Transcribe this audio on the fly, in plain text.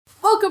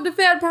Welcome to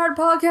Fan Powered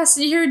Podcast.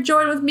 You're here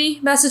joined with me,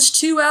 Message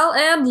 2L,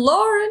 and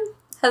Lauren.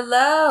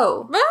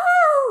 Hello.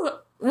 Woo!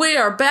 We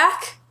are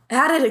back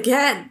at it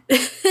again. It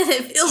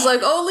feels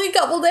like only a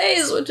couple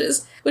days, which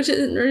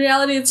in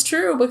reality it's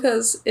true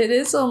because it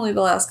is only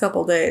the last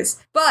couple days.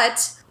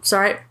 But,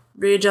 sorry,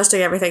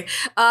 readjusting everything.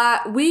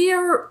 We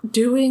are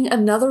doing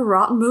another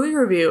Rotten movie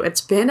review.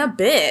 It's been a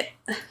bit.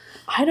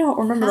 I don't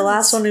remember the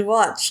last one we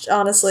watched,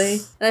 honestly.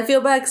 And I feel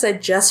bad because I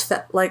just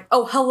felt like,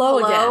 oh, hello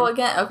again. Hello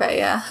again? Okay,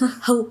 yeah.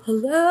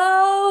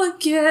 Hello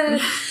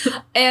again.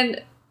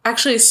 And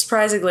actually,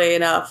 surprisingly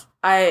enough,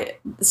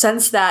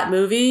 since that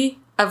movie,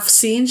 I've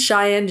seen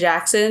Cheyenne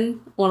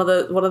Jackson, one of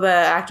the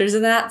actors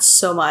in that,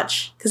 so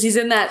much. Because he's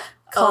in that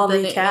Call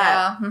Me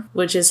Cat,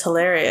 which is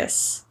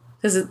hilarious.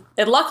 Because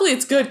luckily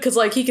it's good because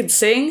like he can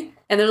sing,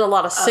 and there's a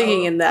lot of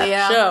singing in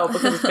that show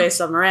because it's based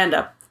on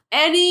Miranda.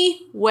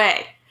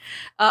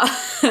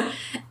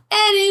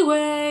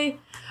 Anyway,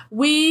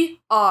 we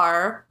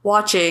are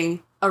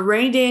watching A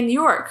Rainy Day in New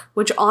York,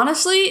 which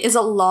honestly is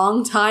a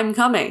long time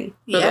coming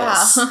for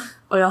this.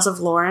 We also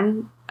have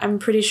Lauren. I'm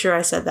pretty sure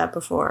I said that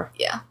before.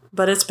 Yeah.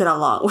 But it's been a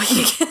long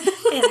week.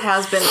 It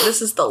has been.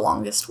 This is the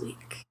longest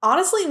week.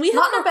 Honestly,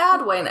 not in a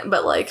bad way,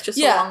 but like just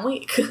a long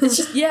week. It's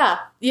just,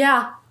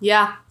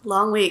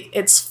 long week.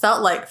 It's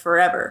felt like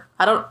forever.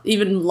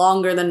 Even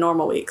longer than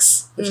normal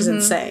weeks, which is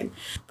insane.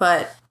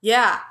 But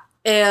yeah.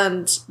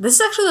 And this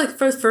is actually like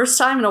for the first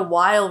time in a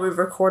while we've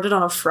recorded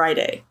on a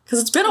Friday. Because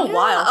it's been a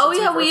while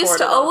since we used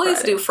to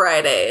always do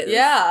Fridays.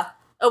 Yeah.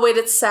 Oh, wait,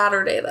 it's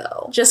Saturday,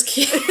 though. Just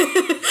kidding.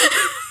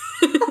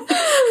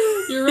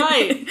 You're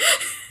right.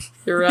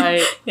 You're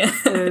right. Yeah.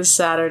 It is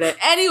Saturday.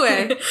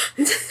 Anyway.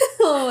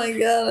 Oh my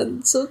god,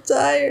 I'm so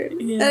tired.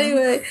 Yeah.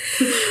 Anyway.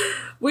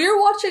 We are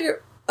watching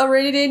A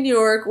Rainy Day in New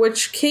York,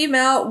 which came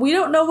out, we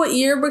don't know what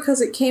year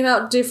because it came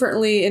out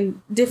differently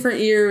in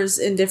different years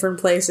in different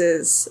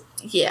places.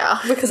 Yeah.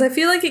 Because I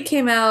feel like it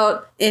came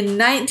out in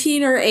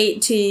 19 or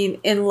 18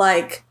 in,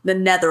 like, the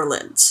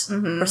Netherlands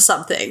or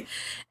something.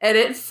 And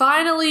it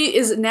finally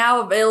is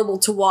now available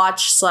to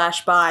watch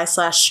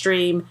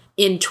 /buy/stream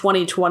in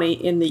 2020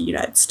 in the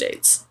United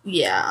States.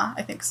 Yeah,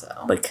 I think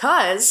so.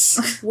 Because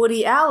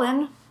Woody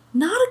Allen,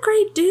 not a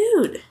great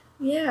dude.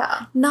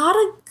 Yeah. Not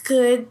a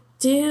good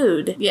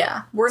dude.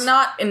 Yeah. We're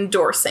not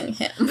endorsing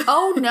him.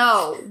 Oh,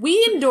 no.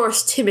 We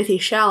endorse Timothée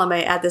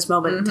Chalamet at this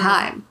moment in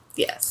time.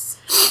 Yes.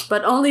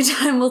 But only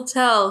time will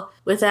tell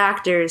with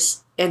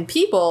actors and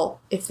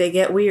people if they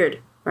get weird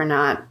or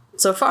not.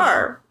 So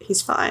far,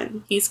 he's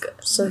fine. He's good.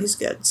 So he's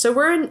good. So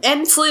we're in,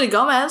 and Selena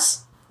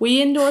Gomez.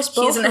 We endorse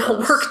both. He's now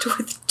worked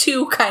with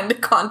two kind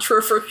of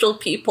controversial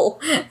people.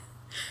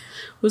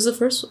 Who's the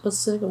first?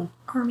 What's the second one?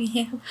 Armie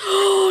Hammer.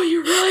 Oh,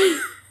 you're right.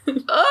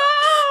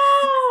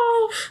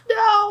 Oh,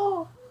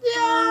 no.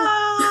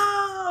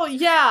 No.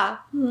 Yeah.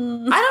 I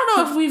don't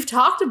know if we've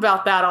talked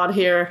about that on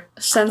here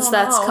since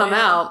that's come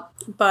out.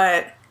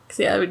 But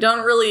yeah, we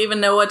don't really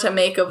even know what to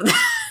make of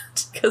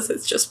that because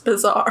it's just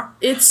bizarre.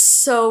 It's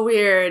so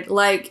weird.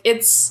 Like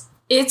it's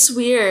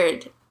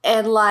weird,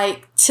 and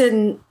like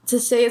to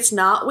say it's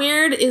not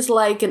weird is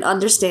like an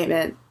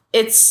understatement.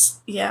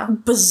 It's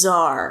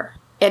bizarre,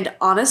 and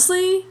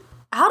honestly,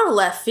 out of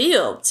left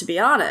field. To be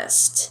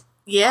honest.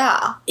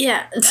 Yeah.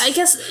 Yeah. I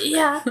guess.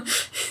 Yeah.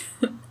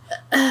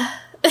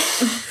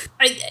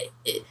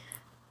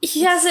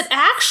 He hasn't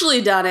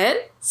actually done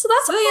it, so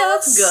that's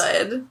that's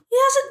good. He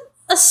hasn't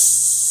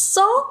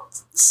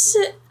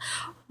assaulted.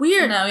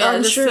 Weird. No, yeah,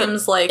 it just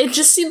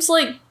seems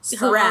like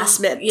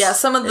harassment.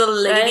 Some of the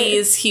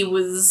ladies he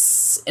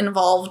was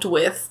involved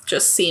with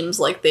just seems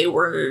like they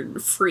were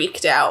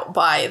freaked out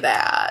by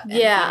that. And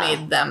he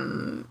made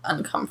them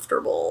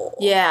uncomfortable.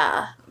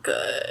 Yeah.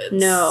 Good.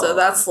 No. So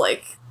that's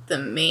like the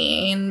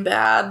main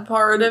bad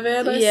part of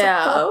it, I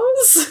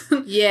suppose.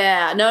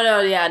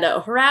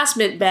 No.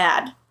 Harassment,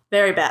 bad.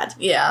 Very bad.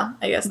 Yeah,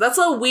 I guess. That's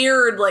a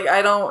weird, like,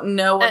 I don't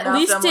know enough. At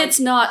least it's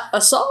not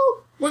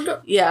assault.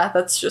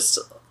 That's just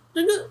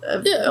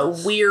a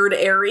weird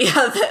area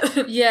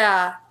that...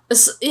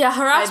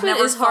 Harassment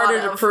is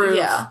harder to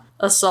prove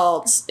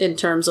assaults in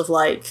terms of,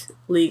 like,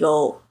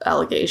 legal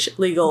allegation.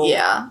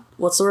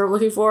 What's the word I'm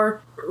looking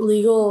for?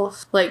 Legal,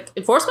 like,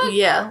 enforcement?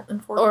 Yeah,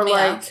 enforcement. Or,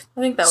 like, I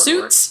think that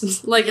would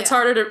suits. Like, it's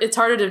harder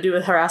to do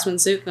a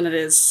harassment suit than it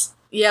is...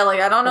 Yeah, like,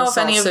 I don't know if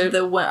any of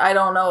I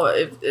don't know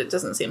if it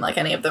doesn't seem like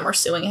any of them are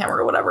suing him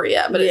or whatever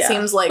yet, but it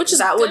seems like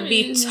that would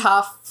be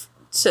tough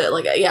to,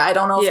 like, I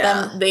don't know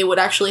if they would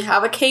actually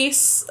have a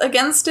case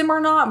against him or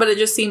not, but it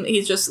just seemed,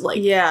 he's just,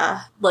 like,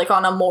 like,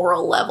 on a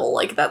moral level,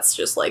 like, that's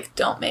just, like,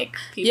 don't make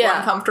people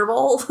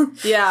uncomfortable.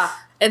 Yeah.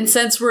 And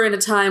since we're in a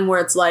time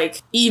where it's,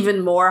 like,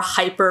 even more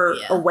hyper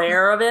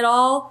aware of it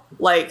all,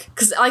 like,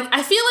 because, like,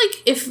 I feel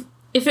like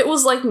if it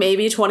was, like,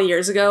 maybe 20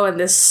 years ago and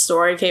this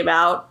story came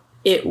out,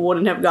 it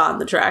wouldn't have gotten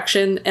the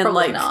traction and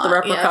probably like not. The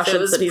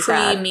repercussions that he's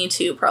had. Me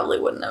Too probably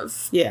wouldn't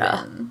have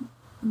been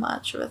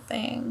much of a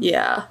thing.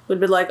 Yeah, would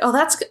be like, oh,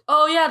 that's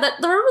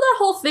remember that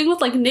whole thing with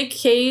like Nick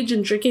Cage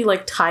and drinking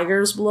like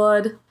tiger's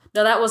blood?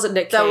 No, that wasn't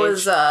Nick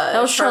Cage. That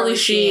was Charlie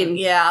Sheen.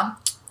 Yeah,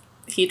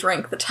 he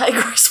drank the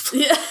tiger's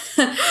blood.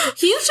 Yeah.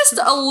 He's just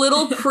a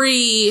little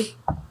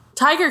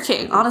Tiger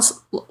King, honestly.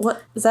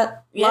 What is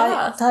that?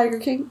 Yeah, Tiger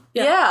King.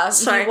 Yeah,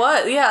 sorry.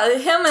 What? Yeah,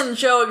 him and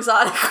Joe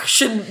Exotic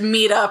should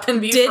meet up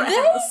and be friends.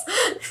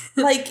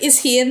 They? Like, is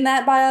he in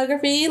that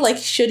biography? Like,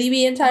 should he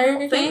be in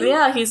Tiger King?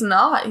 Yeah, he's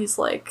not. He's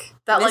like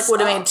that. Like, would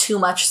have made too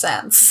much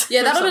sense.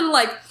 Yeah, that would have been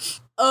like,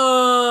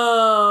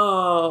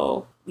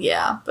 oh.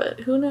 Yeah, but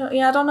who knows?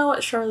 Yeah, I don't know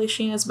what Charlie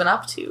Sheen has been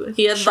up to.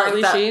 He had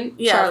Charlie like that, Sheen.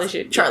 Yeah,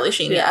 Charlie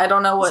Sheen. Yeah, I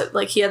don't know what.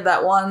 Like, he had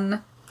that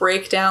one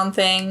breakdown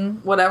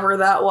thing, whatever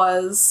that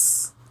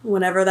was.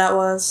 Whenever that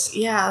was.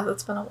 Yeah,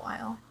 that's been a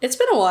while. It's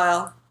been a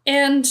while.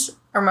 And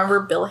I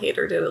remember Bill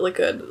Hader did a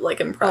good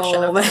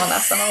impression of him on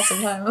SNL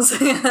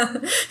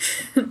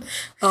sometimes.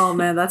 Oh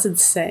man, that's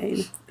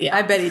insane. Yeah.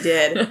 I bet he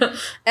did.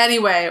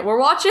 Anyway, we're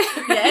watching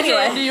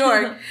in New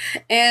York.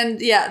 And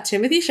yeah,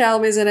 Timothy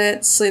Chalamet's in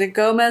it, Selena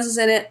Gomez is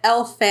in it,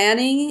 Elle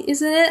Fanning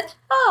is in it.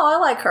 Oh, I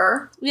like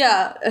her.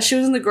 Yeah, she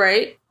was in The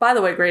Great. By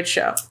the way, great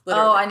show.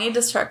 Literally. Oh, I need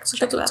to check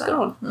that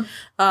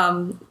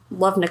out.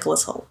 Love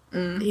Nicholas Hoult.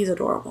 He's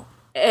adorable.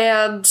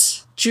 And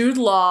Jude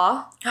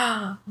Law.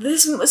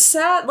 This was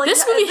sad. Like,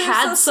 this movie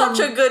had such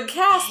a good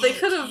cast. They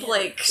could have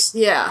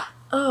yeah.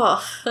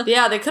 Oh.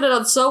 Yeah, they could have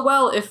done so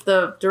well if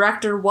the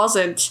director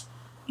wasn't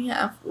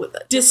with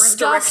a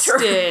disgusting.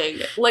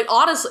 Director. Like,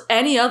 honestly,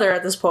 any other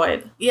at this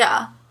point.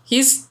 Yeah.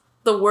 He's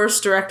the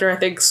worst director, I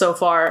think, so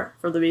far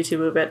for the Me Too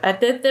movement.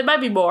 There might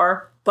be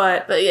more,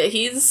 but yeah,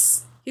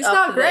 he's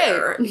not great.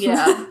 There.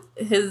 Yeah.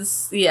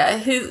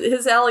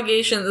 His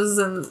allegations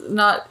and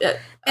not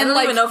I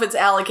don't even know if it's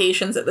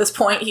allegations at this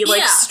point. He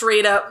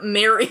straight up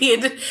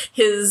married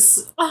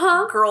his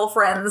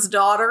girlfriend's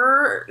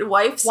daughter,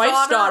 wife's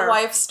daughter.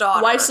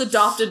 Wife's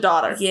adopted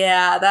daughter.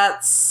 Yeah,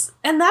 that's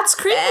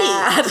creepy.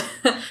 Bad.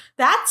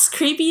 That's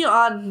creepy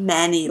on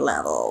many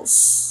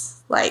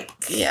levels. Like,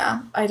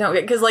 yeah, I don't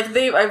get, because like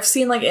I've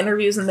seen like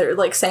interviews and they're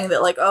like saying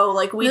that like, oh,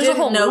 like we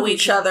didn't know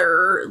each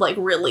other like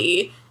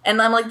really. And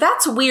I'm like,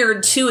 that's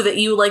weird too that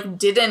you like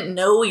didn't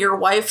know your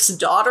wife's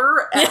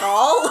daughter at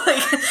all.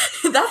 Like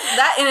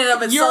that in and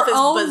of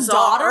itself is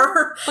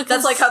bizarre.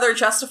 That's like how they're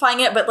justifying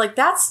it, but like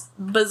that's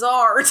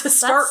bizarre to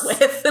start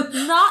with.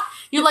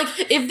 You're like,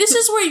 if this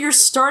is where you're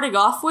starting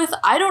off with,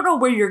 I don't know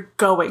where you're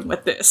going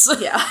with this.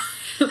 Yeah.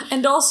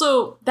 And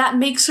also, that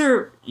makes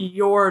her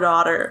your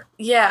daughter.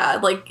 Yeah,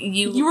 like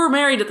you were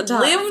married at the time.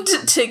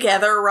 Lived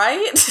together,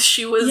 right?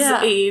 She was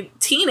a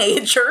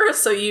teenager,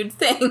 so you'd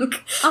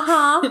think.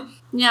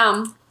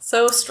 Yeah.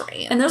 So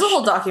strange. And there's a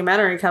whole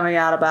documentary coming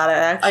out about it,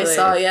 actually.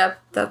 I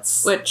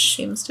saw, which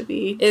seems to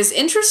be... is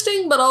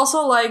interesting, but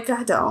also, like,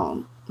 I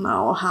don't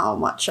know how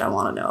much I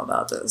want to know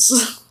about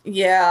this.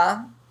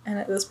 Yeah. And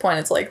at this point,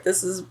 it's like,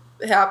 this has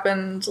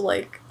happened,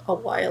 like, a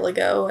while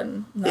ago,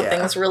 and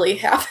nothing's really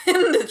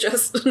happened. It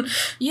just...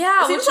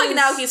 Yeah. It seems like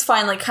now he's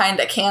finally kind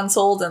of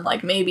canceled, and,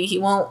 like, maybe he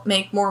won't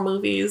make more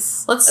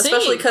movies. Let's see.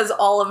 Especially because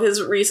all of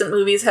his recent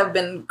movies have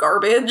been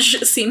garbage,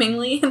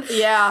 seemingly.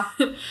 Yeah.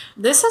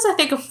 This has, I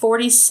think, a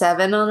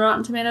 47 on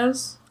Rotten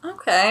Tomatoes.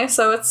 Okay,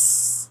 so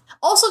it's...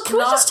 Also, can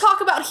we just talk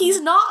about he's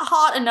not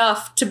hot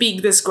enough to be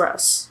this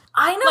gross?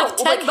 I know. Like,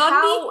 Ted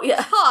Bundy,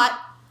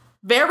 hot,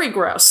 very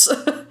gross.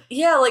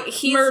 Yeah, like,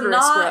 he's murderous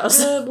not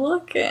gross. good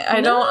looking. I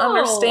don't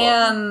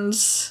understand.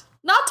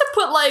 Not to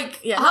put,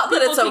 like, hot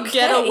people can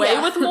get away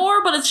with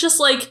more, but it's just,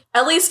 like...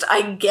 At least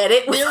I get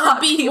it with there would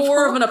be people.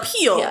 more of an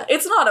appeal. Yeah,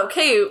 it's not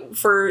okay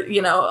for,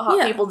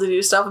 hot people to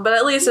do stuff, but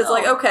at least it's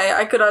like, okay,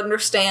 I could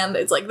understand.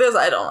 It's like, this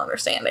I don't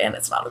understand, and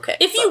it's not okay.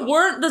 If you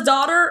weren't the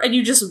daughter and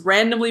you just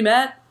randomly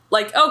met,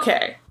 like,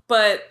 okay,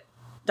 but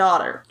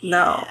daughter,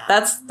 no.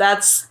 That's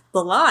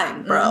the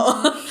line,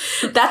 bro.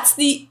 That's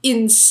the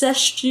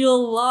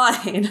incestual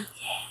line. Yeah.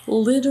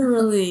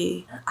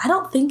 Literally. I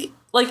don't think,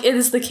 like, it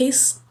is the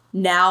case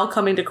now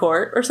coming to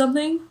court or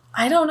something.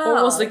 I don't know.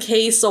 Or was the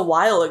case a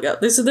while ago?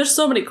 There's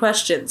so many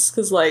questions,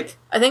 because, like...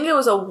 I think it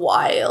was a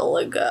while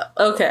ago.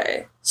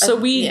 Okay. So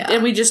we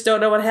just don't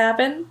know what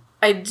happened?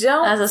 I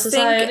don't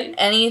think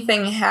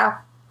anything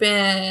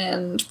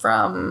happened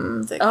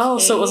from the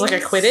case. So it was, like,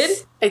 acquitted?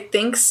 I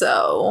think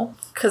so.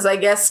 Because I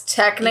guess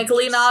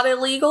technically not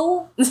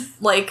illegal.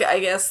 Like, I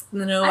guess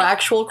no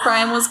actual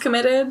crime was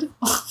committed.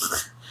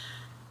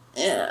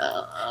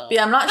 Yeah,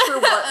 I'm not sure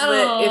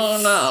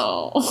what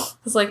no.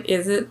 It's like,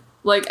 is it?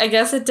 Like, I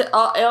guess it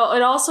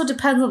also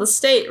depends on the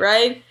state,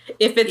 right?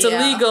 If it's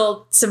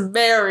illegal to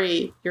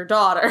marry your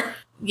daughter.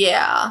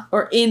 Yeah.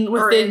 Or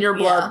within your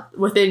blood,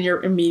 within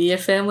your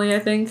immediate family, I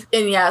think.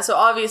 And so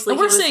obviously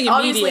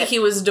he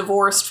was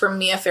divorced from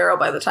Mia Farrow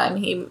by the time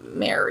he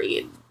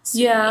married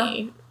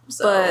Sydney.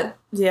 So, but,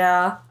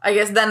 yeah. I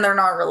guess then they're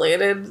not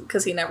related,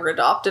 because he never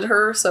adopted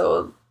her,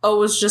 so... Oh, it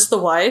was just the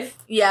wife?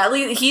 Yeah, at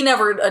least he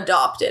never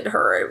adopted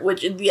her,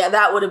 which,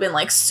 that would have been,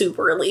 like,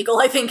 super illegal,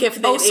 I think, if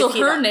they... Oh, so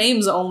her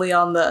name's only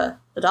on the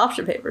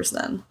adoption papers,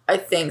 then? I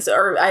think so,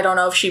 or I don't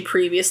know if she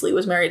previously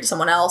was married to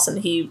someone else,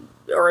 and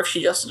or if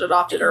she just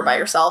adopted her by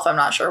herself. I'm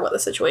not sure what the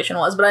situation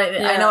was, but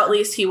I know at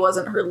least he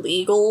wasn't her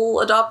legal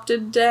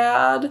adopted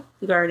dad.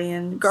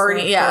 Guardian.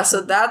 Yeah,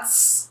 so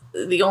that's...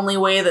 the only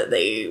way that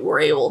they were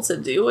able to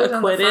do it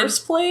in the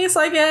first place,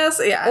 I guess.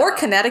 Yeah. Or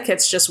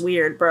Connecticut's just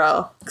weird,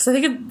 bro. Because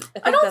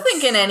I don't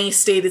think in any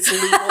state it's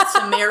legal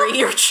to marry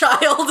your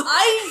child.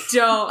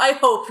 I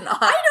hope not.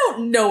 I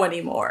don't know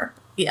anymore.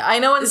 Yeah, I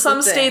know in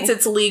some states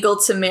it's legal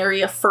to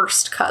marry a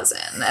first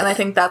cousin, and I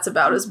think that's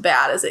about as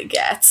bad as it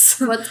gets.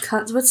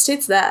 What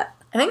state's that?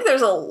 I think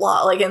there's a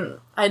lot, like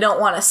I don't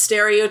want to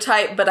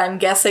stereotype, but I'm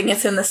guessing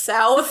it's in the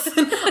South.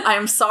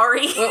 I'm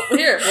sorry. Well,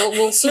 here,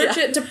 we'll search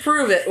it to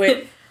prove it.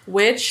 Wait,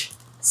 which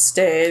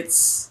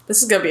states?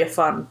 This is going to be a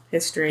fun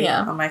history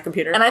on my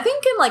computer. And I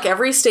think in like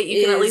every state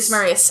you can at least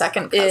marry a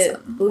second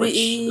cousin.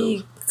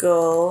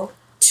 Legal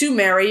to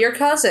marry your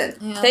cousin.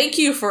 Yeah. Thank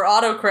you for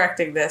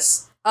auto-correcting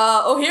this. We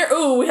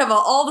have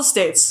all the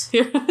states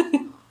here.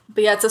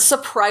 But yeah, it's a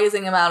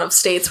surprising amount of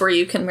states where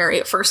you can marry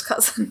a first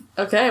cousin.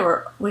 Okay,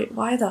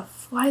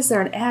 why is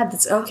there an ad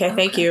that's... Okay,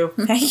 thank you.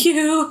 Thank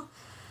you.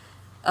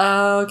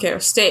 Okay,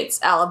 states.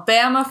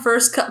 Alabama,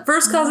 first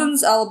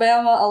cousins,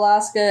 Alabama,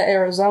 Alaska,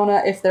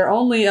 Arizona, if they're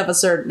only of a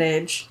certain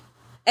age.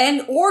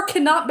 Or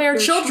cannot bear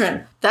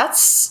children.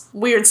 That's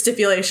weird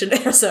stipulation,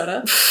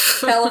 Arizona.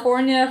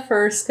 California,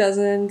 first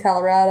cousin,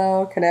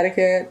 Colorado,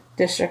 Connecticut,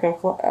 District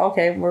of...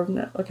 Okay,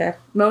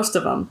 most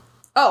of them.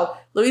 Oh,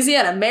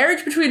 Louisiana.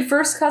 Marriage between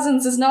first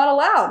cousins is not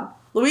allowed.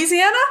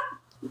 Louisiana?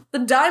 The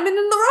diamond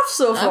in the rough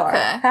so far.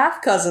 Okay.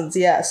 Half cousins,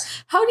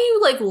 yes. How do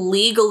you,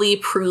 legally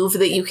prove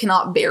that you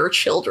cannot bear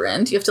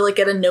children? Do you have to,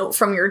 get a note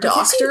from your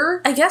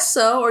doctor? I guess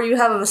so. Or you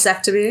have a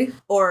vasectomy.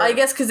 Or I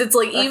guess because it's,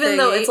 even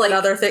though it's,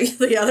 another thing,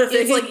 the other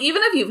thing. It's,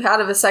 even if you've had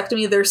a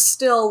vasectomy, there's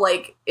still,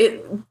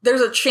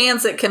 there's a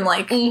chance it can,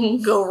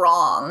 go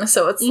wrong.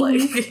 So it's,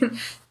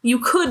 you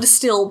could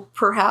still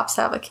perhaps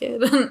have a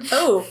kid.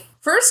 Oh.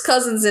 First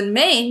cousins in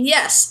Maine,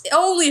 yes,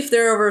 only if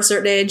they're over a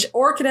certain age,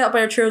 or cannot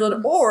bear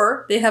children,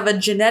 or they have a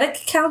genetic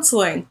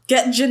counseling.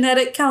 Get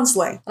genetic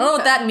counseling. I don't know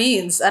what that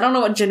means. I don't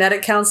know what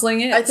genetic counseling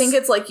is. I think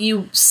it's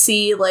you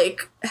see,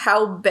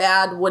 how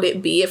bad would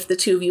it be if the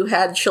two of you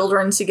had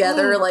children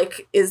together?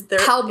 Is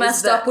there... How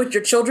messed up would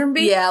your children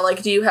be? Yeah,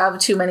 do you have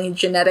too many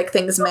genetic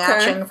things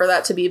matching for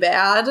that to be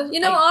bad?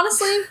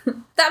 Honestly,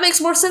 that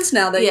makes more sense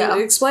now that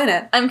you explain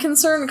it. I'm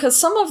concerned because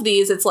some of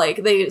these, it's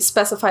they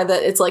specify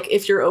that it's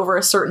if you're over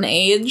a certain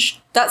age.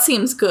 That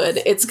seems good.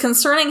 It's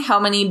concerning how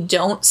many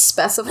don't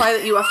specify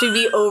that you have to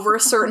be over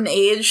a certain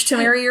age to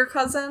marry your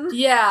cousin.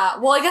 Yeah,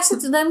 well, I guess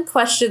it's then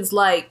questions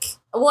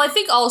well, I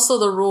think also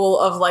the rule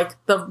of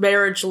the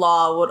marriage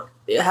law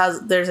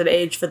there's an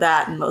age for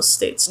that in most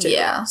states too.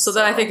 Yeah. So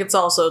then I think it's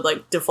also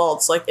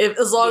defaults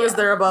as long as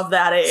they're above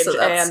that age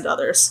and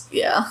others.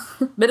 Yeah.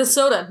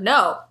 Minnesota,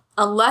 no,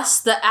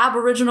 unless the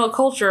Aboriginal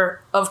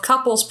culture of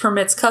couples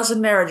permits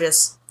cousin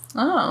marriages.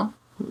 Oh.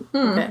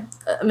 Okay.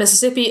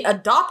 Mississippi,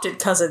 adopted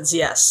cousins,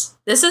 yes.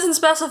 This doesn't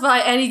specify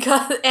any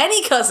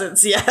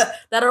cousins,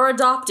 that are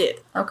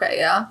adopted. Okay,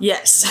 yeah.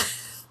 Yes.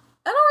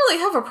 I don't really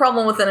have a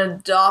problem with an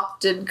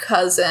adopted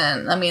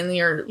cousin. I mean,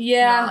 you're...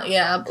 Yeah.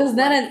 Yeah. Because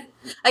then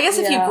I guess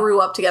if you grew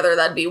up together,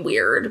 that'd be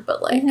weird, but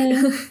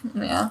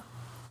yeah.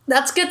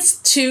 That gets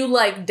too,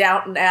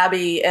 Downton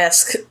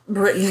Abbey-esque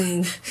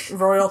Britain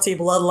royalty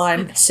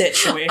bloodline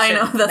situation. I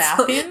know, that's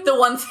the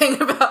one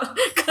thing about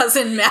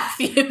cousin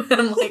Matthew.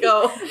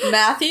 I'm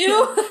Matthew?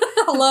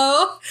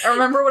 Hello? I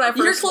remember when I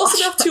first You're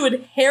close enough to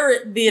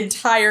inherit the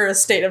entire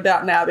estate of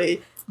Downton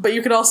Abbey, but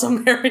you can also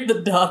marry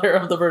the daughter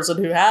of the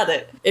person who had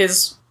it.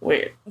 Is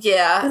weird.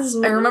 Yeah.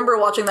 I remember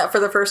watching that for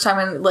the first time,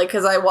 and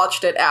because I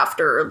watched it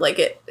after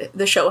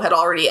the show had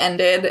already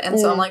ended, and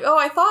so I'm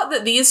I thought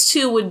that these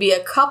two would be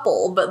a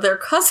couple, but they're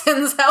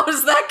cousins. How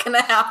is that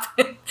gonna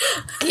happen?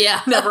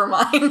 Yeah. Never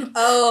mind.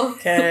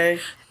 Okay.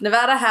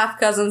 Nevada half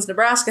cousins,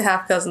 Nebraska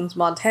half cousins,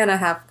 Montana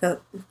half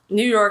cousins,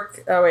 New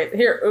York,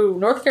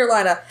 North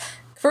Carolina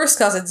first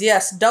cousins,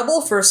 yes.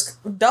 Double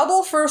first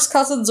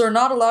cousins are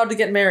not allowed to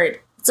get married.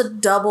 It's a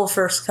double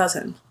first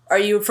cousin. Are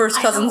you first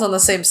cousins on the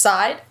same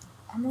side?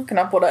 I'm looking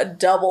up what a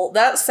double...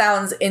 That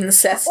sounds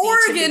incesty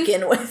to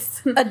begin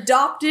with.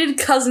 Adopted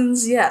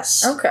cousins,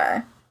 yes.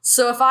 Okay.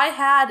 So if I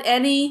had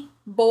any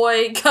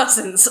boy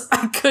cousins,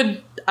 I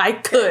could.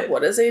 Okay,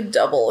 what is a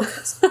double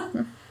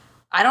cousin?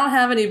 I don't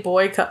have any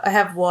boy... I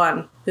have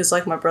one who's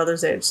my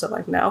brother's age,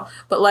 so no.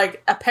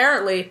 But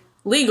apparently,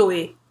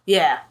 legally,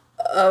 yeah.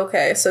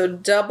 Okay, so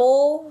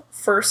double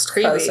first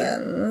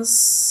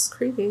cousins.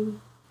 Creepy.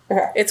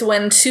 It's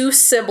when two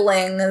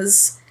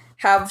siblings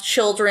have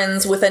children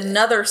with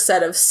another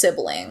set of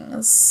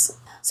siblings.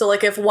 So,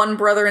 if one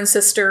brother and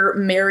sister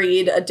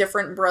married a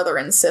different brother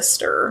and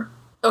sister.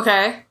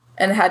 Okay.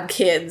 And had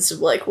kids,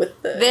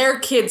 with the... Their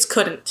kids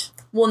couldn't.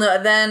 Well,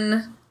 no,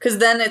 then... Because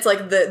then it's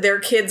their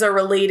kids are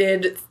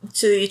related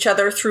to each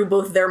other through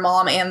both their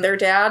mom and their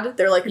dad.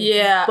 They're,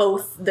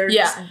 both... They're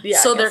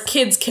so their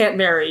kids can't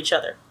marry each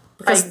other.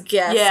 Because, I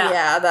guess,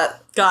 that...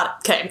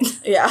 Got it. Okay.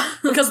 Yeah.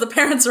 Because the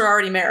parents are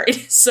already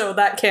married, so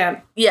that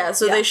can't... Yeah,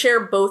 so they share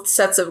both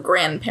sets of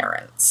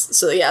grandparents.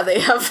 So, yeah, they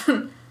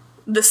have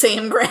the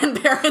same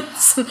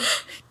grandparents.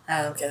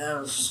 Okay, that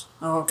was...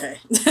 Okay.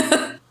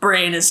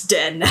 Brain is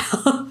dead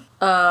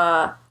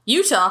now.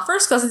 Utah,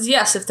 first cousins,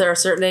 yes, if they're a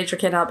certain age or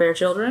cannot bear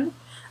children.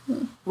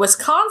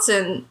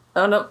 Wisconsin,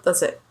 oh no,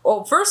 that's it.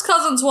 Oh, first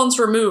cousins once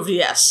removed,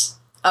 yes.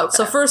 Okay.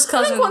 So first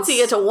cousins... I think once you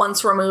get to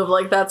once removed,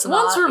 like, that's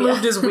not... Once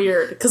removed is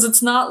weird, because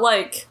it's not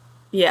like...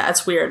 Yeah,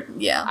 it's weird.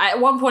 Yeah. At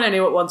one point I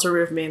knew what once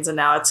removed means, and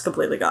now it's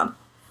completely gone.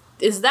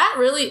 Is that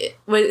really...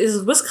 Wait,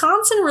 is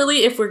Wisconsin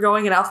really, if we're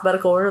going in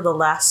alphabetical order, the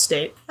last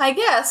state? I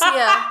guess,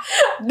 yeah.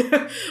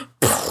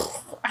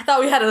 I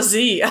thought we had a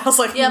Z. I was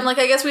like... Yeah, I'm like,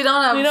 I guess we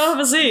don't have... We don't have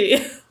a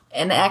Z.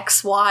 An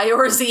X, Y,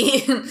 or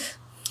Z.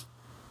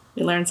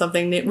 We learn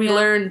something new. We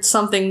learn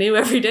something new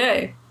every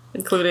day.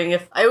 Including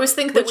if I always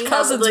think that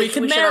cousins we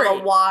could marry. Should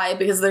have a Y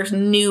because there's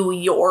New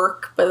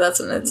York, but it's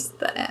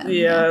the end.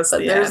 Yeah, it's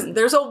but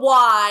there's a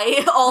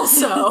Y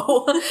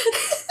also.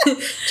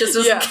 Just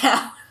doesn't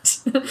count.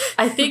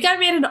 I think I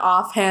made an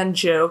offhand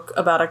joke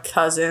about a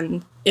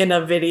cousin in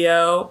a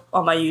video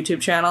on my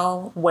YouTube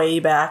channel way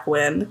back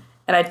when,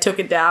 and I took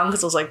it down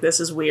because I was like, "This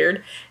is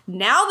weird."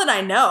 Now that I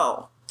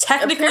know,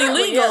 technically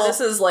apparently, legal. Yeah, this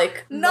is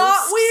like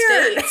not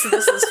weird. States,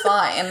 this is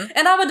fine,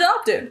 and I'm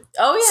adopted.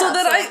 Oh yeah, so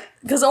that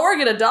because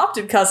Oregon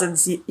adopted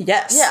cousins,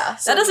 yes. Yeah.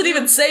 So that doesn't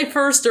even say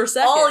first or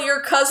second. All your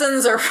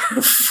cousins are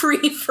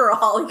free for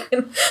all.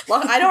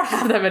 Well, I don't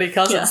have that many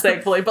cousins,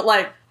 thankfully, but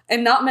like,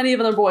 and not many of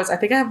them are boys. I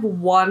think I have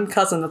one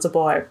cousin that's a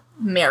boy.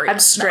 Married. I'm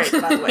straight,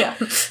 by the way. Yeah.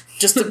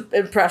 Just to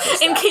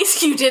impress in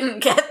case you didn't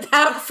get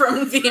that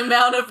from the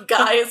amount of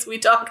guys we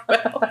talk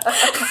about.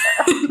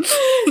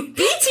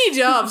 BT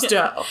jobs,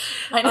 Joe.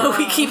 I know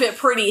we keep it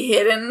pretty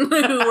hidden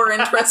who we're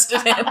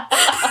interested in.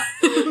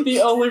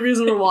 The only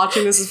reason we're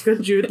watching this is because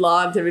Jude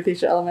Law and Timothée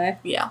Chalamet.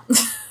 Yeah.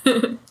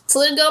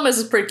 Selena Gomez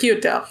is pretty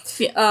cute, though.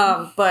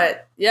 Yeah.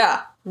 But,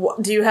 yeah.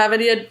 Do you have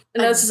any...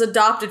 No, this is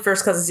adopted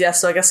first cousins,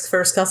 yes, so I guess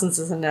first cousins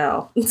is a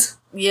no.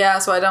 Yeah,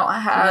 so I don't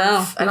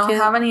have... I don't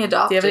have any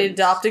adopted... Do you have any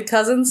adopted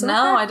cousins?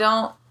 No, I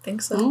don't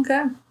think so.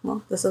 Okay.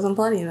 Well, this isn't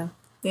plenty, then.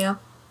 Yeah.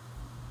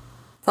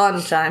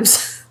 Fun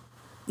times.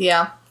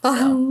 Yeah.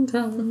 Fun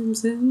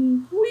times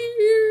in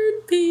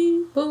weird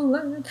people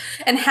land.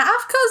 And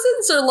half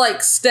cousins are like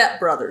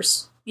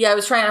stepbrothers. Yeah, I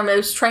was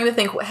trying to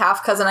think what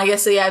half cousin. I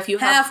guess, yeah, if you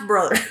have... Half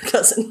brother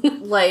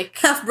cousin. Like...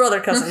 Half brother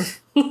cousin.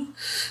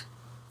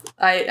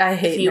 I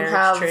hate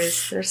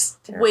marriage trees.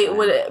 Wait,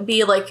 would it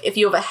be like if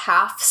you have a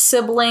half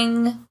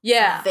sibling?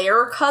 Yeah.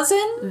 Their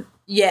cousin?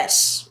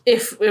 Yes.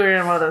 If we were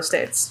in one of those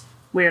states.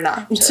 We are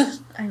not.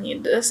 I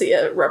need to see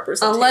a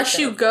representation. Unless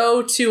you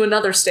go to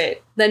another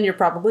state. Then you're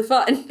probably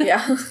fine.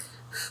 Yeah.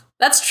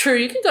 That's true.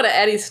 You can go to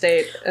any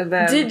state and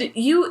then...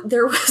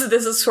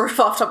 this is sort of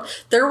off topic.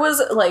 There was,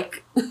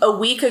 like, a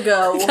week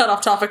ago... We got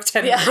off topic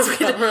 10 minutes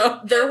ago.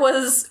 There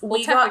was...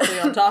 technically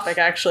on topic,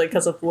 actually,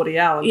 because of Woody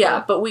Allen.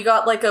 Yeah, but we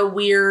got, like, a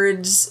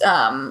weird,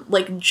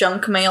 like,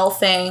 junk mail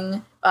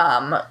thing.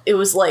 It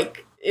was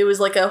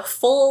like a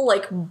full,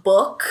 like,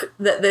 book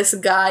that this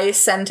guy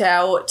sent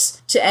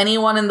out to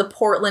anyone in the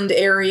Portland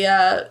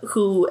area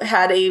who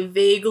had a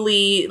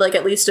vaguely, like,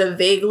 at least a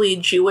vaguely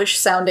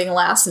Jewish-sounding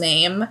last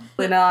name.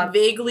 Not.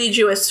 Vaguely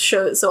Jewish.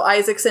 So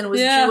Isaacson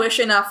was Jewish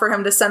enough for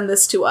him to send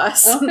this to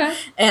us. Okay.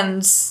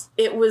 And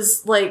it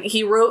was, like,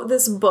 he wrote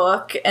this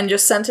book and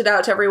just sent it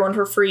out to everyone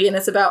for free, and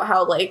it's about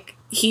how, like,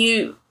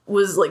 he...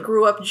 was like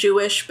grew up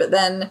Jewish, but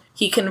then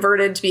he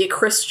converted to be a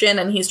Christian,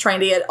 and he's trying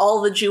to get all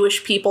the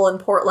Jewish people in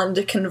Portland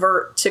to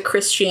convert to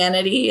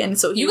Christianity. And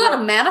so you got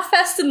a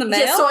manifest in the mail?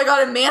 Yeah, so I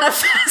got a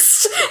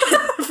manifest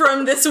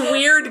from this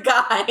weird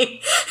guy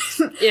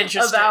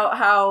about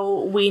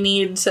how we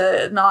need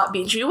to not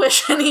be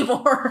Jewish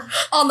anymore.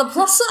 On the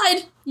plus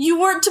side, you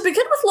weren't to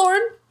begin with,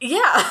 Lauren.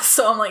 Yeah,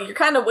 so I'm like, you're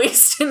kind of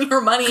wasting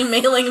your money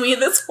mailing me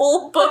this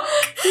whole book.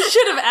 You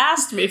should have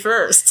asked me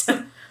first.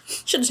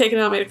 Should have taken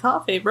out and made a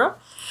coffee, bro.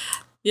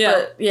 Yeah.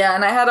 But, yeah,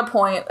 and I had a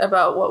point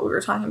about what we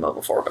were talking about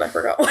before, but I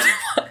forgot what it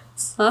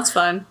was. Oh, that's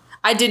fine.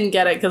 I didn't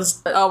get it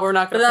because, we're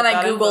not going to. But then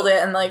I Googled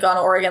it, and, like, on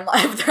Oregon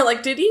Live, they're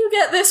like, did you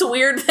get this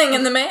weird thing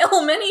in the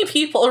mail? Many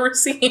people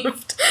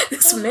received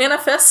this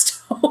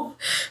manifesto.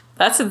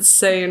 That's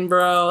insane,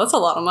 bro. That's a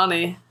lot of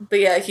money. But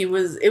yeah, it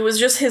was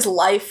just his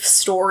life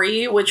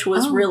story, which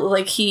was really,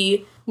 like,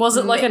 he... Was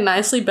it like a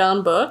nicely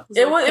bound book?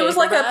 It was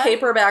like a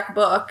paperback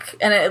book,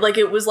 and it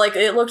looked like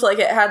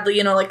it had the,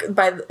 you know, like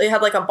it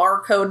had like a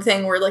barcode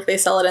thing where like they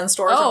sell it in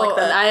stores. Oh, and,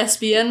 like an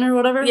ISBN or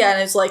whatever. Yeah,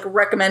 and it's like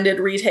recommended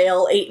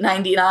retail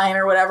 $8.99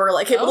 or whatever.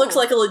 Like it looks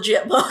like a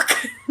legit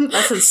book.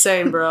 That's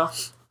insane, bro.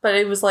 But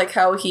it was like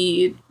how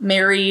he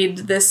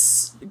married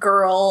this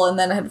girl and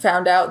then had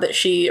found out that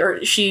she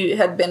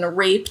had been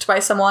raped by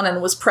someone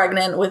and was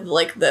pregnant with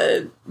like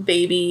the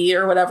baby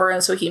or whatever,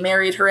 and so he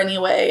married her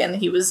anyway, and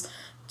he was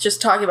just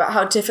talking about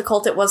how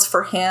difficult it was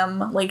for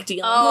him, like,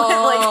 dealing with,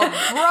 like...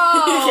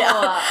 bro!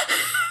 Yeah.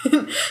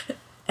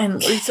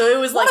 And so it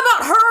was, like... What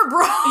about her,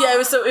 bro? Yeah,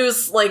 it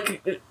was,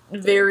 like,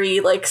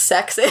 very, like,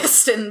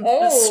 sexist and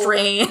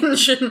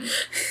strange.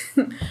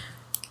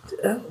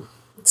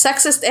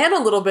 Sexist and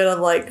a little bit of,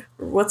 like,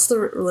 what's the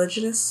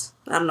religionist?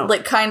 I don't know.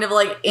 Like, kind of,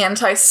 like,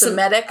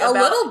 anti-Semitic a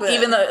little bit.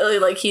 Even though,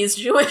 like, he's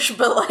Jewish,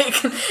 but,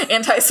 like,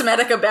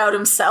 anti-Semitic about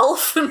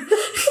himself.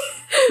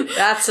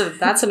 That's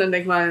an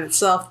enigma in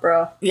itself,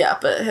 bro. Yeah,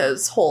 but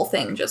his whole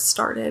thing just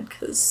started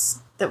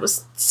because that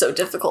was so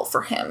difficult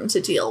for him to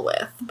deal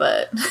with.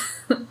 But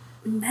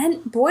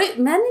men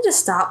need to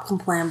stop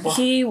complaining. Boy.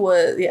 He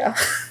was, yeah,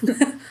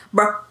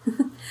 bro.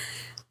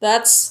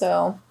 That's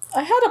so.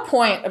 I had a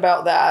point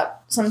about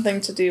that,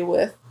 something to do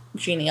with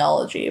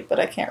genealogy, but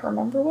I can't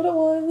remember what it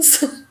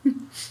was.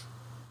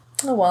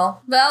 Oh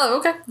well. Well,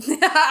 okay.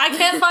 I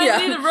can't find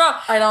it either, bro.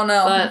 I don't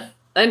know.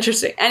 But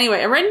interesting.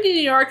 Anyway, I'm ready to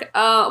New York.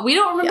 We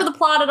don't remember the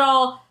plot at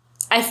all.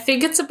 I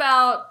think it's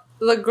about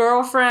the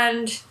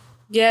girlfriend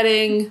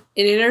getting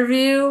an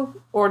interview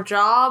or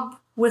job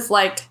with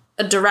like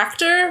a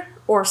director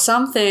or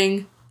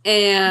something,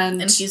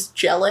 and he's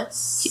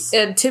jealous.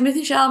 And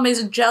Timothée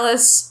Chalamet's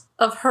jealous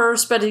of her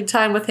spending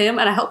time with him,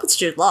 and I hope it's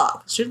Jude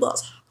Law. Jude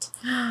Law's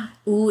hot.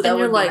 Ooh, that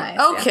would be nice.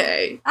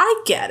 Okay,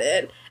 I get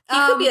it. He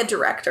could be a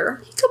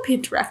director. He could be a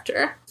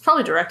director. He's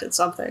probably directed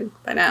something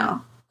by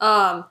now.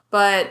 And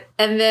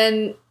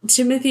then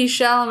Timothée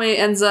Chalamet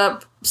ends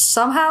up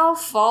somehow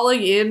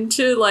falling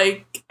into,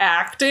 like,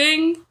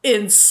 acting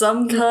in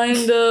some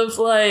kind of,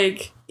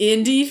 like,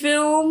 indie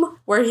film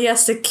where he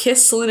has to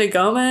kiss Selena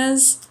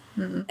Gomez.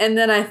 Mm-hmm. And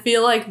then I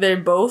feel like they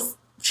both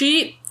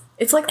cheat.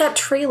 It's like that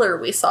trailer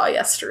we saw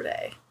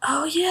yesterday.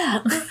 Oh,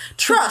 yeah.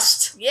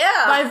 Trust.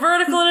 Yeah. By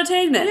Vertical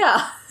Entertainment.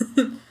 Yeah.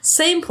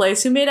 Same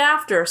place who made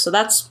After, so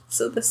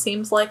this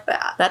seems like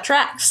that. That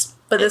tracks.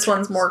 But this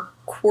one's more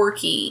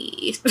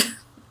quirky,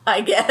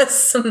 I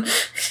guess.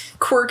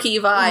 Quirky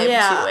vibe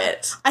to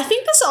it. I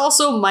think this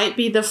also might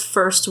be the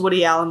first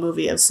Woody Allen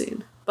movie I've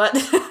seen. But,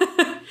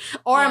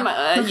 or if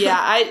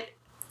I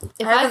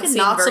could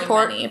not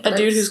support a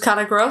dude who's kind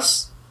of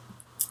gross,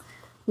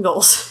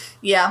 goals.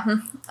 Yeah,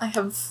 I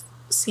have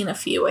seen a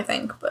few, I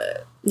think,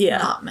 but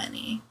not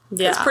many.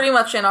 Yeah. It's pretty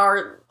much in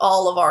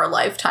all of our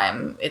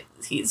lifetime,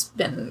 he's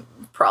been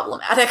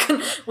problematic.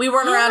 We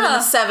weren't around in the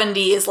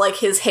 70s, like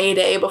his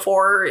heyday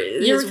before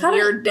his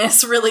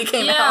weirdness really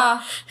came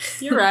out.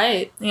 Yeah, you're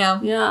right.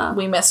 Yeah.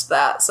 We missed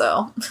that,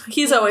 so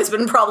he's always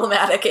been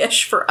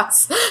problematic-ish for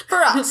us.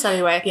 For us,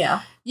 anyway.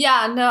 Yeah.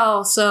 Yeah,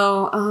 no,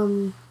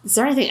 so, is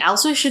there anything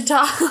else we should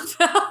talk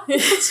about?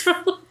 It's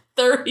from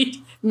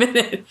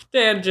 30-minute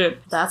tangent.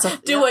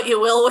 Do what you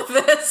will with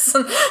this.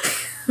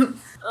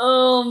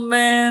 Oh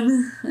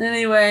man.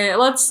 Anyway,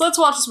 let's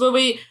watch this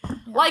movie. Yeah.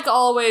 Like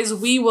always,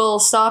 we will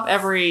stop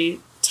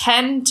every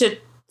 20 to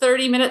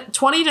 30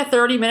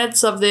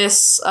 minutes of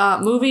this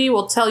movie.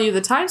 We'll tell you the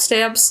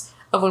timestamps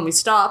of when we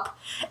stop,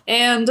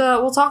 and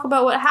we'll talk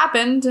about what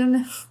happened and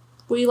if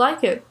we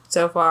like it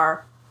so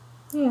far.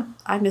 Yeah.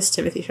 I miss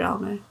Timothée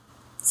Chalamet.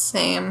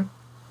 Same.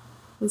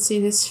 I haven't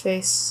seen his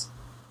face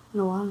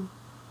in a while.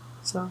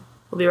 So,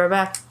 we'll be right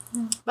back.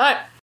 Yeah. Bye.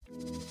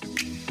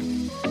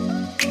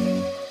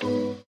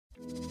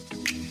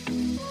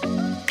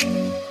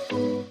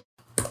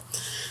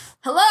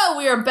 Hello,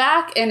 we are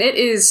back, and it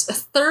is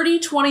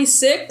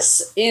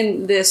 30:26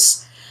 in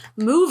this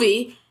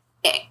movie.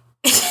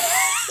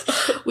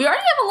 We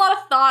already have a lot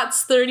of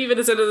thoughts 30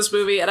 minutes into this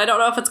movie, and I don't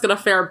know if it's going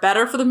to fare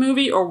better for the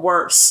movie or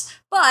worse.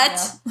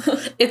 But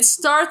it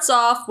starts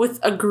off with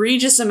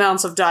egregious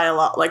amounts of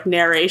dialogue, like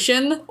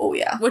narration. Oh,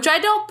 yeah. Which I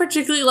don't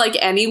particularly like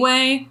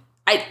anyway.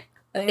 I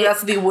think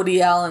that's the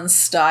Woody Allen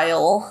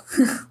style.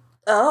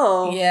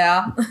 Oh.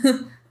 Yeah.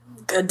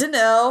 Good to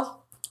know.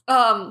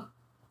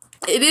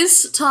 It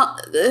is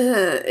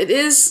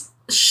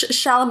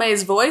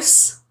Chalamet's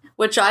voice,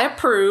 which I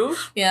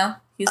approve. Yeah,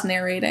 he's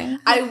narrating.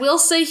 I will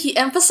say he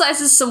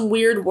emphasizes some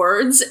weird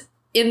words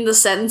in the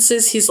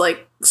sentences he's,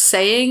 like,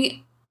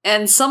 saying,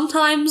 and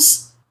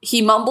sometimes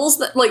he mumbles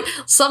that, like,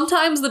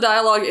 sometimes the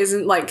dialogue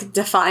isn't, like,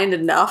 defined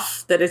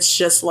enough that it's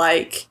just,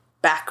 like,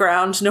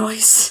 background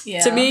noise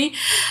to me.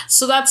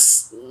 So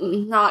that's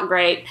not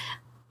great.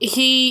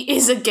 He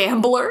is a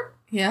gambler.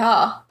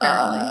 Yeah,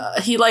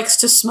 apparently. He likes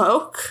to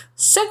smoke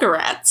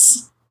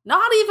cigarettes.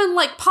 Not even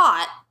like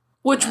pot,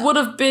 which would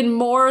have been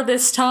more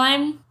this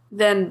time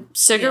than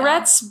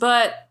cigarettes,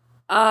 but,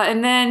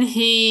 and then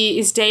he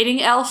is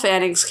dating Elle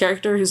Fanning's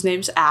character, whose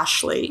name's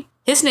Ashley.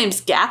 His name's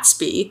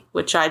Gatsby,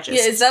 which I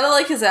just... Yeah, is that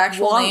like his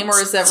actual name, or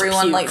is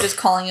everyone like just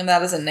calling him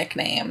that as a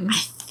nickname? I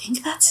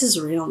think that's his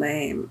real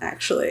name,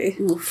 actually.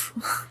 Oof.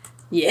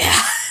 Yeah.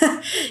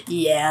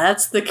 Yeah,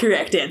 that's the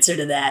correct answer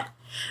to that.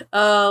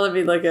 The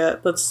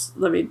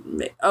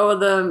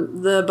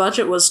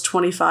budget was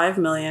 $25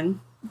 million.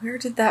 Where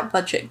did that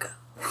budget go?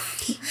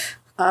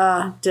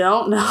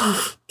 Don't know.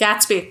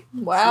 Gatsby.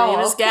 Wow. His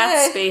name is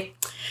Gatsby.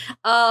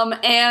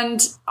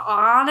 And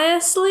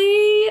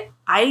honestly,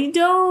 I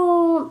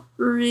don't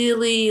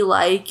really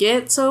like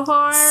it so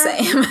far.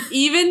 Same.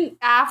 Even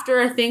after,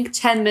 I think,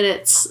 10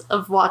 minutes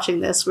of watching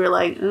this, we're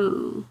like,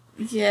 ooh.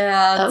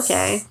 Yeah.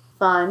 Okay.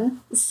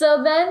 Fun.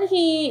 So then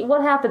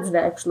what happens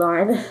next,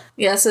 Lauren?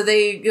 Yeah, so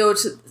they go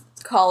to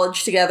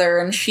college together,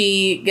 and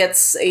she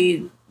gets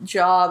a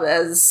job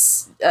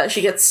as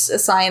she gets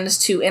assigned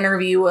to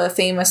interview a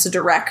famous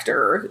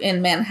director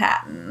in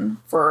Manhattan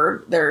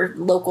for their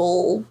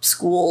local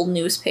school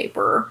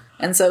newspaper.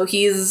 And so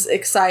he's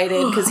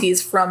excited because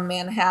he's from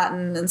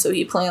Manhattan, and so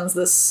he plans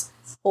this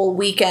whole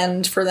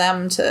weekend for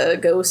them to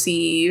go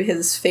see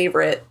his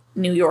favorite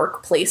New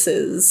York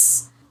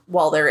places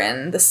while they're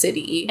in the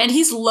city. And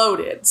he's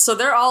loaded, so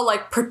they're all,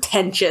 like,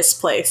 pretentious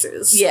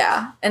places.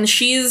 Yeah. And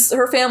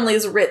her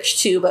family's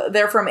rich, too, but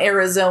they're from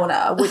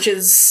Arizona, which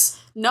is...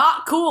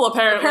 not cool,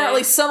 apparently.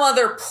 Apparently some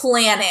other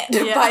planet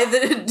by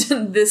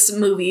this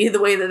movie, the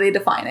way that they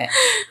define it.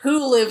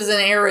 Who lives in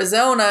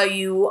Arizona,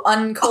 you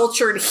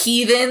uncultured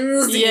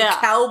heathens, you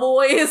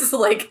cowboys?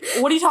 Like...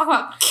 what are you talking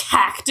about?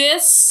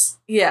 Cactus?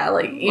 Yeah,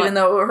 like, even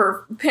though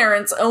her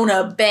parents own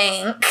a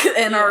bank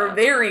and are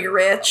very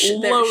rich,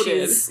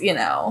 she's, you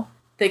know,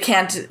 they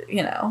can't,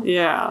 you know.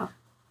 Yeah.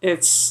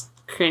 It's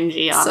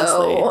cringy,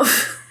 honestly.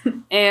 So.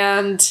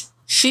 And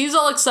she's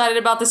all excited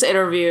about this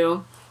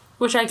interview,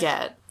 which I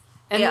get.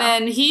 And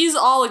then he's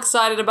all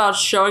excited about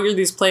showing her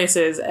these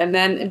places. And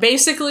then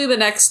basically the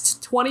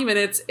next 20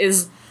 minutes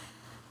is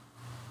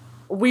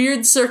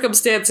weird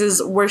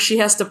circumstances where she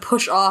has to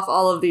push off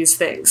all of these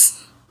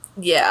things.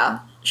 Yeah.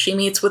 She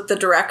meets with the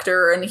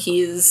director, and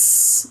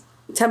he's...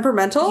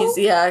 temperamental?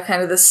 He's,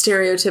 kind of the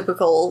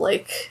stereotypical,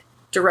 like,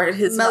 director.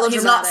 He's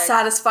not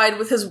satisfied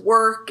with his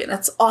work, and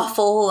it's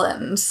awful,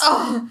 and...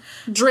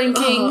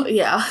 drinking.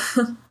 Yeah.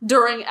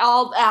 During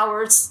all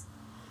hours.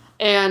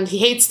 And he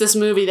hates this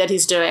movie that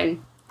he's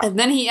doing. And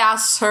then he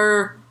asks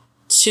her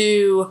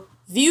to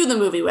view the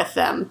movie with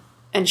them.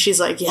 And she's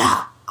like,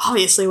 yeah,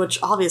 obviously, which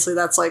obviously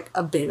that's, like,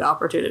 a big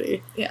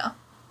opportunity. Yeah.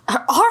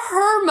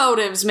 Her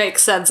motives make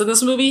sense in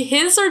this movie.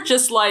 His are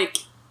just, like,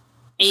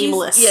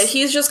 aimless.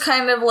 He's just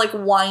kind of, like,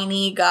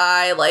 whiny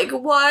guy. Like,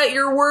 what?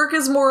 Your work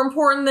is more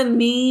important than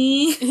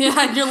me?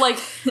 Yeah, and you're like,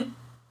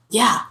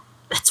 yeah,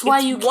 that's why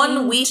you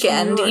one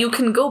weekend. You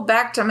can go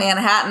back to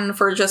Manhattan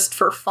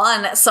for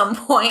fun at some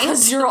point.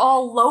 Because you're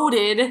all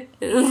loaded.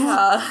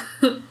 Yeah.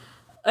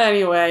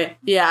 Anyway,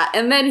 yeah.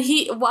 And then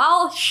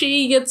while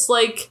she gets,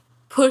 like,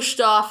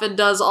 pushed off and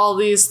does all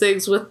these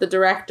things with the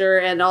director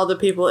and all the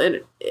people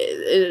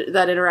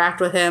that interact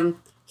with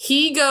him,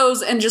 he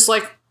goes and just,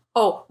 like,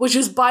 which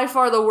is by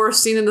far the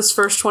worst scene in this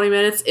first 20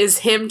 minutes, is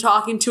him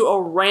talking to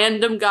a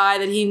random guy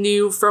that he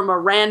knew from a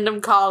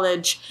random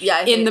college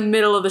in the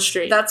middle of the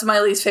street. That's my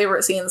least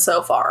favorite scene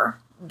so far.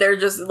 They're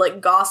just, like,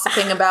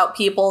 gossiping about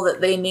people that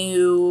they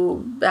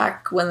knew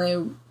back when they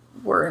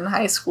were in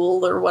high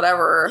school or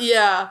whatever.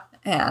 Yeah.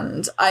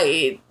 And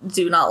I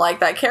do not like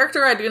that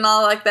character. I do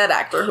not like that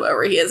actor,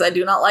 whoever he is. I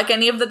do not like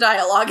any of the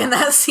dialogue in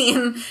that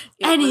scene.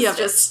 And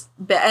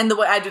the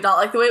way I do not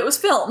like the way it was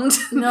filmed.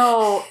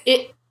 No,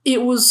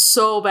 it was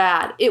so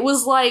bad. It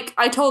was like,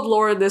 I told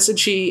Lauren this, and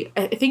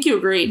I think you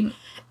agreed.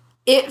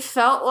 It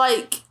felt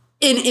like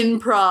an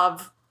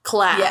improv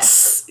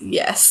class.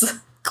 Yes.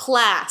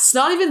 Class.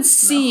 Not even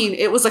scene. No.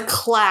 It was a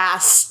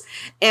class.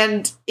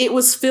 And it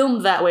was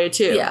filmed that way,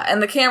 too. Yeah,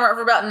 and the camera,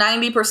 for about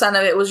 90%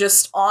 of it, was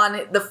just on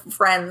the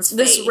friend's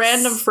face. This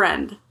random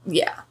friend.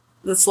 Yeah.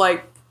 That's,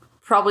 like,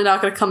 probably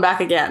not going to come back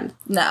again.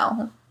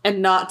 No.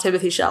 And not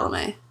Timothée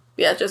Chalamet.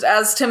 Yeah, just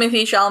as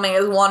Timothée Chalamet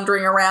is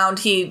wandering around,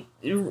 he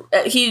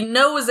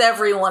knows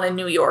everyone in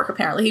New York,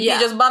 apparently. He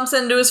just bumps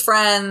into his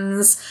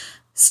friends,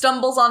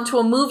 stumbles onto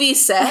a movie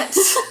set.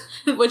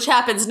 Which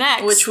happens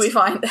next. Which we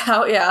find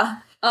out,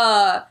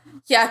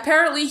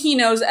 apparently he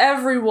knows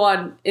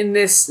everyone in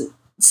this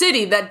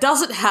city that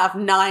doesn't have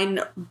 9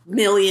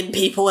 million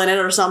people in it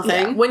or something.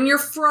 Yeah. When you're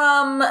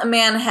from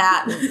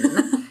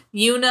Manhattan,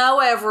 you know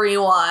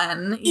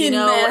everyone. You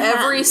know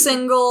every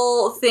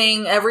single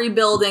thing, every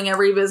building,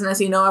 every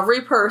business. You know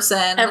every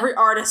person. Every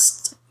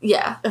artist.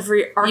 Yeah.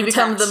 Every architect. You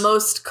become the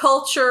most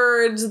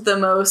cultured, the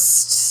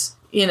most,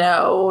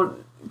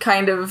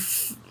 kind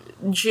of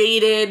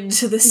jaded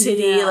to the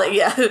city. Yeah. Like,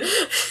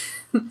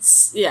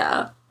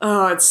 yeah.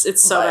 Oh,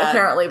 it's so bad.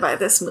 Apparently by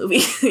this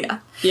movie.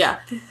 Yeah.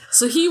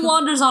 So he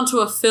wanders onto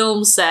a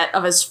film set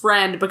of his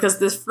friend because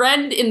this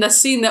friend in the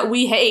scene that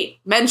we hate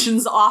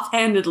mentions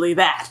offhandedly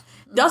that.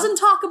 Doesn't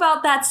talk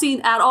about that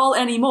scene at all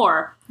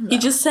anymore. No. He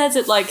just says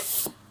it, like,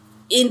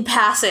 in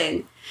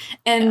passing.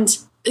 And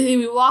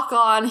we walk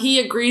on. He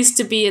agrees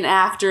to be an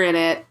actor in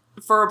it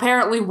for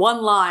apparently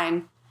one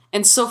line.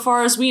 And so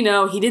far as we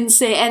know, he didn't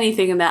say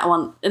anything in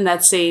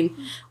that scene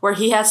where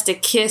he has to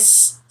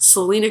kiss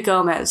Selena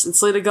Gomez. And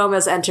Selena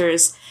Gomez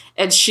enters,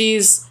 and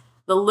she's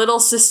the little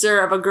sister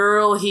of a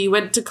girl he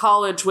went to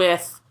college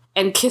with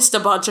and kissed a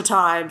bunch of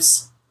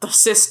times. The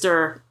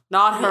sister,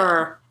 not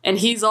her. And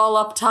he's all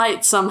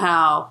uptight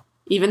somehow,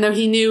 even though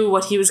he knew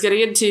what he was getting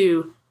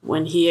into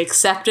when he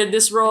accepted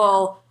this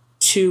role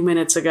 2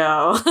 minutes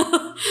ago.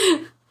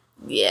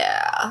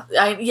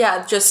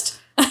 Just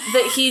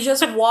that he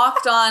just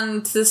walked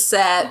on to the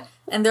set,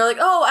 and they're like,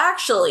 "Oh,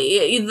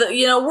 actually,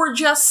 we're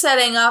just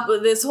setting up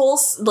this whole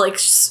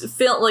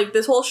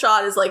this whole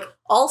shot is like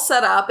all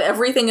set up.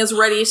 Everything is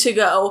ready to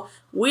go.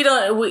 We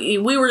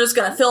were just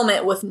gonna film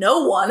it with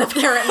no one,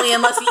 apparently,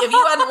 unless if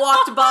you hadn't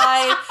walked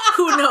by,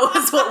 who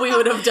knows what we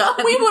would have done.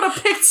 We would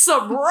have picked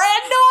some rando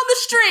on the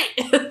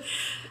street.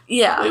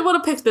 Yeah. We would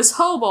have picked this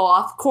hobo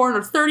off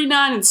corner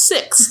 39 and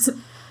 6th.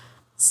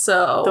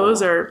 So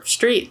those are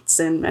streets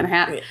in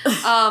Manhattan.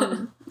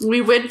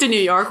 We went to New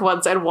York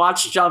once and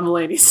watched John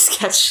Mulaney's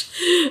sketch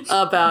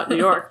about New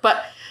York.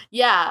 But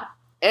yeah,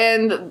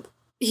 and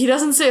he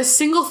doesn't say a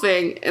single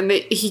thing, and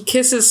they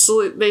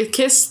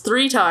kiss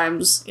 3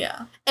 times.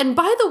 Yeah. And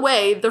by the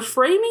way, the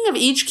framing of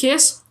each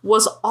kiss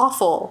was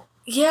awful.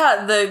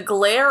 Yeah, the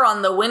glare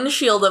on the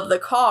windshield of the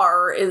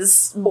car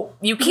is...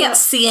 You can't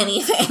see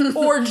anything.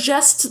 Or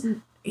just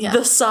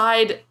the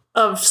side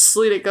of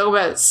Selena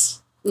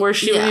Gomez, where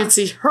you'd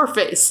see her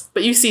face,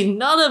 but you see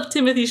none of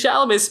Timothée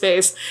Chalamet's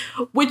face,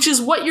 which is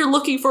what you're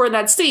looking for in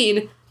that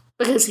scene,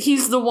 because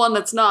he's the one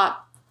that's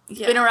not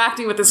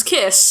interacting with his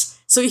kiss,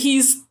 so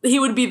he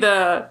would be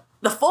the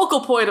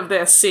focal point of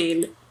this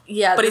scene.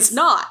 Yeah, but it's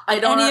not. I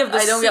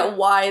don't get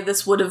why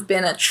this would have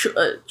been a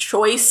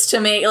choice to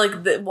make.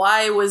 Like,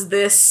 why was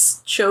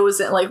this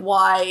chosen? Like,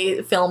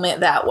 why film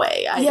it that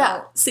way? I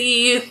don't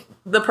see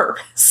the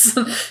purpose.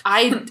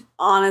 I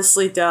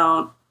honestly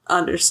don't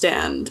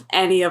understand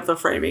any of the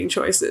framing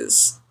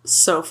choices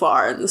so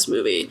far in this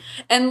movie.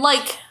 And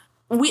like,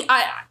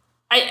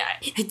 I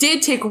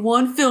did take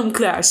one film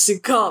class in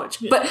college,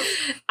 but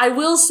I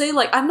will say,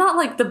 like, I'm not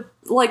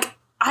like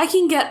I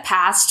can get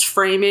past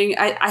framing.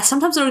 I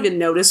sometimes don't even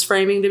notice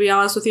framing, to be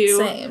honest with you.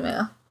 Same,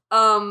 yeah.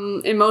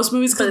 In most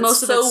movies, because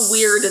most of it's so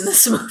weird in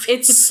this movie.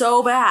 It's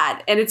so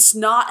bad, and it's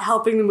not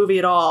helping the movie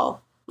at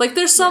all. Like,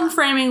 there's some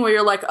framing where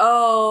you're like,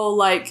 oh,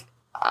 like,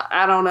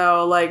 I don't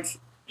know, like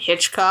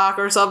Hitchcock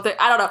or something.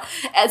 I don't know.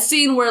 A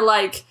scene where,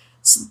 like,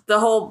 the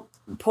whole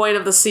point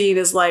of the scene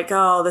is like,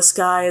 oh, this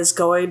guy is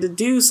going to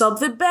do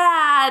something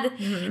bad.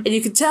 Mm-hmm. And you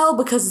can tell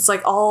because it's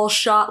like all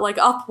shot like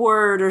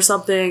upward or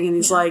something, and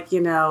he's like, you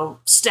know,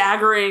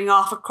 staggering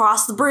off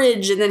across the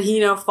bridge, and then he,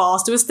 you know,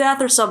 falls to his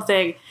death or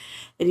something.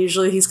 And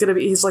usually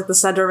he's like the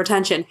center of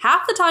attention.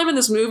 Half the time in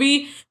this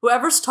movie,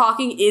 whoever's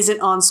talking isn't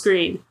on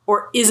screen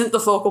or isn't the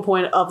focal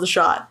point of the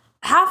shot.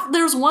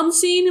 There's one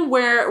scene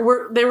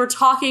where they were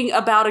talking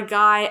about a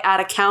guy at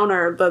a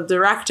counter, the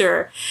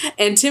director,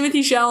 and Timothée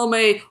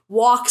Chalamet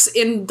walks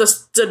in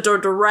the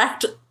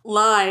direct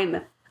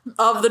line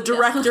of the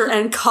director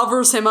and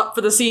covers him up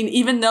for the scene,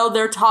 even though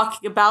they're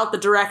talking about the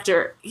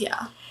director.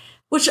 Yeah.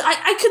 Which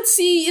I could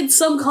see in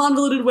some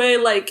convoluted way,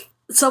 like,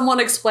 someone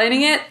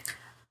explaining it,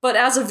 but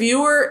as a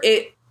viewer,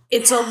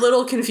 it's a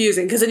little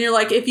confusing, because then you're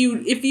like, if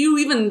you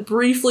even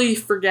briefly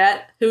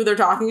forget who they're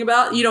talking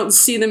about, you don't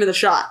see them in the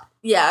shot.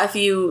 Yeah, if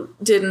you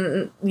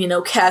didn't, you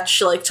know,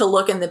 catch, like, to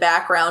look in the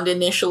background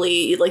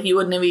initially, like, you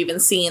wouldn't have even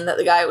seen that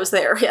the guy was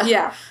there. Yeah.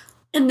 Yeah.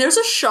 And there's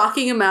a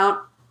shocking amount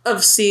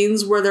of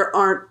scenes where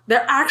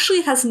there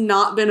actually has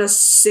not been a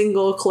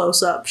single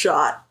close-up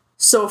shot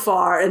so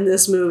far in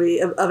this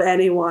movie of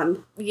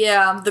anyone.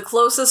 Yeah, the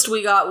closest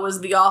we got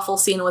was the awful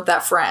scene with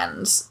that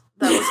friend.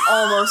 That was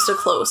almost a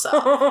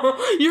close-up.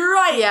 You're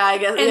right. Yeah, I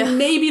guess. And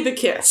maybe the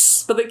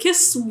kiss. But the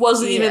kiss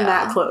wasn't even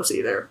that close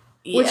either.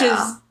 Yeah. Which is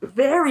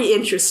very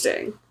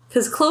interesting.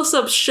 Because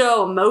close-ups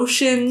show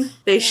emotion,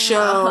 they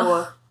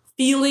show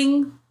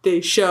feeling,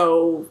 they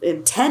show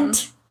intent.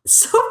 Mm-hmm.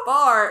 So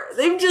far,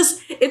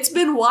 it's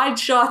been wide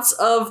shots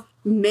of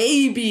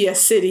maybe a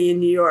city in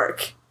New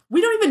York.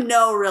 We don't even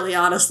know, really,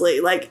 honestly.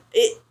 Like,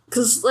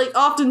 because, like,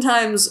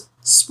 oftentimes,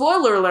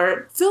 spoiler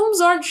alert, films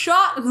aren't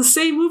shot in the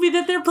same movie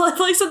that they're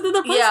placed in.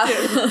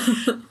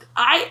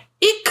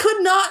 It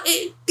could not,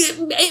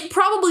 it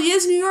probably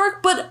is New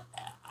York, but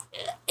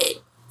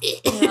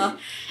we haven't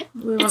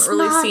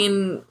really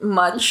seen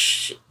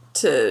much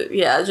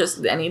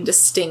just any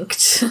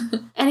distinct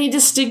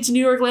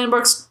New York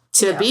landmarks.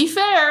 To be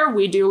fair,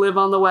 we do live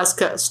on the West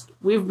Coast.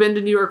 We've been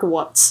to New York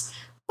once.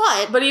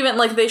 But even,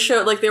 like, they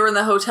showed, like, they were in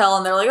the hotel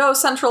and they're like, oh,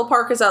 Central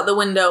Park is out the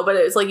window, but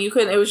it was like, you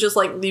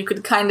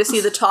could kind of see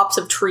the tops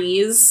of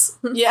trees.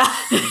 Yeah.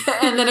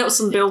 And then it was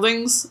some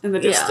buildings in the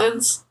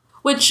distance.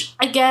 Which,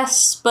 I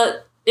guess,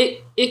 but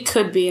it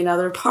could be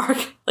another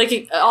park. Like,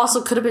 it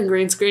also could have been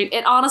green screen.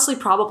 It honestly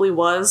probably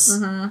was.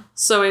 Mm-hmm.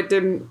 So it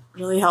didn't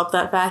really help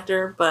that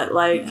factor. But,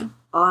 like,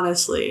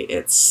 honestly,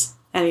 it's...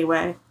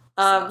 Anyway.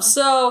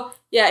 So,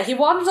 yeah, he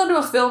wanders onto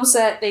a film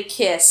set, they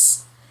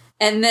kiss.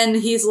 And then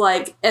he's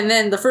like... And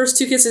then the first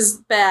 2 kisses,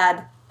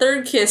 bad.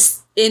 Third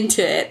kiss,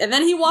 into it. And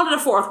then he wanted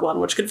a 4th one,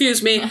 which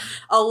confused me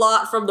a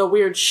lot from the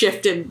weird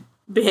shift in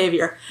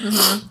behavior.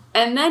 Mm-hmm.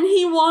 And then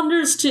he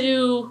wanders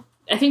to...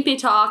 I think they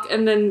talk,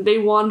 and then they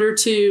wander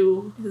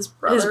to his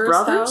brother's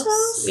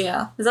house?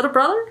 Yeah. Is that a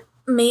brother?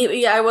 Maybe.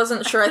 Yeah, I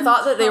wasn't sure. I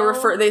thought that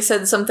they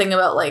said something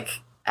about, like,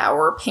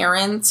 our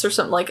parents or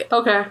something, like...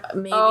 Okay.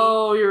 Maybe.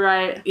 Oh, you're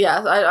right.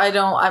 Yeah,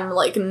 I'm,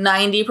 like,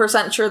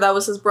 90% sure that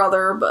was his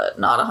brother, but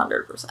not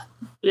 100%.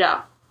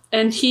 Yeah.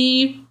 And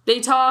they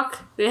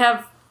talk, they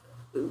have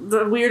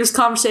the weirdest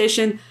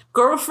conversation.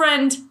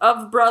 Girlfriend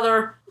of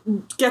brother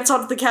gets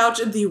onto the couch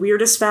in the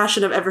weirdest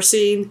fashion I've ever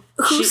seen.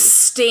 Who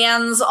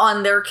stands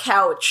on their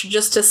couch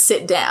just to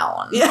sit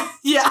down. Yeah.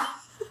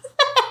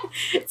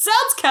 It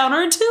sounds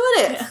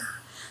counterintuitive.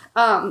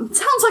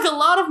 Sounds like a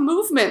lot of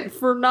movement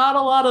for not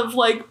a lot of,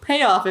 like,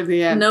 payoff in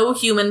the end. No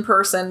human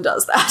person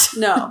does that.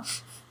 No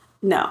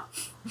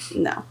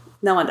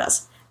one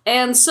does.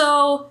 And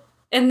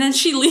then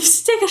she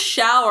leaves to take a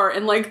shower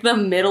in, like, the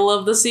middle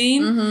of the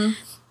scene. Mm-hmm.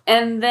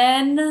 And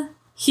then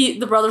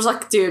the brother's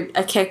like, dude,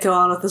 I can't go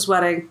on with this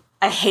wedding.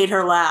 I hate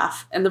her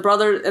laugh. And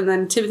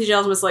then Timothy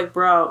Chalamet's like,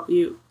 bro,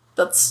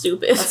 that's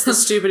stupid. That's the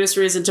stupidest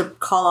reason to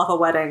call off a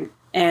wedding.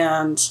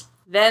 And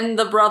then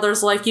the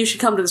brother's like, you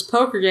should come to this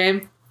poker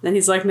game. Then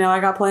he's like, no, I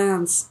got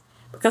plans.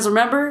 Because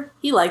remember,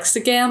 he likes to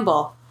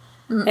gamble.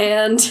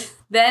 And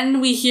then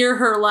we hear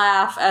her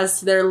laugh as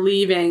they're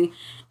leaving.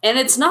 And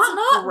it's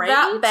not great.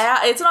 That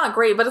bad. It's not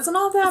great, but it's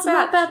not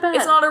that bad.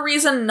 It's not a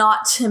reason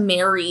not to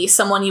marry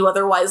someone you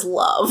otherwise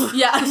love.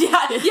 Yeah,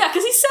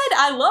 because he said,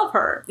 I love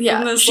her.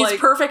 Yeah, she's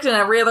perfect in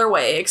every other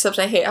way, except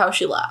I hate how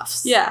she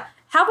laughs. Yeah.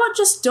 How about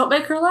just don't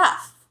make her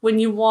laugh when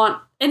you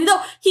want... And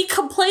he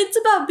complains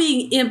about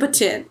being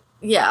impotent.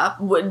 Yeah,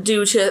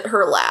 due to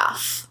her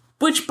laugh.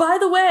 Which, by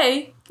the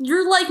way,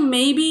 you're like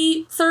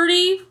maybe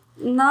 30,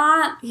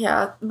 not...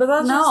 Yeah, but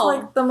that's just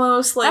like the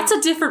most like... That's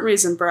a different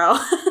reason, bro.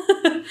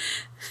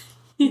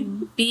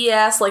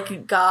 BS,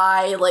 like,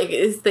 guy, like,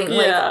 thing,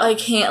 like, I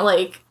can't,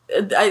 like...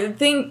 I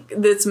think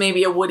that's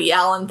maybe a Woody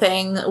Allen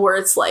thing where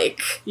it's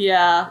like,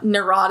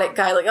 neurotic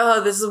guy, like,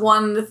 oh, this is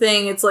one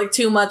thing, it's like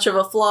too much of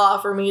a flaw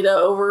for me to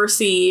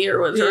oversee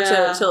or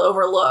to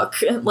overlook.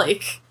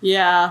 Like,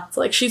 it's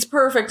like, she's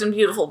perfect and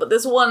beautiful, but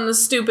this one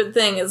stupid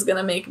thing is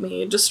gonna make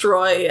me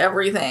destroy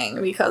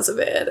everything because of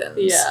it. And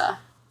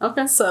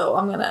okay. So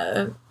I'm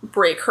gonna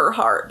break her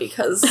heart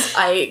because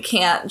I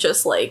can't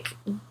just, like,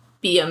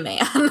 be a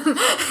man.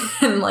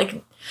 And,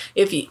 like,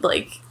 if you,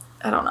 like...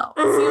 I don't know.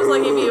 It seems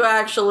like if you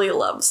actually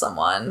love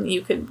someone,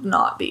 you could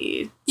not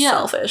be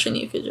selfish and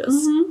you could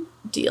just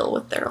deal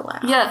with their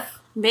laugh. Yeah.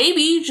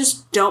 Maybe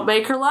just don't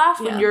make her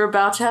laugh when you're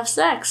about to have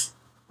sex.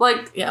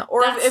 Like,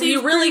 or if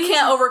you really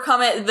can't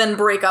overcome it, then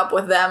break up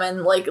with them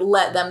and, like,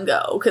 let them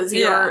go. Because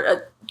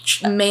you're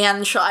a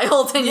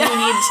man-child and you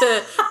need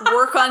to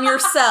work on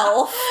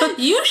yourself.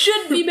 You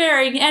shouldn't be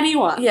marrying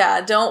anyone.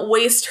 Yeah, don't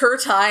waste her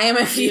time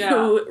if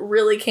you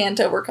really can't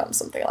overcome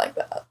something like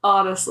that.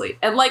 Honestly.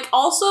 And, like,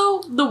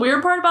 also, the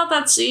weird part about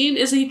that scene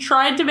is he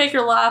tried to make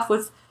her laugh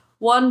with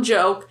one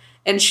joke,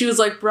 and she was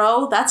like,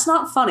 bro, that's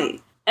not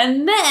funny.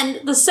 And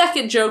then the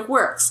second joke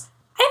works.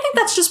 I think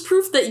that's just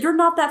proof that you're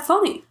not that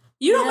funny.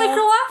 You don't make her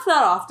laugh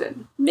that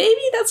often.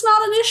 Maybe that's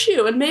not an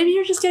issue, and maybe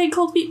you're just getting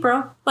cold feet,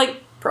 bro.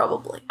 Like...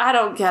 Probably. I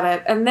don't get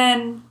it. And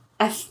then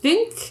I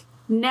think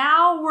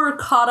now we're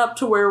caught up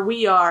to where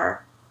we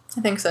are.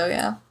 I think so,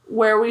 yeah.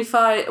 Where we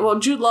find... Well,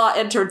 Jude Law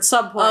entered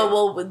some point.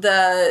 Oh,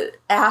 well,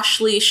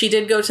 Ashley, she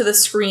did go to the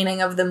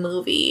screening of the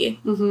movie.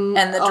 Mm-hmm.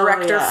 And the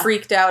director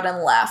freaked out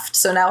and left.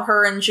 So now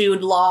her and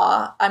Jude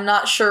Law... I'm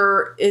not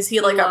sure... Is he,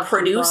 like, a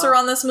producer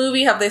on this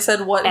movie? Have they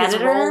said what his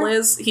role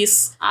is?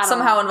 He's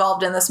somehow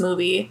involved in this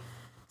movie.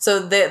 So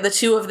the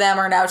two of them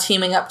are now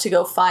teaming up to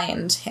go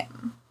find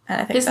him.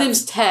 And I think his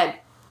name's Ted.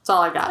 That's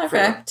all I got.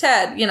 Okay,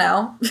 Ted, you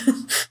know.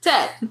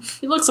 Ted.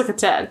 He looks like a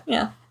Ted.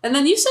 Yeah. And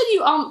then you said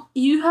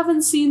you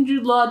haven't seen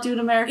Jude Law do an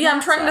American accent.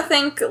 I'm trying to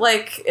think,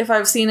 like, if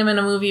I've seen him in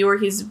a movie where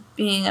he's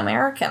being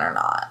American or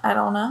not. I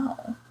don't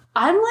know.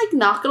 I'm, like,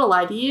 not gonna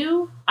lie to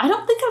you. I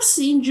don't think I've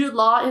seen Jude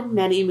Law in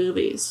many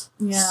movies.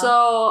 Yeah.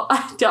 So,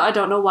 I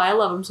don't know why I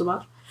love him so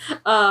much.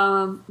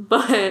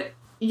 But,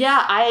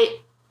 yeah,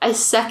 I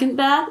second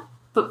that.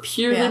 But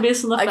purely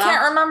based on the fact... I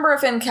can't remember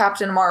if in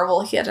Captain Marvel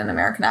he had an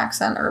American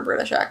accent or a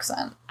British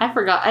accent. I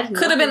forgot. I didn't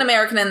Could have been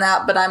American in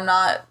that, but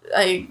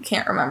I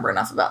can't remember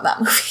enough about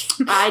that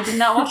movie. I did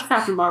not watch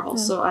Captain Marvel,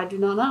 so I do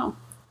not know.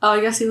 Oh, I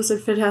guess he was in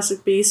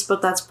Fantastic Beasts,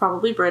 but that's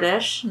probably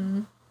British.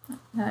 Mm.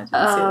 I didn't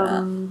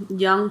see that.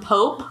 Young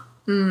Pope.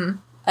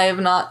 I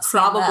have not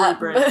seen probably that.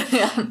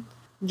 British.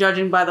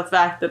 Judging by the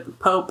fact that the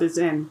Pope is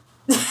in...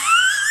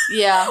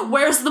 Yeah.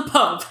 Where's the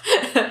Pope?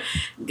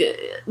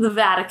 The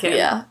Vatican.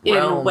 Yeah.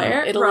 Rome. In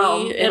where? Italy.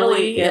 Rome.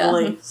 Italy.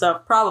 Yeah. So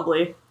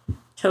probably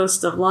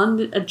Toast of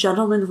London, A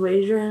Gentleman's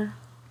Wager,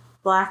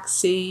 Black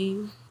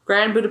Sea,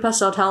 Grand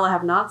Budapest Hotel I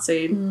have not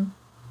seen.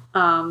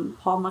 Paul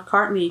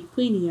McCartney,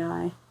 Queenie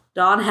Eye.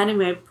 Don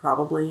Hemingway,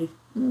 probably.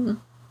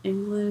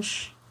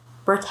 English.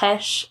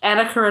 British.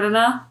 Anna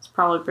Karenina. It's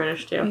probably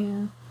British too.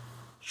 Yeah.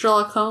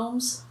 Sherlock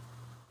Holmes.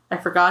 I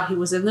forgot he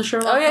was in the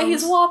Sherlock Holmes. Oh, yeah,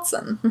 he's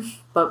Watson.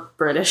 But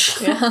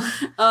British.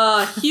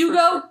 Yeah.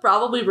 Hugo,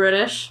 probably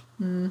British.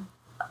 The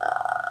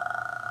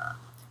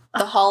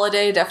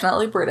Holiday,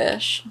 definitely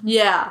British.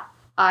 Yeah.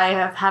 I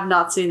have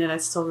not seen it. I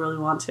still really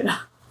want to.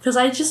 Because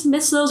I just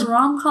miss those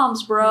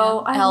rom-coms,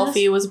 bro. Yeah.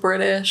 Alfie was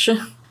British.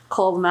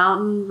 Cold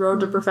Mountain, Road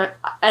to Perfection.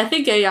 I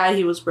think AI,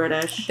 he was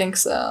British. I think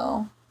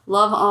so.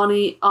 Love,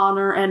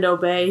 Honor, and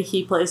Obey,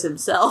 he plays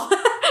himself.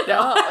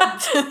 No,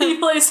 he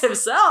plays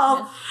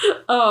himself.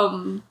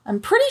 I'm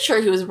pretty sure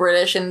he was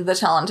British in The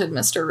Talented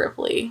Mr.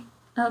 Ripley.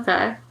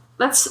 Okay,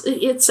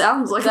 it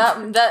sounds like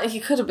that. He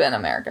could have been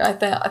American. I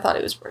thought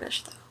he was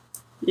British though.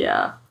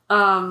 Yeah.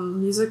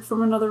 Music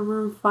from Another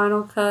Room,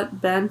 Final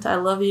Cut, Bent, I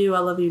Love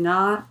You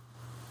Not,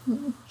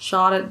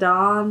 Shot at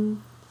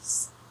Dawn,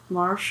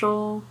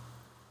 Marshall.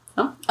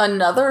 Oh.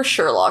 Another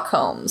Sherlock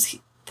Holmes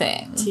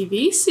thing.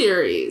 TV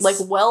series, like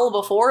well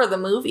before the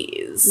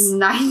movies.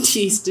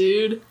 90s,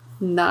 dude.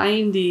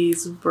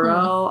 90s,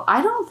 bro.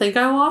 I don't think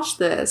I watched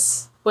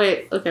this.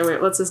 Wait,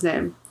 what's his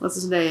name?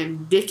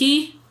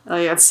 Dickie? Oh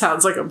yeah, it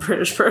sounds like a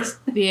British person.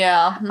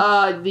 Yeah.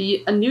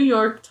 A New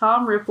York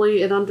Tom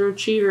Ripley, an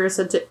underachiever, is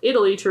sent to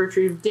Italy to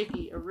retrieve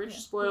Dickie, a rich,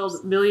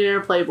 spoiled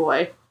millionaire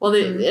playboy. Well,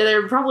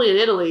 they're probably in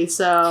Italy,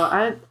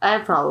 so I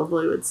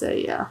probably would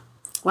say yeah.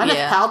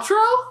 Gwyneth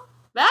Paltrow?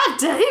 Matt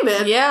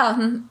Damon?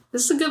 Yeah.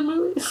 This is a good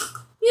movie.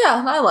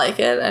 Yeah, I like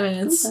it. I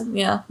mean, it's,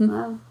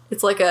 Wow.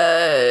 It's like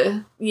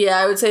I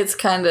would say it's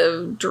kind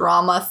of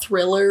drama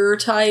thriller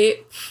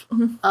type.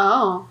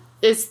 Oh.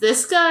 Is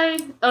this guy?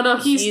 Oh no,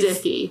 he's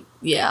Dickie.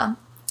 Yeah.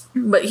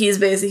 But he's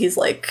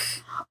like...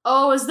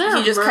 Oh, is there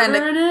a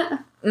murder in it?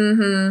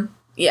 Mm-hmm.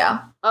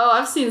 Yeah. Oh,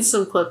 I've seen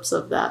some clips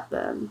of that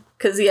then.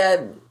 Because,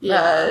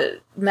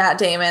 Matt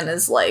Damon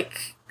is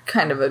like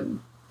kind of a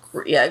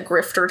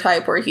grifter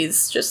type where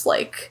he's just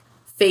like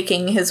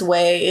faking his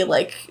way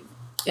like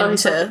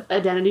into...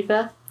 identity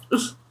theft?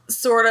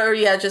 Sort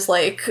of, just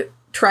like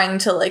trying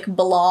to like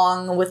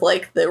belong with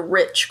like the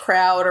rich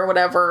crowd or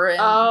whatever and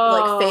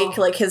like fake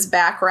like his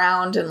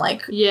background and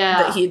like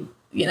that he,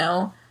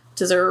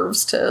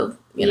 deserves to,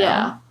 he's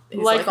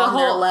like the on whole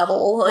their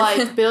level.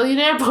 Like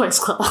Billionaire Boys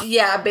Club.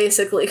 Yeah,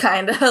 basically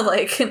kind of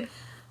like,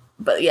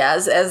 but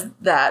as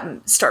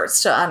that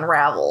starts to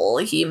unravel,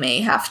 he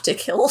may have to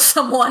kill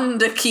someone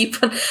to keep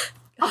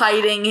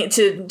hiding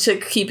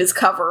to keep his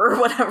cover or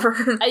whatever.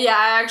 Yeah,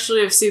 I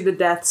actually have seen the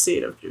death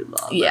scene of Jude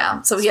Law.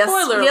 Yeah, so he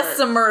has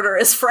to murder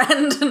his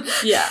friend.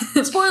 Yeah.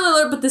 Spoiler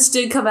alert, but this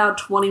did come out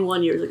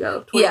 21 years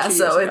ago. Yeah,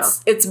 so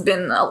it's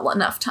been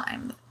enough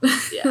time.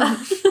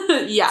 Yeah.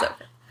 Yeah. So,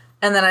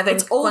 and then I think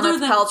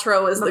Gwyneth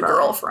Paltrow is the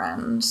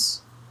girlfriend.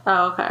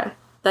 Oh, okay.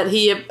 That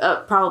he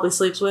probably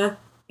sleeps with?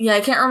 Yeah, I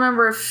can't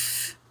remember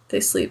if they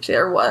sleep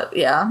there or what.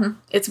 Yeah.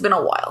 It's been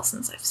a while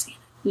since I've seen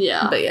it.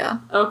 Yeah. But yeah.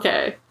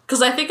 Okay.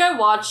 Because I think I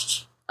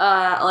watched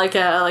like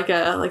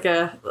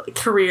a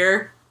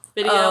career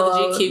video,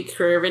 the GQ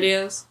career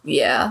videos.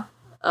 Yeah.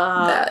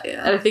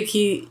 And I think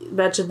he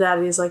mentioned that,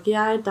 and he's like,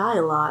 "Yeah, I die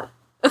a lot."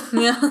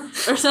 Yeah.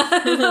 Or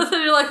something. And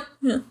you're like,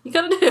 you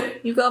gotta do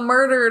it. You got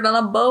murdered on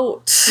a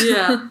boat.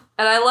 Yeah.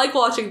 And I like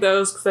watching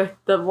those because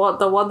the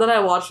one that I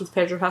watched with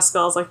Pedro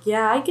Pascal is like,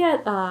 yeah,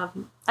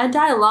 I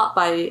die a lot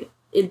by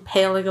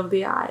impaling of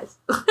the eyes.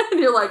 And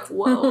you're like,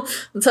 whoa.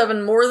 It's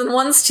happened more than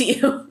once to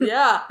you.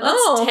 Yeah.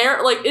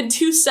 That's like in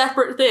two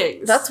separate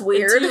things. That's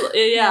weird.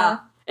 Yeah.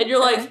 And you're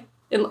like,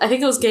 I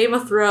think it was Game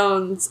of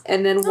Thrones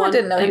and then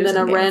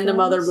a random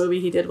other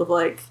movie he did with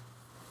like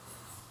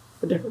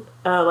a different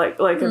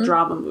a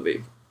drama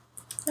movie.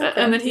 Okay.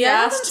 And then he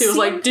asked too,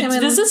 like,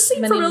 does this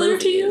seem familiar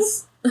to you?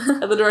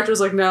 And the director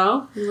was like,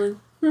 no. He's like,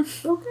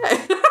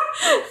 okay.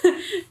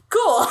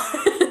 Cool.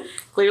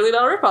 Clearly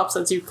not a rip-off,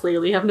 since you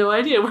clearly have no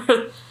idea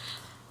where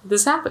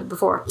this happened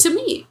before. To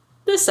me,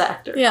 this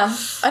actor. Yeah.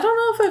 I don't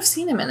know if I've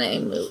seen him in any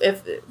movie.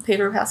 If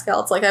Pedro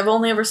Pascal, it's like I've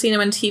only ever seen him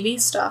in TV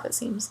stuff, it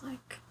seems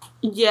like.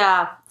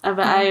 Yeah.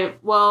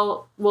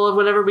 Well,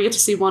 whenever we get to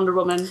see Wonder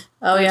Woman,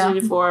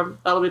 1984,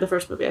 that'll be the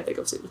first movie I think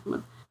I've seen with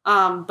women.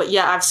 But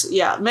yeah,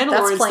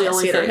 Mandalorian's the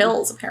only Cedar thing.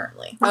 Hills,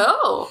 apparently.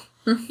 Oh.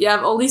 Yeah,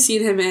 I've only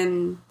seen him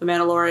in The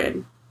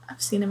Mandalorian.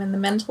 I've seen him in The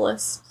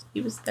Mentalist. He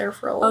was there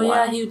for a while. Oh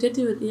yeah, he did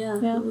do it. Yeah,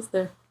 he was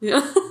there.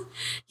 Yeah.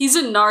 He's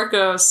in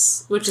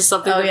Narcos, which is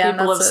something that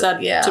people have said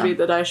to me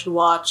that I should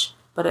watch,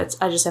 but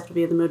I just have to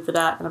be in the mood for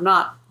that, and I'm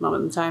not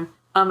moment in time.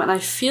 And I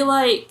feel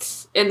like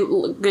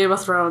in Game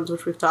of Thrones,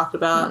 which we've talked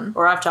about,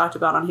 or I've talked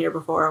about on here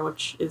before,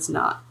 which is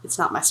not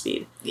my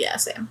speed. Yeah,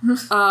 same.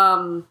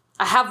 I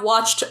have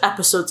watched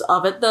episodes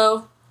of it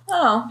though.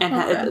 Oh,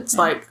 and it's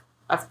like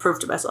I've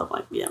proved to myself,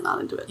 like, I'm not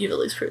into it. You've at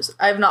least proved it.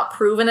 I have not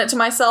proven it to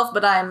myself,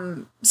 but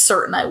I'm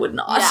certain I would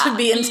not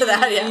be into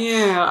that.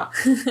 Yeah.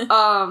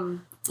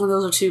 Well,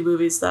 those are two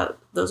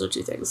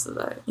things that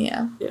I...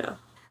 Yeah. Yeah.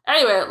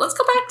 Anyway, let's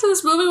go back to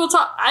this movie. We'll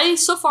talk... I,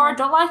 so far,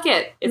 don't like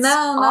it. It's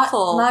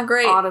awful. Not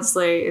great.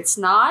 Honestly, it's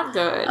not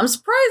good. I'm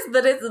surprised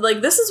that it's,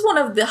 like, this is one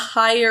of the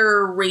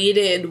higher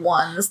rated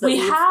ones that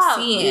we've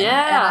seen.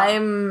 Yeah. And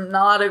I'm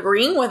not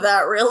agreeing with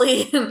that,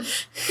 really.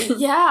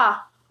 Yeah.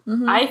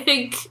 Mm-hmm. I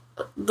think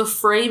the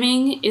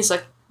framing is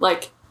a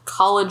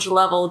college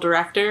level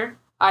director.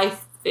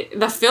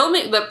 The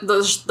filming,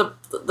 the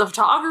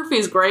photography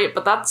is great,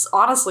 but that's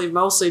honestly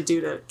mostly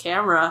due to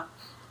camera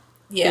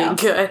being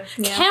good.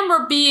 Yeah.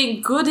 Camera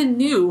being good and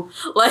new.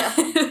 Like,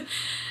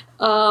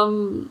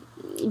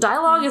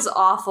 dialogue is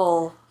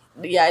awful.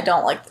 Yeah, I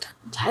don't like the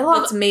dialogue.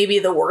 That's maybe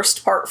the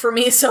worst part for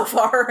me so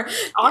far.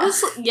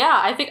 Honestly,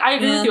 I think I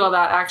agree with you on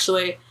that,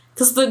 actually.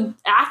 Because the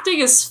acting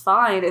is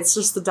fine, it's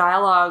just the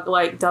dialogue,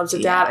 like, dubs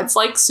it down. It's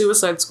like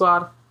Suicide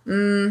Squad.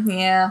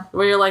 Yeah.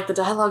 Where you're like, the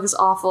dialogue is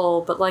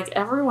awful, but, like,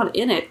 everyone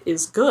in it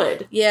is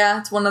good. Yeah,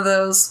 it's one of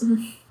those.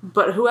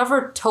 But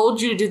whoever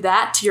told you to do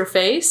that to your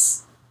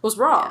face was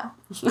wrong.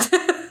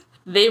 Yeah.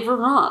 They were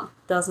wrong.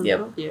 Doesn't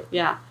help you.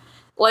 Yeah.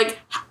 Like,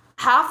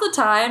 half the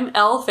time,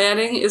 Elle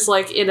Fanning is,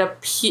 like, in a...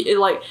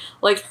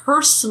 like,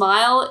 her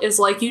smile is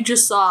like you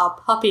just saw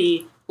a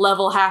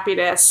puppy-level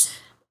happiness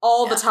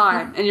all the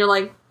time. And you're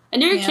like...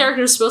 And your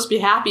character is supposed to be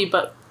happy,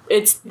 but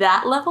it's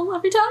that level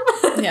every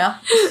time. Yeah.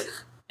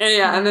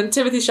 And and then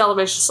Timothée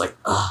Chalamet's just like,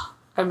 ugh,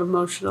 I'm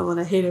emotional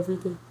and I hate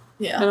everything.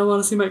 Yeah. I don't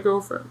want to see my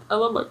girlfriend. I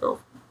love my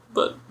girlfriend,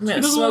 but I'm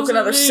gonna smoke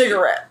another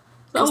cigarette.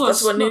 Because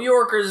that's what New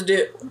Yorkers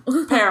do.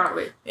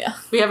 Apparently. Yeah.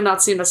 We have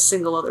not seen a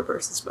single other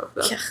person smoke,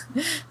 though.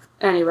 Yeah.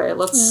 Anyway,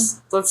 let's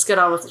get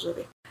on with the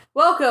movie.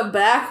 Welcome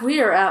back. We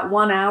are at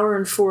 1 hour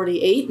and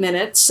 48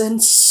 minutes, and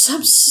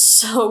I'm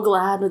so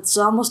glad it's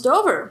almost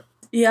over.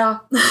 Yeah.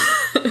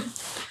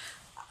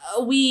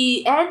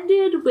 We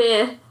ended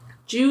with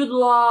Jude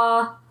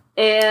Law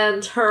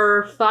and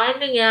her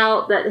finding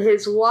out that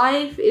his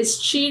wife is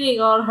cheating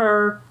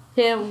on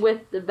him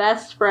with the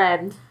best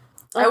friend.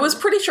 I was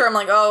pretty sure, I'm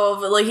like,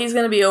 oh, like, he's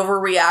gonna be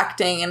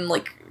overreacting and,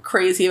 like,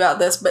 crazy about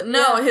this, but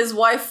no, his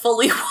wife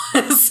fully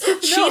was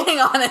cheating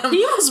on him.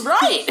 He was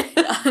right.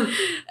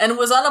 And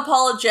was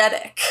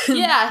unapologetic.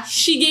 Yeah,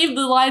 she gave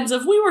the lines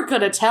of, we were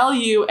gonna tell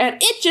you,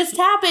 and it just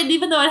happened,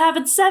 even though it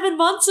happened 7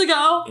 months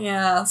ago.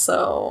 Yeah,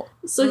 so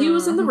he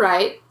was in the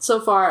right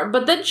so far,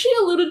 but then she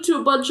alluded to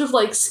a bunch of,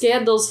 like,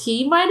 scandals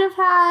he might have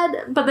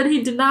had, but then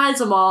he denies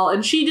them all,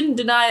 and she didn't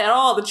deny at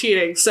all the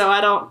cheating, so I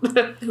don't...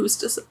 Who's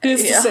to say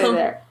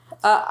there?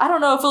 I don't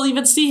know if we'll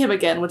even see him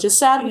again, which is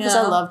sad because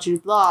I love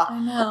Jude Law. I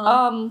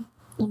know.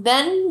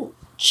 Then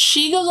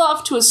she goes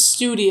off to a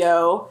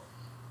studio.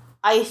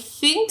 I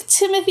think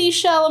Timothée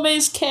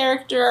Chalamet's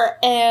character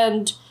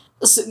and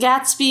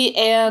Gatsby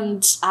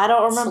and I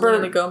don't remember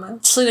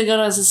Selena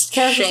Gomez's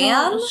character.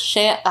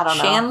 Shan? I don't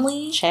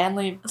know.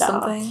 Shanley?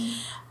 Something.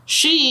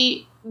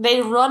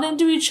 They run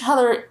into each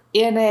other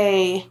in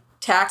a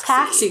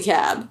taxi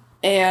cab,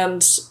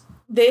 and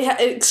they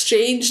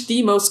exchanged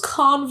the most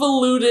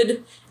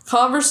convoluted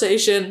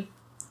conversation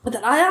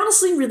that I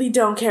honestly really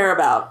don't care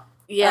about.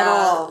 Yeah, at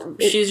all.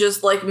 She's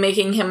just like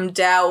making him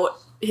doubt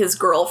his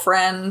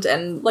girlfriend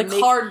and like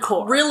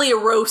hardcore, really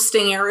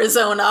roasting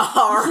Arizona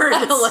hard.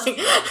 Like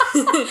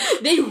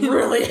they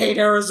really hate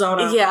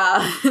Arizona.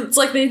 Yeah, it's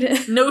like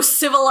no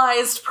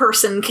civilized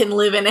person can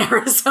live in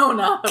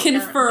Arizona.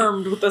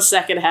 Confirmed with the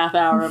second half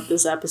hour of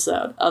this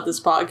episode of this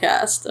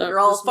podcast. You're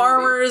all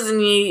farmers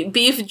and you eat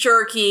beef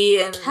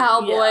jerky and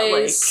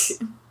cowboys.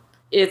 Yeah,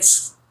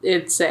 it's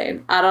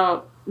insane. I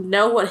don't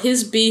know what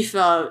his beef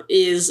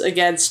is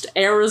against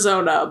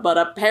Arizona, but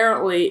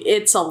apparently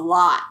it's a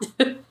lot.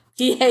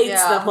 He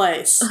hates the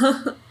place.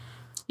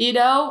 You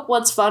know,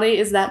 what's funny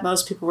is that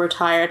most people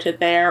retire to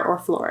there or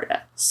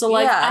Florida. So,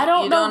 like, I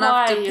don't know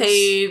why. You don't have to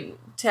pay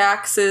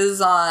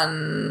taxes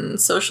on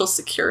Social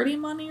Security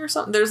money or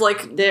something. There's,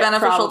 like,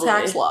 beneficial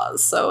tax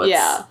laws, so it's...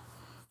 Yeah,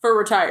 for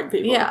retired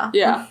people.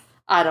 Yeah.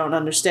 I don't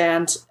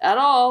understand at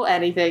all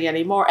anything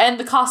anymore. And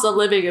the cost of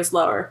living is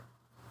lower.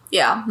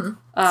 Yeah.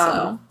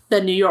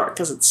 Than New York,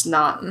 because it's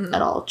not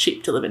at all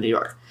cheap to live in New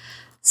York.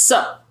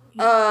 So...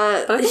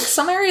 but I think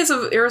some areas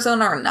of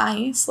Arizona are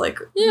nice. Like,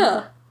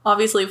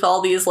 obviously, if all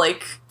these,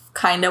 like,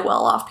 kind of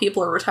well-off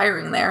people are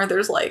retiring there,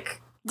 there's,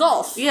 like...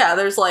 golf. Yeah,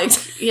 there's,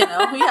 like, you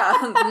know,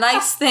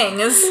 nice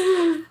things.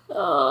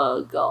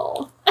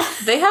 Golf.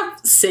 They have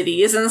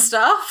cities and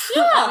stuff.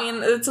 Yeah. I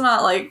mean, it's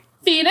not, like...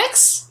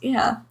 Phoenix?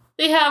 Yeah.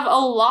 They have a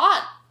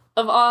lot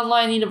of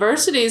online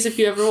universities if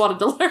you ever wanted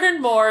to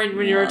learn more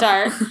when you're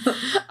retired.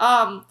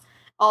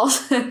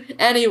 Also,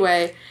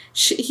 anyway,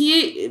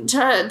 Timothée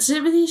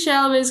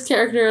Chalamet's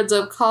character ends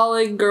up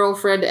calling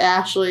girlfriend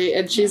Ashley,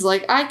 and she's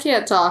like, I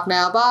can't talk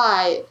now,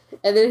 bye.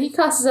 And then he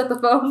cusses at the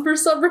phone for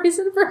some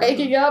reason for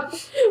hanging up.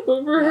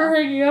 Her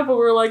hanging up, and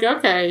we're like,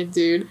 okay,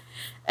 dude.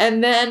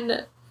 And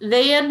then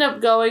they end up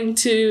going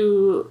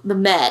to the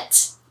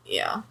Met.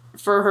 Yeah.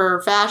 For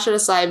her fashion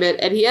assignment,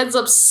 and he ends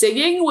up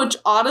singing, which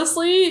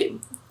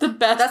honestly...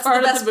 That's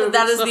part of the movie.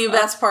 That is the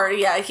best part.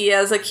 Yeah, he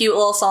has a cute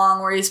little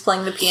song where he's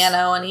playing the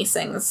piano and he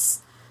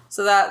sings.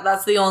 So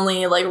that's the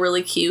only, like,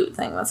 really cute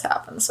thing that's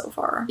happened so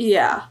far.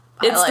 Yeah.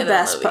 It's the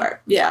best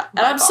part. Yeah.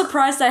 And I'm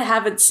surprised I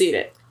haven't seen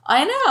it.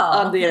 I know.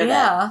 On the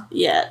internet.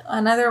 Yet.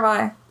 Neither have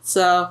I.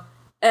 So,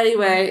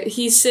 anyway,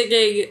 he's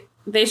singing.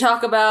 They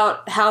talk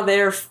about how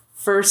their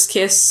first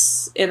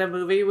kiss in a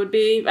movie would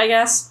be, I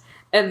guess.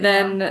 And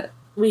then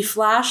we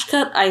flash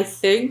cut, I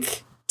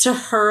think... to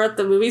her at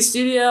the movie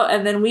studio,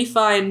 and then we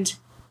find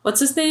what's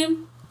his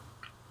name?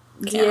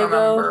 Diego.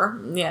 Remember.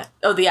 Yeah.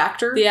 Oh, the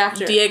actor.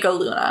 Diego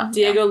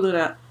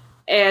Luna.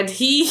 And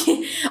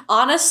he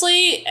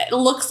honestly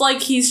looks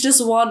like he's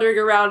just wandering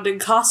around in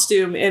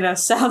costume in a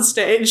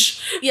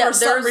soundstage. Yeah, for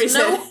some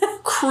reason. No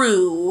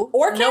crew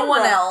or no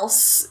one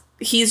else.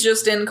 He's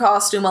just in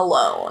costume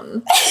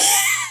alone,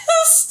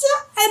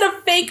 in a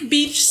fake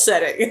beach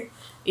setting.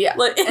 Yeah,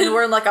 and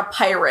we're in, like, a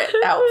pirate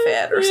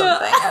outfit or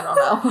something. I don't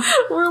know.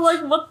 We're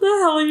like, what the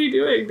hell are you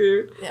doing,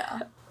 dude?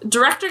 Yeah.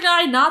 Director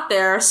guy not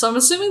there, so I'm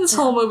assuming this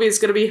whole movie is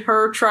going to be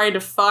her trying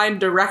to find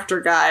director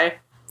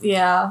guy.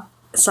 Yeah.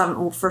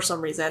 For some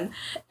reason.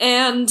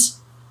 And,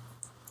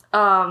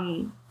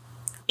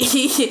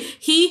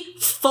 he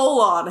full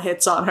on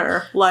hits on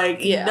her.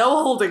 Like,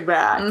 no holding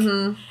back.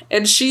 Mm-hmm.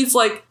 And she's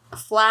like,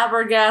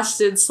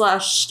 flabbergasted /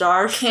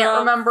 starstruck. Can't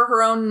remember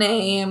her own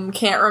name.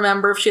 Can't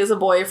remember if she has a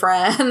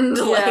boyfriend.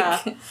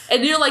 Yeah.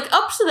 And you're like,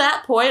 up to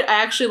that point,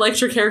 I actually liked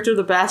her character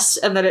the best,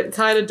 and then it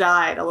kind of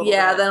died a little bit.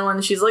 Yeah, then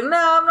when she's like,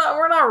 no,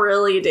 we're not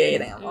really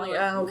dating. I'm like,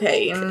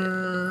 okay.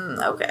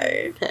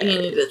 Okay. You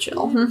need to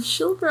chill.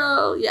 Chill,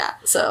 bro. Yeah.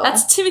 So.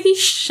 That's Timothée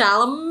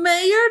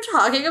Chalamet you're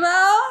talking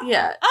about?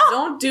 Yeah.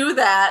 Don't do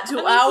that to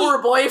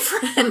our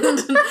boyfriend.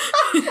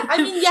 I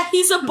mean, yeah,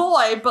 he's a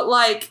boy, but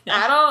like,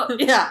 I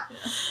don't, yeah.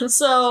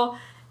 So,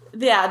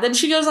 yeah, then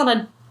she goes on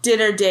a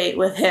dinner date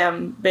with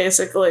him,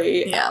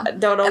 basically. Yeah.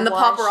 Don't know. And the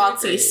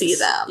paparazzi see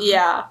them.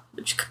 Yeah.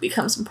 Which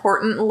becomes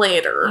important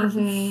later.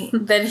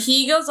 Mm-hmm. Then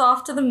he goes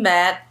off to the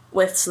Met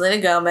with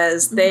Selena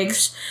Gomez.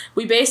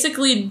 We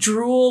basically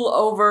drool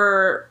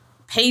over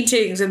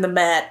paintings in the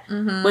Met,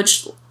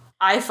 which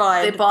I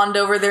find... They bond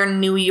over their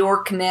New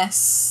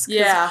Yorkness.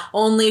 Yeah.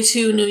 Only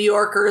two New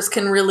Yorkers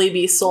can really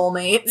be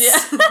soulmates.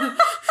 Yeah.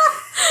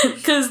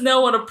 Because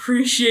no one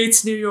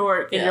appreciates New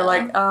York. And you're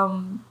like,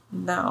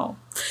 no.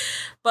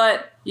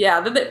 But,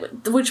 yeah,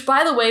 which,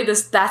 by the way,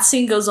 that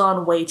scene goes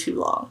on way too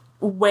long.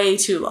 Way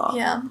too long.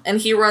 Yeah.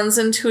 And he runs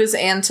into his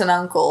aunt and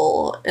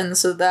uncle, and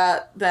so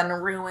that then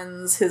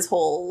ruins his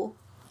whole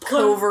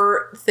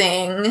covert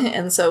thing.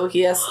 And so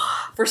he has,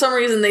 for some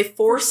reason, they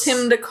force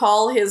him to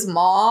call his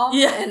mom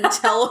and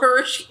tell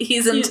her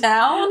he's in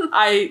town.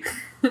 I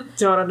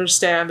don't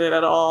understand it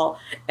at all.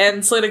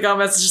 And Selena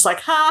Gomez is just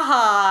like, ha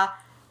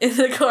ha, in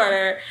the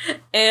corner.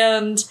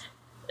 And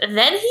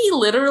then he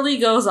literally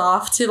goes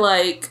off to,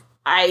 like,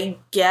 I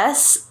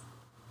guess,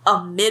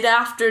 a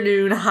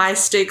mid-afternoon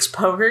high-stakes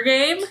poker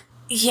game.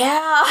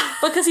 Yeah.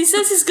 Because he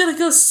says he's gonna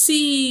go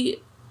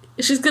see...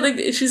 He's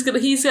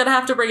gonna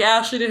have to bring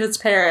Ashley to his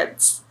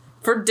parents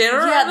for dinner.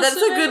 Yeah, that's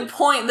a good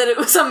point that it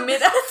was a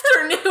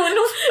mid-afternoon.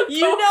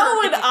 You know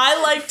when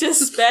I like to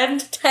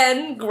spend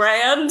 10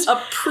 grand?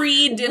 A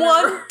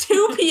pre-dinner.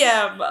 2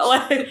 p.m.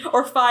 like,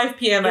 or 5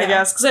 p.m. I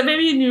guess. Because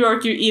maybe in New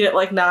York you eat at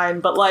like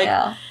 9, but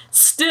like,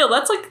 still,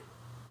 that's like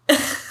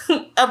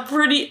a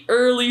pretty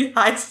early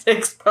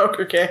high-stakes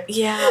poker game.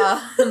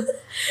 Yeah.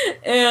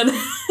 and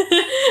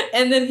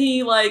then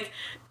he like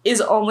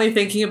is only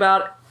thinking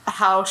about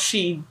how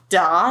she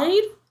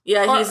died?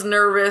 Yeah, he's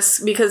nervous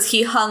because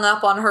he hung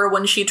up on her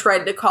when she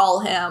tried to call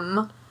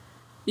him.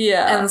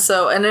 Yeah.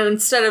 And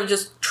instead of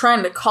just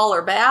trying to call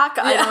her back,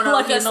 I don't know,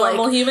 like he's a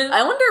normal human.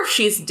 I wonder if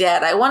she's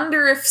dead. I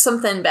wonder if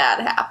something bad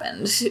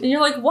happened. And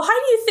you're like, why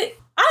do you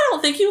think... I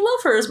don't think you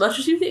love her as much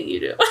as you think you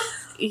do.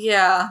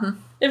 Yeah.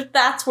 If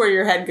that's where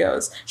your head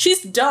goes.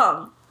 She's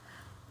dumb.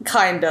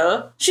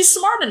 Kinda. She's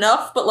smart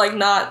enough, but like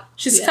not...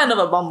 She's kind of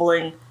a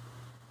bumbling...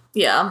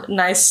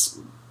 nice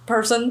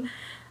person.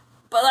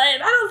 But I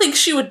don't think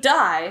she would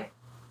die.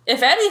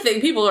 If anything,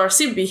 people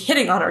seem to be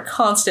hitting on her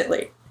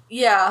constantly.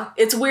 Yeah,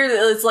 it's weird.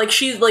 It's like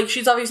she's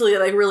obviously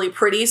like really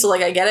pretty, so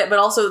like I get it. But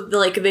also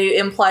like they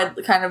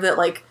implied kind of that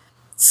like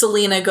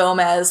Selena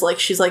Gomez, like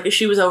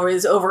she was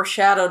always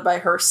overshadowed by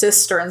her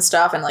sister and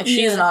stuff, and like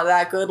she's not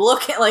that good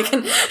looking. Like,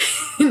 and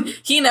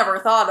he never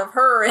thought of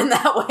her in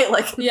that way.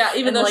 Like,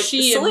 even though like,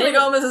 Selena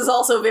Gomez is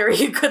also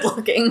very good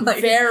looking,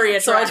 like very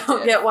attractive. So I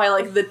don't get why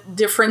like the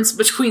difference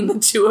between the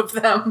two of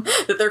them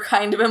that they're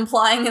kind of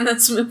implying in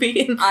this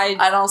movie.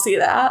 I don't see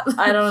that.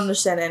 I don't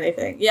understand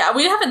anything. Yeah,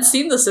 we haven't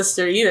seen the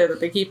sister either that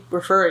they keep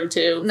referring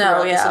to.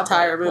 This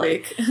entire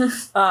movie. Like,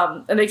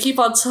 and they keep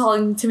on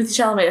telling Timothée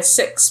Chalamet a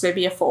 6,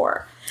 maybe a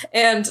 4.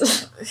 And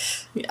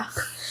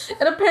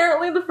and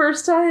apparently the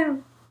first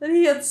time that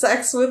he had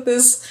sex with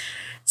this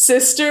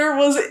sister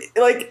was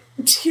like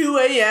 2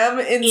 a.m.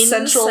 in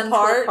Central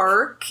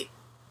Park,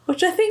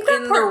 which I think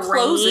that part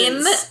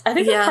closes. I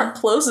think that part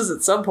closes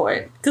at some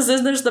point because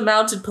then there's the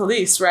mounted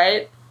police,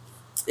 right?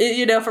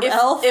 You know, from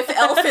Elf. If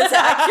Elf is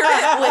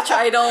accurate, which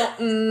I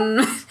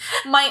don't,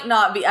 might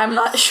not be. I'm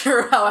not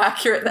sure how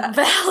accurate that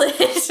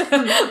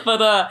valid.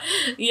 But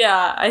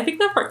yeah, I think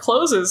that part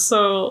closes.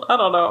 So I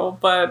don't know,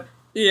 but.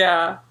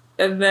 Yeah,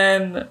 and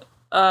then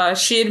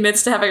she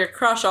admits to having a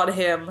crush on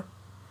him,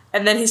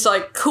 and then he's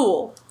like,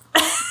 cool.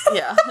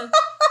 Yeah.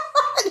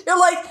 You're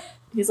like...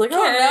 He's like, oh,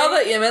 now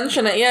that you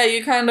mention it, yeah,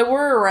 you kind of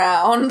were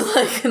around.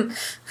 Like,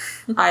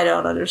 I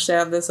don't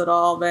understand this at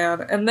all,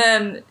 man. And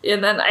then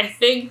I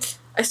think...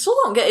 I still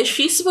don't get... Is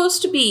she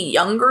supposed to be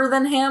younger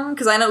than him?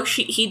 Because I know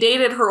he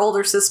dated her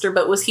older sister,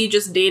 but was he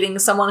just dating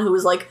someone who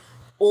was, like,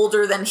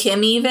 older than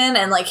him even?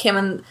 And, like, him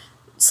and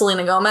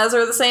Selena Gomez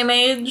are the same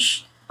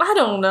age? I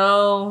don't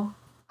know.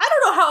 I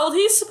don't know how old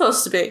he's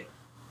supposed to be.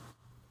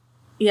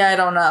 Yeah, I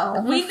don't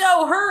know. We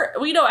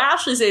know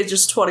Ashley's age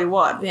is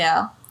 21.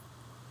 Yeah.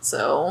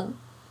 So,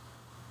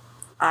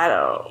 I don't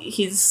know.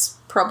 He's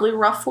probably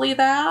roughly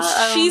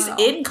that. She's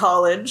in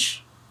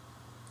college.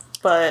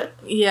 But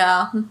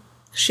yeah.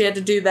 She had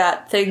to do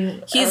that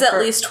thing. He's at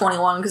least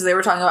 21 because they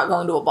were talking about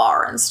going to a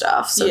bar and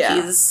stuff. So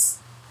he's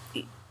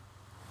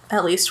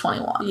at least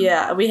 21.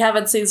 Yeah, we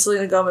haven't seen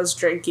Selena Gomez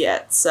drink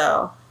yet,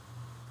 so...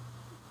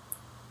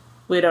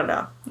 We don't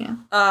know.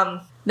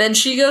 Yeah. Then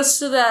she goes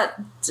to that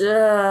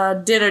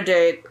dinner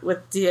date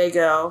with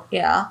Diego.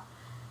 Yeah.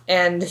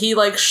 And he,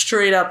 like,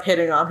 straight up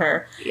hitting on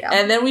her. Yeah.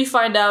 And then we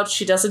find out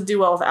she doesn't do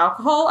well with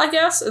alcohol, I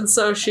guess. And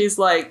so she's,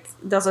 like,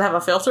 doesn't have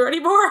a filter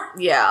anymore.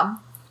 Yeah.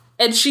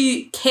 And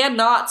she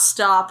cannot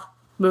stop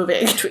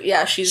moving.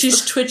 Yeah,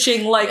 she's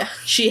twitching like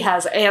she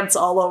has ants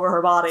all over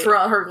her body.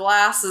 Her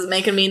glass is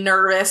making me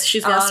nervous.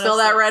 She's gonna spill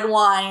that red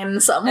wine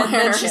somewhere. And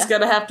then she's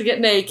gonna have to get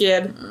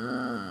naked.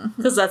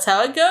 Because that's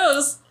how it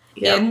goes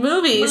in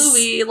movies.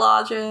 Movie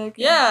logic.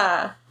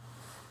 Yeah.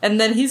 And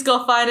then he's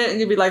gonna find it and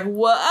you'll be like,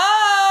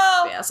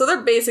 whoa! Yeah, so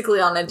they're basically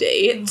on a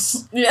date.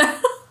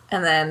 Yeah.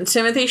 And then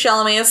Timothée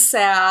Chalamet is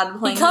sad,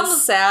 playing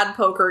this sad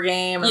poker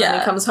game, and then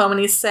he comes home and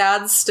he's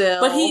sad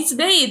still. But he's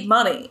made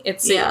money,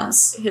 it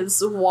seems. Yeah,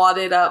 his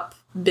wadded up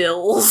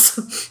bills.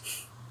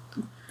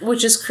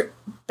 Which is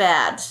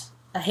bad.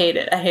 I hate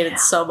it. I hate it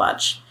so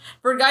much.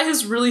 For a guy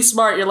who's really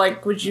smart, you're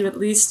like, would you at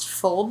least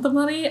fold the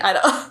money? I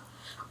don't...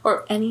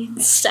 Or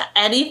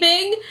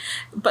anything?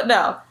 But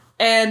no.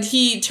 And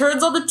he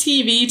turns on the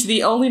TV to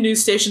the only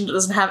news station that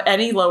doesn't have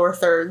any lower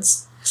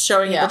thirds,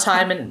 showing the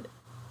time in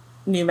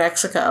New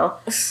Mexico.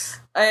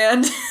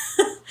 And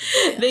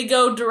they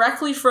go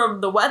directly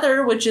from the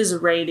weather, which is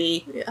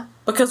rainy. Yeah.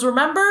 Because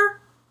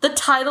remember the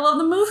title of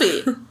the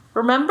movie.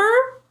 Remember?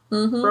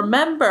 Mm-hmm.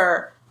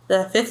 Remember.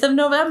 The 5th of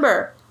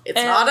November.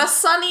 It's not a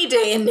sunny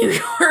day in New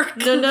York.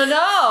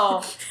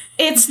 No.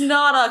 It's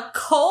not a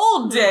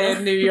cold day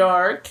in New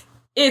York.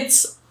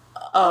 It's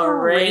a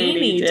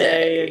rainy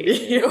day in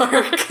New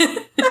York.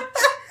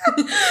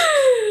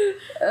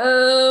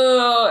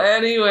 Oh,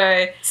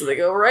 anyway. So they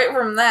go right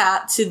from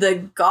that to the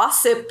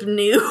gossip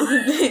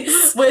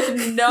news.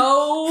 With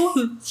no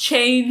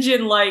change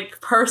in,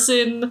 like,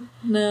 person,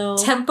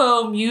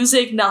 tempo,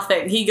 music,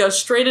 nothing. He goes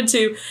straight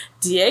into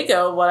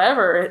Diego,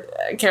 whatever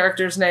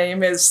character's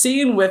name is,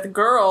 seen with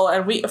girl,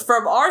 and we,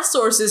 from our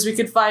sources, we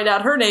could find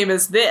out her name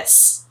is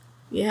this.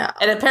 Yeah,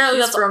 and apparently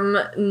that's from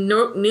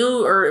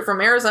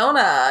from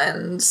Arizona,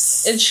 and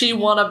she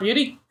won a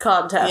beauty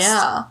contest.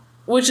 Yeah,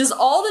 which is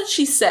all that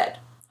she said.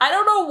 I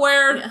don't know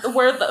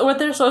what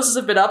their sources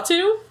have been up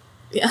to.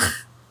 Yeah,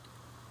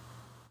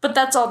 but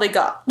that's all they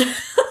got.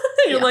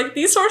 You're like,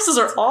 these sources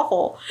are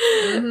awful,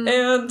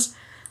 and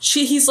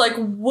he's like,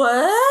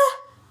 what?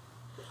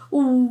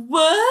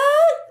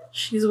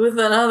 She's with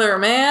another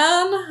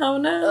man? Oh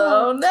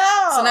no.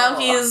 So now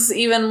he's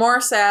even more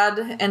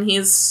sad, and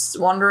he's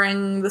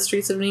wandering the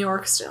streets of New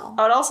York still.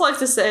 I would also like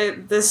to say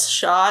this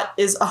shot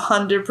is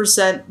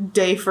 100%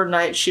 day for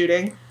night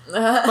shooting.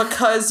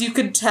 Because you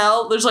could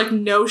tell there's, like,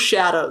 no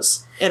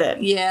shadows in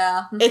it.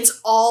 Yeah.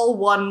 It's all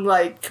one,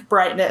 like,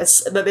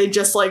 brightness that they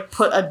just, like,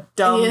 put a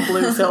dumb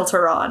blue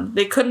filter on.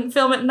 They couldn't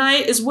film at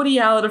night. Is Woody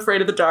Allen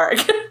afraid of the dark?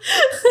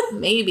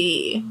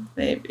 Maybe.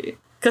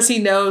 Because he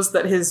knows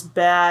that his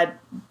bad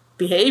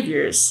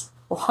behaviors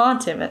will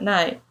haunt him at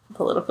night.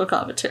 Political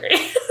commentary.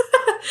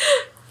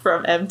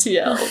 From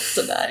MTL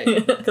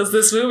tonight. Because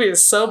this movie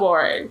is so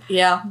boring.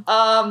 Yeah.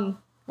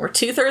 We're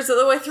 2/3 of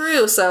the way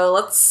through, so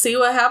let's see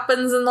what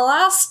happens in the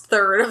last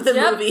third of the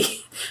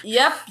movie.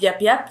 Yep.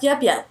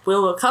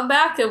 We'll come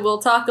back and we'll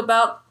talk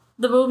about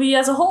the movie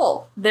as a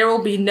whole. There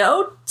will be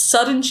no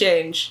sudden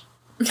change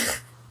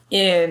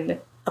in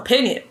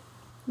opinion.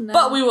 No.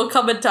 But we will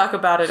come and talk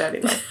about it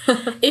anyway.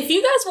 If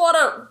you guys want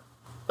to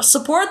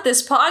support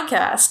this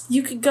podcast,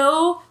 you could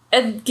go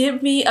and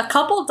give me a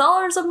couple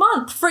dollars a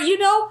month for,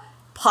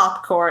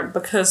 popcorn,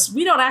 because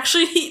we don't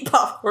actually eat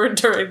popcorn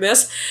during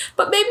this,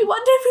 but maybe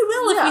one day we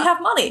will if we have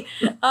money.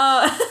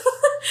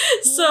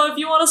 So if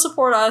you want to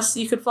support us,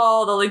 you could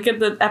follow the link in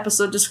the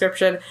episode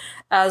description,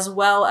 as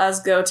well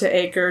as go to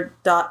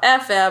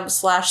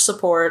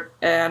anchor.fm/support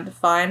and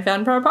find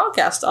Fan Power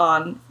Podcast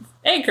on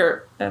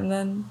Anchor, and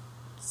then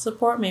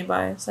support me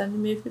by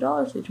sending me a few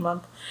dollars each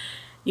month.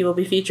 You will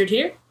be featured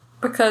here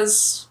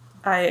because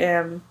I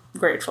am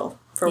grateful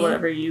for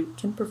whatever you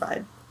can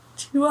provide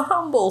to a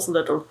humble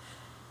little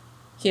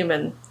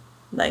human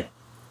like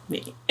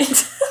me.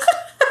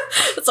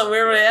 That's a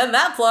weird way to end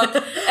that plug.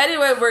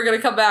 Anyway, we're going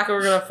to come back and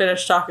we're going to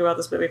finish talking about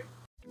this movie.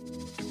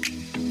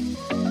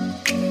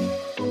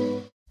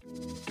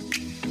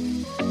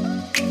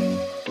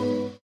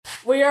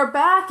 We are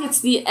back. It's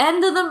the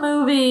end of the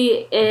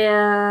movie,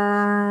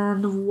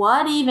 and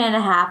what even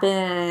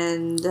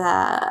happened?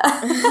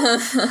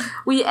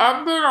 We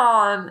ended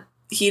on...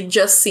 He'd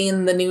just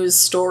seen the news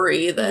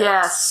story that...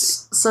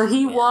 Yes. So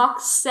he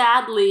walks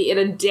sadly in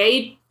a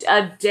day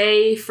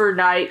for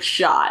night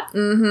shot.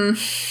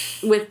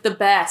 Mm-hmm. With the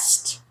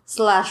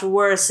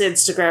best/worst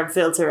Instagram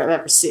filter I've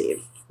ever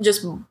seen.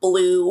 Just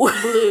blue.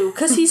 Blue.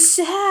 Because he's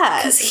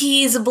sad. Because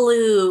he's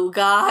blue,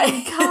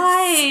 guys.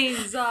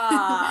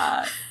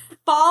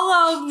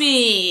 Follow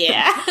me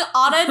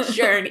on a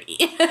journey.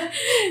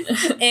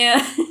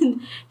 And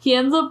he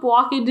ends up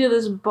walking to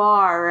this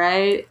bar,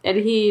 right? And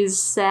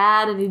he's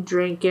sad and he's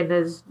drinking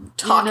his...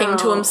 Talking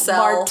to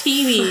himself.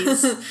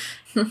 Martinis.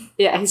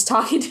 Yeah, he's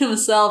talking to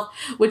himself,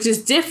 which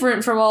is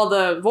different from all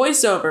the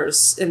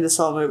voiceovers in this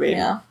whole movie.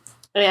 Yeah.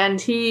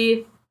 And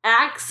he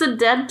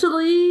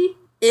accidentally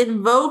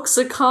invokes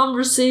a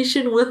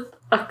conversation with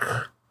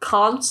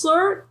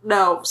consort?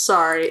 No,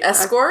 sorry.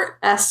 Escort?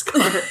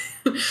 Escort.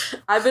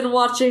 I've been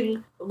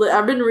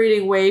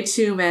reading way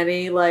too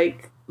many,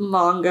 like,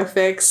 manga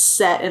fics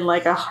set in,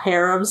 like, a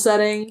harem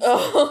setting.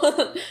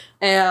 Oh.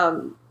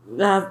 And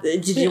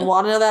did you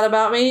want to know that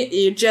about me?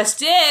 You just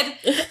did!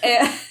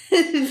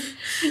 And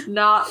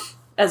not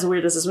as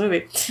weird as this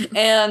movie.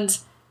 And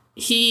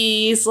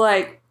he's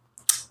like,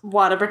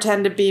 want to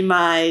pretend to be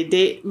my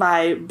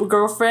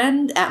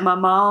girlfriend at my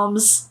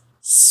mom's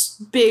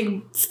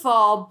big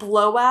fall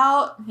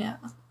blowout? Yeah.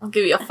 I'll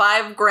give you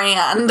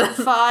 $5,000.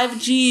 5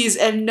 G's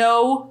and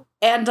no,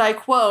 and I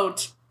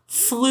quote,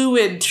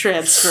 fluid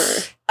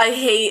transfer. I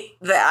hate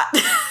that.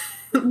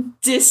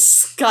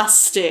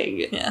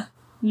 Disgusting. Yeah.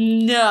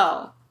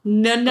 No.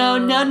 No.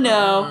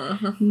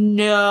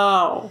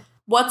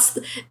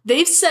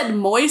 They've said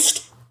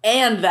moist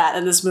and that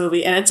in this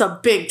movie, and it's a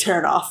big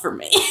turnoff for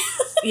me.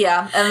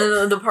 Yeah, and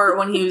then the part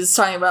when he was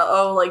talking about,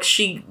 oh, like,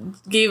 she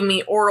gave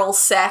me oral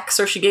sex,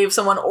 or she gave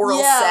someone oral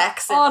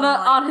sex. And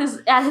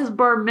at his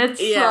bar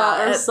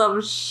mitzvah or some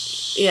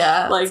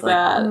like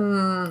that.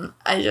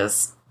 I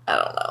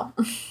don't know.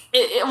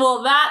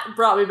 Well, that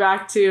brought me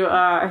back to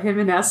him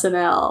in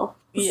SNL.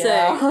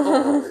 Yeah.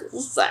 Saying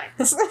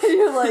sex.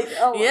 You're like,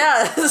 oh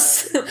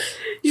yes.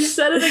 You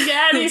said it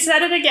again. He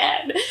said it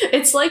again.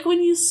 It's like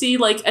when you see,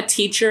 like, a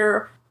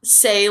teacher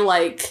say,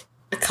 like,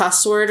 a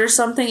cuss word or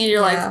something, and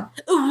you're like,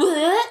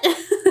 what?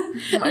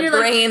 My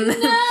brain. Like,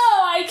 no,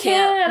 I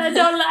can't. I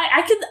don't like.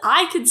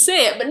 I can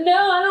say it, but no,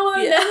 I don't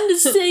want them to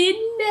say it.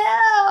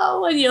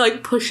 No, and you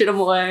like push it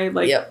away.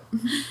 Like, yep.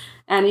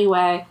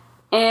 Anyway,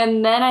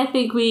 and then I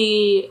think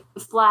we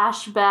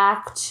flash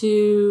back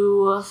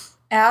to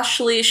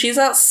Ashley. She's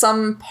at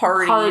some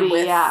party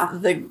with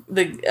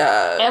the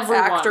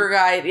actor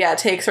guy. Yeah,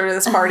 takes her to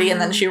this party,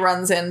 and then she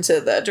runs into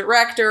the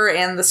director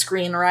and the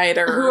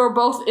screenwriter, who are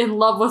both in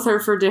love with her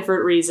for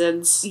different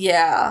reasons.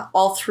 Yeah,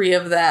 all three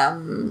of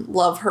them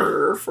love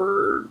her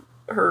for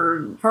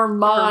her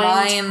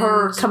mind,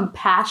 her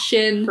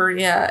compassion,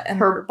 and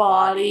her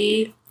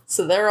body.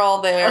 So they're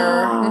all there.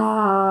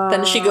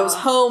 Then she goes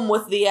home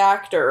with the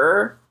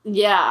actor.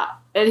 Yeah,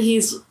 and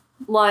he's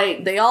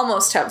like, they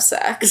almost have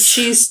sex.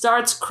 She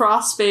starts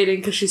crossfading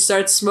because she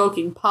starts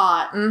smoking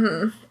pot.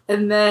 Mm-hmm.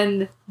 And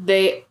then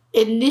he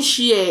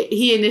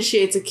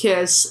initiates a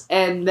kiss,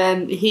 and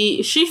then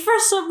she for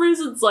some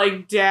reason's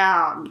like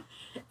down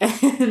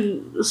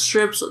and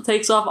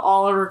takes off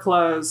all of her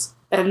clothes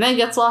and then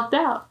gets locked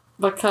out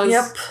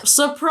because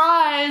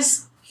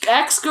surprise,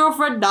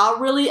 ex-girlfriend, not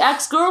really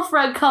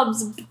ex-girlfriend,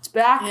 comes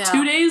back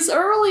 2 days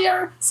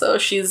earlier. So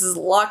she's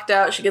locked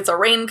out. She gets a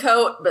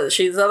raincoat, but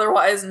she's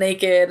otherwise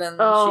naked, and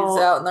she's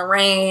out in the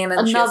rain.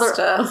 And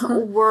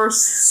another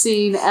worst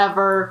scene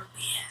ever.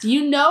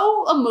 You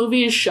know a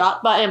movie is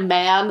shot by a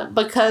man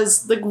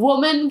because the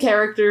woman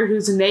character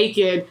who's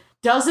naked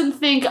doesn't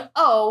think,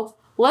 oh,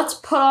 let's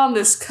put on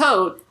this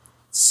coat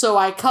so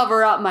I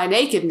cover up my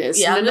nakedness.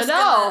 Yeah, I'm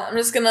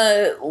just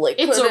gonna like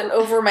put it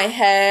over my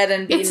head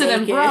and be naked.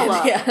 An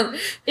umbrella. Yeah.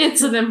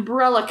 It's an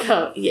umbrella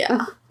coat.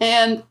 Yeah.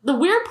 And the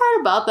weird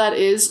part about that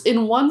is,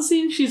 in one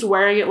scene, she's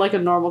wearing it like a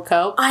normal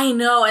coat. I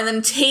know, and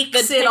then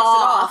takes it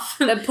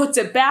off. And puts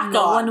it back on.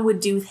 No one would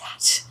do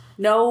that.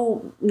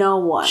 No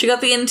one. She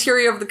got the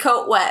interior of the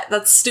coat wet.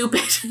 That's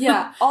stupid.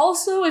 Yeah.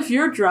 Also, if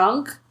you're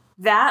drunk,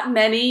 that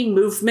many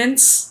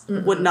movements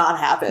would not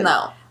happen.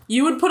 No.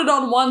 You would put it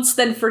on once,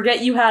 then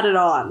forget you had it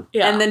on.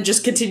 Yeah. And then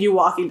just continue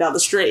walking down the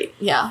street.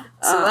 Yeah.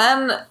 So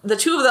then the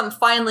two of them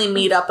finally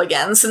meet up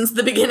again since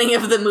the beginning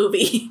of the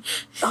movie.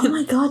 Oh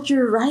my god,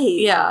 you're right.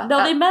 Yeah.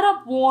 No, they met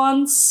up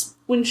once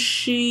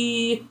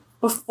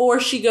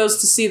before she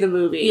goes to see the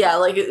movie. Yeah,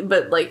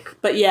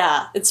 but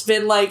yeah, it's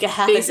been like a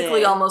half a day.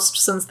 Basically almost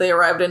since they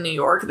arrived in New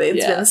York, they've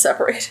been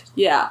separated.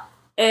 Yeah.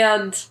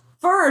 And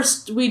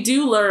first, we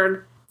do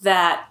learn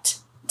that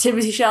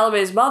Timothée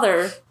Chalamet's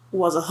mother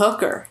was a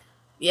hooker.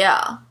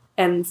 Yeah.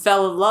 And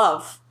fell in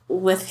love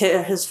with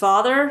his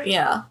father.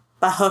 Yeah.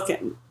 By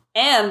hooking.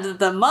 And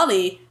the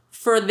money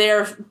for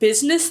their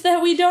business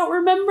that we don't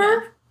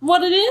remember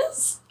what it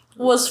is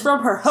was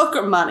from her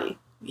hooker money.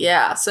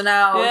 Yeah, so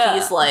now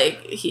he's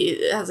like,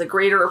 he has a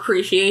greater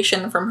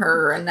appreciation from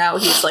her, and now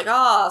he's like,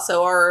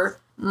 so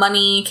our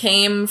money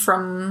came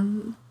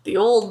from the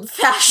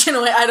old-fashioned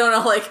way. I don't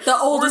know, like, the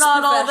oldest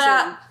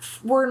profession.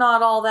 We're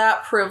not all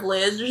that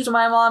privileged.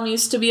 My mom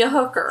used to be a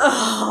hooker.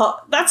 Oh,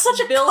 that's such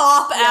a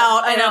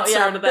cop-out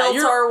answer to that.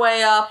 Built our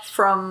way up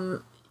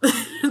from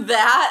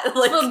that.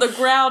 Like, from the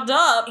ground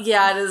up.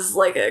 Yeah, it is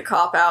like a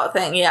cop-out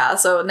thing, yeah.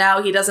 So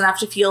now he doesn't have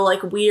to feel,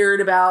 like, weird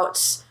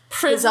about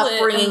his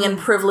upbringing and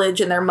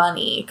privilege and their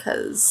money,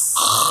 because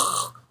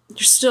you're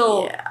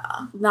still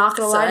not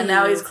gonna lie to you.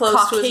 Now he's close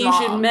Caucasian to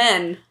his mom.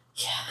 Men.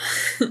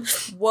 Yeah.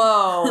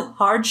 Whoa.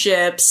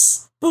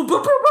 Hardships.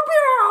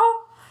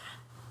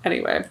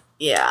 Anyway.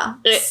 Yeah.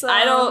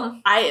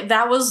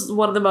 That was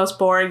one of the most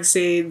boring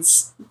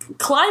scenes.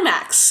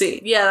 Climax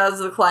scene. Yeah, that was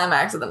the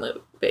climax of the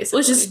movie, basically.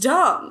 Which is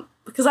dumb,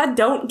 because I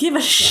don't give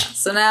a shit. Yeah.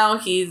 So now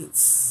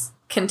he's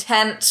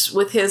content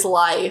with his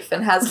life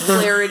and has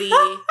clarity.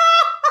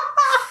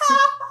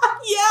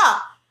 Yeah.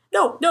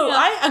 No,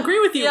 I agree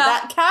with you.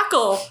 That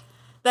cackle,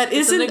 that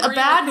isn't a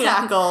bad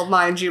cackle,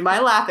 mind you. My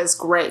laugh is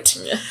great.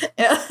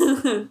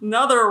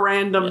 Another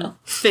random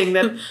thing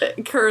that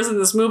occurs in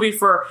this movie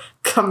for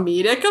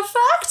comedic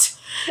effect.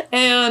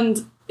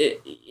 And,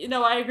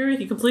 I agree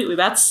with you completely.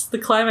 That's the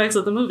climax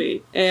of the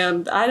movie.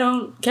 And I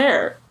don't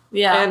care.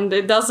 Yeah. And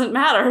it doesn't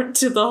matter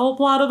to the whole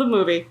plot of the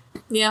movie.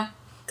 Yeah.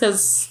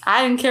 Because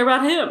I didn't care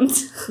about him.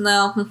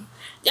 No. I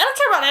don't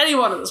care about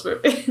anyone in this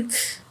movie.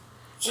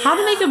 How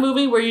to make a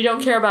movie where you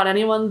don't care about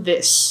anyone,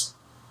 this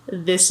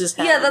is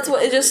how. Yeah, that's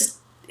what,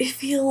 it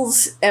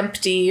feels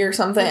empty or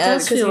something.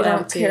 Because you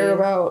don't care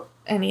about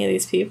any of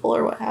these people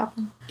or what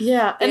happened.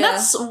 Yeah, and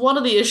that's one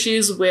of the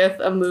issues with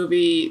a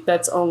movie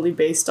that's only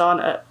based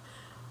on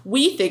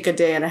we think a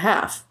day and a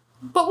half.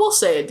 But we'll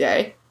say a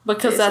day,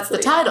 because that's the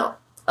title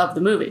of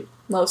the movie.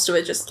 Most of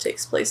it just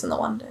takes place in the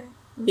one day.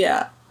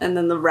 Yeah, and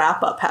then the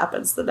wrap-up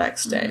happens the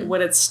next day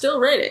when it's still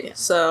raining. Yeah.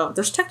 So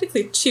there's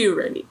technically 2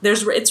 rainy...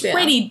 It's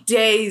rainy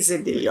days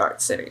in New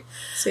York City.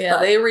 So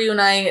they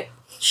reunite.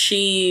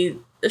 She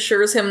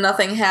assures him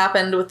nothing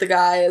happened with the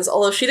guys,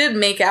 although she did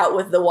make out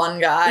with the one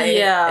guy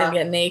and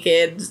get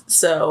naked.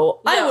 So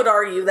I would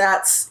argue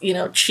that's,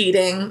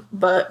 cheating,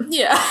 but...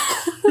 Yeah.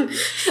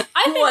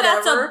 I think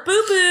that's a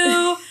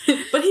boo-boo.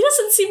 But he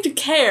doesn't seem to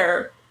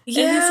care.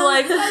 Yeah. And he's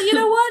like, you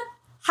know what?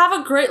 Have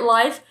a great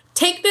life.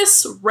 Take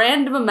this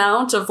random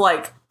amount of,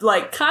 like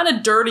kind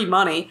of dirty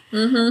money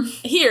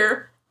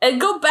here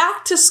and go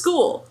back to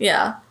school.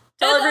 Yeah.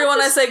 Tell everyone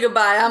I say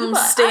goodbye. I'm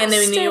staying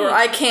in New York.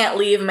 I can't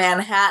leave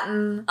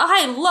Manhattan.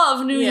 I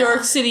love New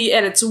York City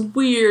and its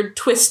weird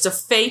twist of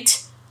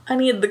fate. I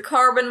need the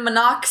carbon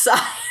monoxide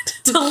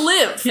to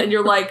live. And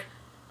you're like,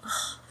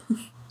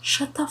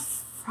 shut the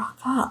fuck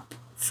up.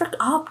 Frick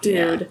up,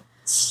 dude. Yeah.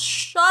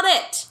 Shut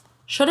it.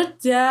 Shut it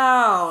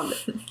down.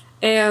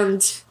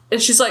 And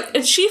she's like,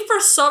 and she for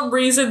some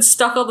reason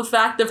stuck on the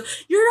fact of,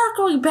 you're not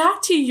going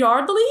back to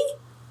Yardley?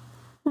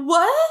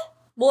 What?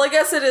 Well, I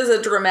guess it is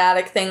a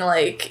dramatic thing,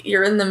 like,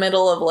 you're in the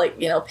middle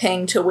of,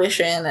 paying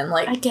tuition and,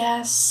 I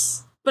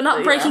guess. But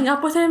not breaking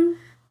up with him?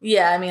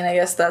 Yeah, I mean, I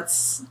guess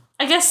that's...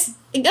 I guess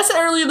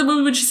earlier in the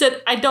movie when she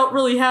said, I don't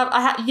really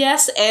have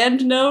yes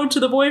and no to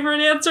the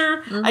boyfriend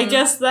answer, I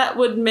guess that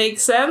would make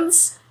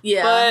sense.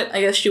 Yeah, but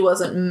I guess she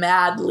wasn't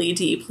madly,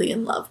 deeply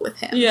in love with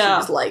him. Yeah. She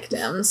just liked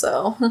him,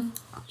 so...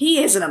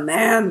 He isn't a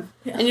man.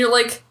 Yeah. And you're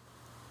like,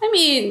 I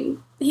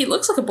mean, he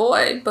looks like a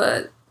boy,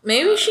 but...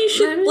 Maybe she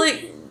should,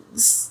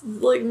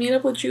 meet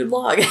up with Jude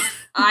Law again.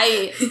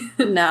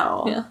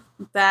 No. Yeah.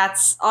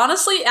 That's...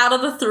 Honestly, out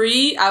of the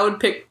 3, I would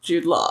pick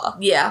Jude Law.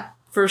 Yeah.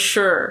 For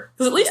sure.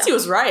 Because at least he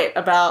was right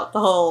about the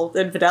whole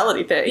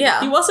infidelity thing.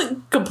 Yeah. He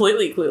wasn't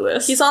completely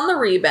clueless. He's on the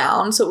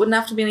rebound, so it wouldn't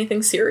have to be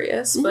anything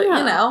serious. But,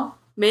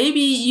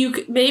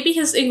 Maybe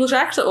his English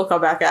accent will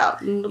come back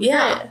out.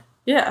 Yeah.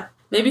 Yeah.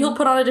 Maybe he'll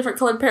put on a different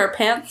colored pair of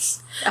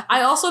pants.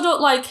 I also don't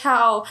like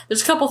how...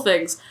 There's a couple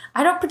things.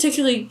 I don't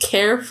particularly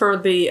care for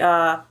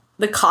the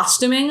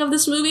costuming of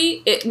this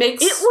movie. It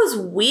was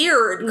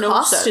weird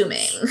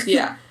costuming.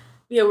 Yeah.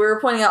 Yeah, we were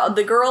pointing out,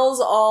 the girls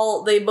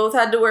they both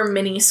had to wear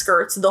mini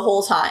skirts the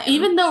whole time.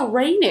 Even though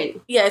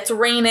raining. Yeah, it's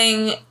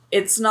raining.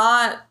 It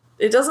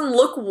doesn't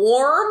look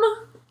warm.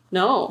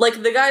 No.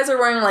 The guys are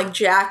wearing,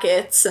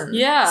 jackets and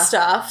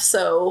stuff,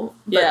 so...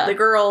 But the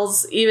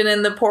girls, even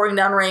in the pouring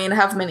down rain,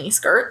 have mini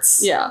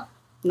skirts. Yeah.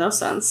 No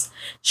sense.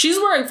 She's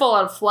wearing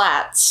full-on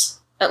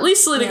flats. At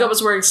least Selena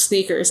Gomez wearing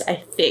sneakers, I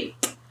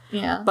think.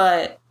 Yeah.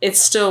 But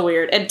it's still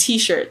weird. And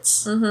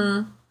t-shirts.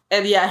 Mm-hmm.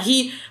 And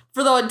he,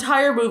 for the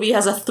entire movie,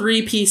 has a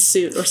 3-piece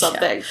suit or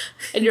something. Yeah.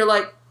 And you're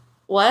like,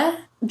 what?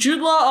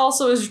 Jude Law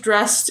also is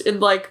dressed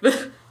in,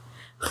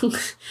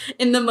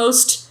 in the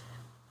most...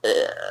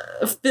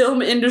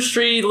 film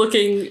industry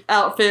looking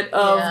outfit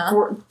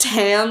of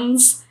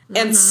tans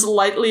and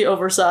slightly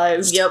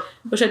oversized. Yep.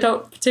 Which I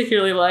don't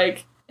particularly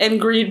like.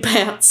 And green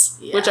pants,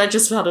 which I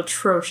just found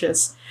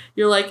atrocious.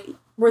 You're like,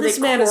 this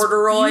man is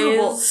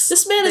beautiful.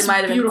 This man is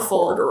beautiful.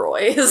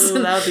 Corduroys.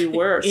 Ooh, that would be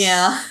worse.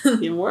 Yeah.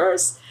 Be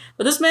worse.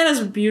 But this man is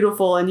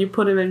beautiful and you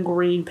put him in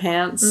green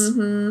pants.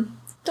 Mm-hmm.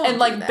 And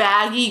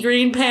baggy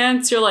green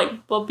pants. You're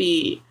like,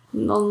 Bubby,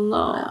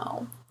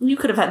 no. You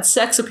could have had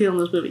sex appeal in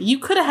this movie. You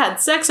could have had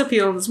sex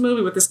appeal in this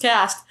movie with this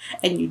cast,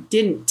 and you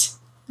didn't.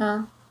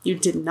 Huh? You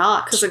did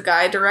not. Because a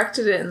guy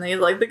directed it, and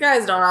the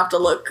guys don't have to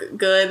look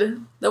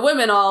good. The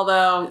women all,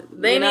 though,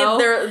 they need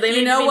to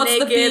be what's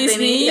naked. The bee's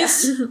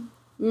knees?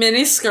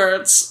 Mini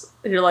skirts.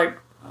 And you're like,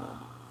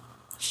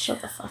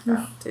 shut the fuck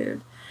up,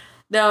 dude.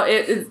 No,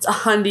 it's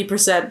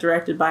 100%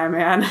 directed by a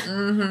man,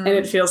 and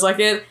it feels like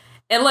it.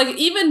 And,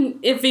 even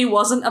if he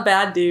wasn't a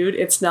bad dude,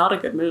 it's not a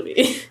good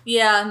movie.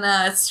 Yeah,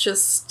 no, it's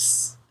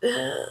just...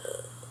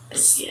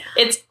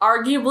 It's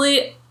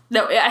arguably...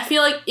 No, I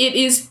feel like it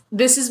is...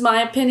 This is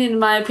my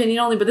opinion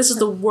only, but this is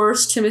the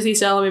worst Timothée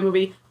Chalamet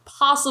movie.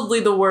 Possibly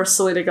the worst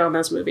Selena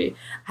Gomez movie.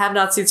 I have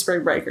not seen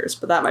Spring Breakers,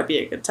 but that might be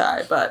a good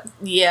tie. But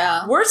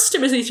yeah. Worst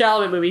Timothée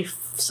Chalamet movie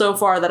so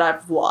far that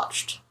I've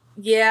watched.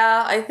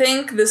 Yeah, I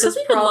think this is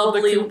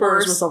probably Love the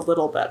Coopers was a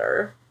little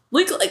better.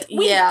 We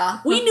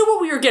knew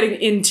what we were getting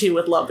into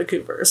with Love the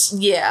Coopers.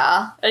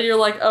 Yeah. And you're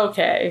like,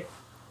 okay,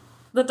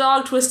 the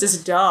dog twist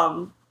is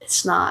dumb.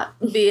 It's not.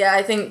 But yeah,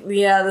 I think,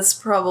 that's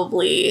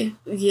probably,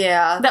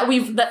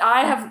 That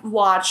I have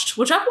watched,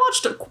 which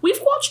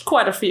we've watched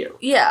quite a few.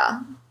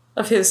 Yeah.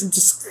 Of his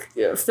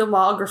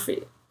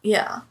filmography.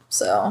 Yeah,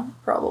 so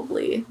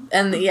probably.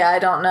 And I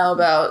don't know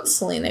about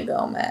Selena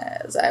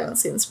Gomez. I haven't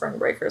seen Spring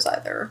Breakers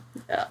either.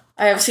 Yeah.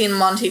 I have seen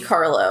Monte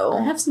Carlo.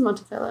 I have seen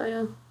Monte Carlo,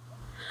 yeah.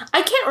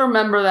 I can't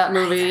remember that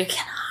movie. Neither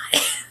can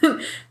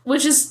I.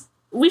 Which is,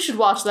 we should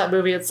watch that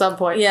movie at some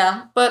point.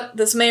 Yeah, but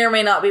this may or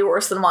may not be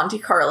worse than Monte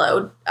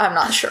Carlo. I'm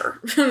not sure.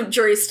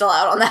 Jury's still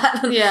out on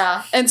that.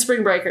 Yeah, and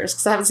Spring Breakers,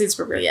 because I haven't seen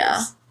Spring Breakers.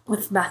 Yeah.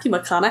 With Matthew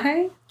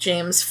McConaughey?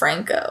 James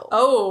Franco.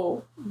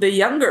 Oh, the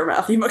younger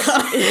Matthew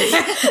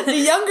McConaughey. The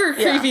younger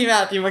creepy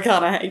Matthew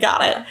McConaughey.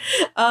 Got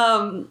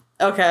it.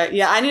 Okay,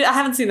 yeah, I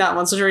haven't seen that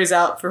one, so jury's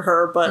out for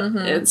her, but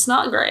it's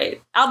not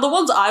great. Out of the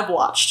ones I've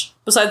watched,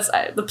 besides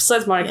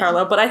Monte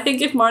Carlo, but I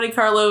think if Monte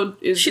Carlo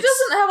is... She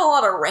doesn't have a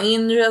lot of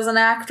range as an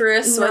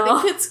actress, so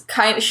I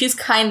think she's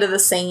kind of the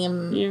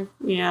same.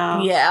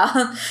 Yeah.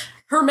 Yeah.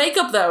 Her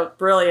makeup, though,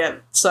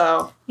 brilliant,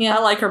 so I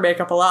like her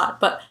makeup a lot,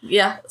 but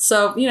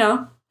so,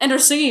 and her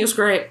singing is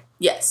great.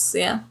 Yes,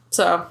 yeah.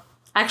 So,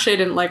 actually I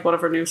didn't like one of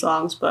her new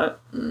songs,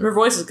 but her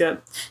voice is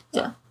good.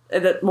 So,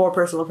 more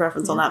personal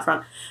preference on that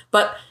front.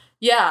 But...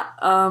 yeah,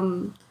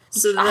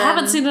 so I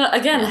haven't seen it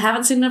again. I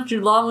haven't seen enough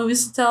Jude Law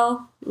movies to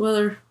tell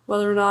whether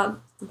or not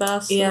the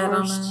best. Yeah, I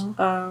don't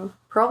know.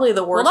 Probably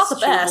the worst. Well, not the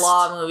best Jude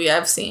Law movie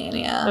I've seen.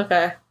 Yeah.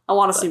 Okay, I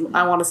want to see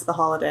The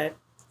Holiday.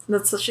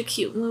 That's such a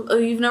cute movie. Oh,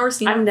 you've never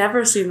seen it? I've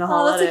never seen The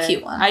Holiday. That's a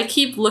cute one. I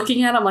keep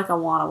looking at him like I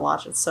want to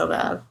watch it so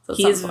bad.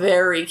 He's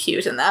very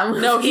cute in that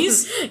movie. No,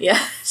 he's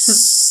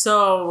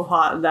so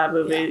hot in that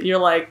movie. Yeah. You're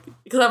like,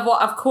 because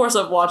of course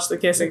I've watched the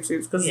kissing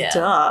scenes because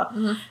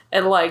duh,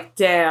 and like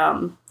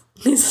damn.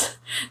 He's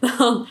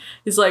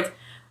like,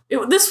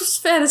 this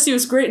fantasy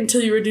was great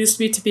until you reduced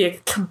me to be a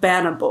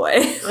cabana boy.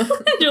 And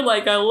you're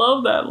like, I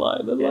love that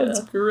line. That line's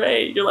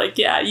great. You're like,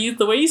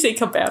 the way you say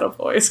cabana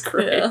boy is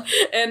great. Yeah.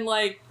 And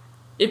like,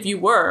 if you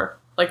were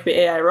like the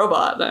AI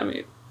robot, I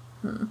mean,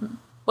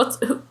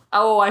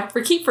 I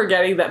keep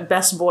forgetting that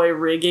Best Boy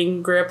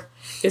Rigging Grip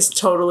is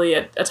totally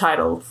a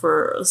title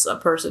for a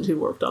person who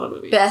worked on a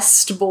movie.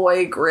 Best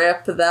Boy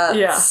Grip.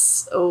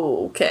 That's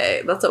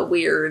okay. That's a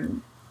weird.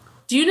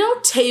 Do you know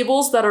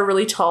tables that are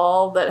really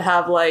tall that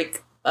have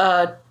like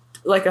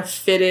a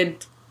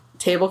fitted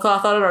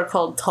tablecloth on it are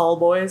called tall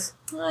boys?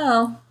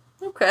 Oh,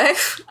 okay.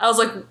 I was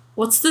like,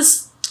 what's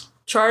this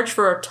charge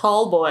for a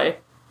tall boy?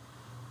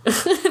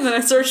 And then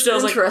I searched it, I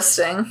was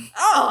interesting.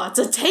 Oh, it's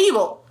a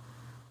table.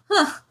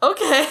 Huh.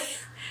 Okay.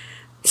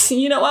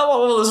 You know, I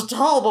want one of those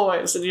tall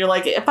boys. And you're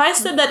like, if I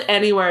said that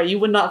anywhere, you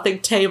would not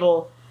think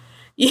table.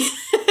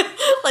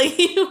 Like,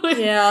 you would.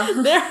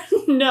 Yeah.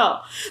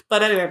 No.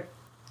 But anyway.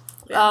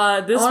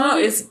 This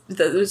movie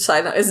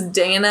is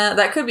Dana.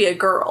 That could be a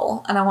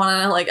girl, and I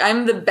want to like.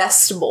 I'm the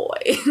best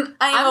boy.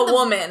 I'm a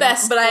woman,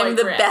 but I'm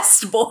the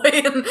best boy.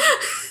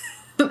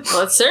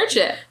 Let's search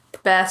it.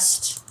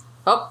 Best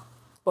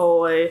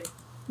boy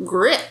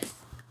grip.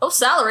 Oh,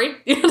 salary.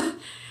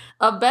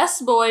 A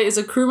best boy is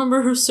a crew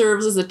member who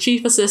serves as a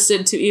chief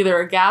assistant to either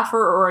a gaffer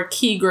or a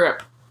key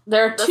grip.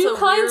 There are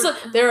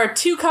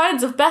two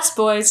kinds of best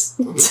boys.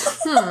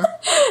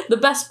 The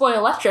best boy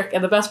electric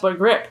and the best boy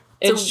grip.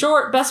 In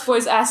short, best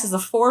boy's ass is the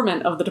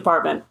foreman of the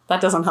department.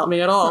 That doesn't help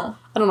me at all.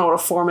 I don't know what a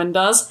foreman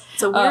does.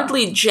 It's a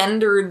weirdly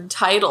gendered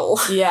title.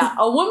 Yeah.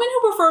 A woman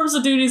who performs the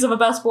duties of a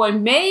best boy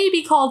may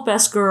be called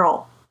best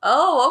girl.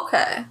 Oh,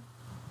 okay.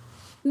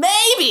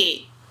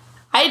 Maybe.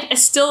 I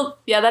still...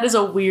 Yeah, that is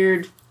a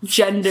weird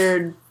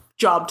gendered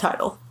job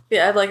title.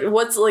 Yeah, like,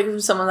 what's, like,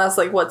 someone that's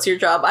like, what's your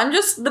job? I'm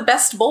just the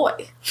best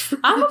boy.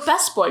 I'm a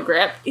best boy,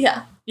 Grip.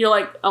 Yeah. You're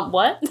like,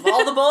 what? Of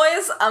all the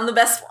boys, I'm the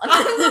best one.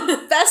 I'm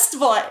the best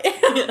boy.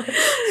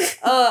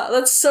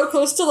 That's so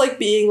close to, like,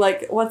 being,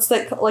 like, what's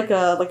that, like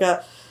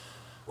a,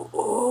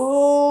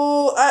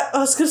 oh, I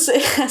was gonna say,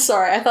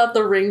 sorry, I thought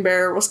the ring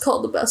bearer was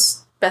called the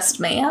best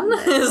man.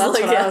 That's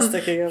like, what I was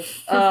thinking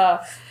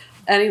of.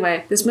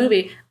 Anyway, this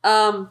movie,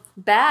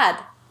 bad.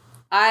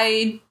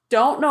 I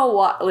don't know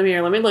what, let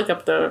me look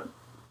up the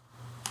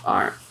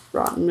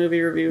Rotten Movie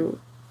Review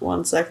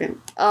 1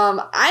 second.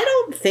 I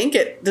don't think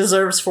it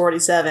deserves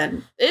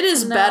 47. It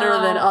is better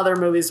than other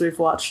movies we've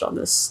watched on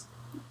this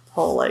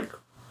whole, like,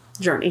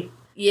 journey.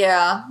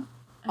 Yeah.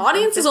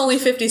 Audience is only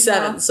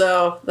 57,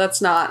 so that's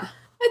not...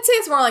 I'd say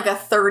it's more like a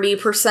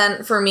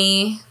 30% for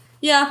me.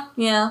 Yeah.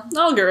 Yeah.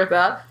 I'll agree with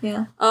that.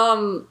 Yeah.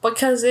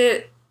 Because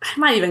I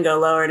might even go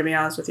lower, to be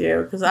honest with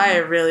you, because I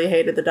really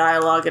hated the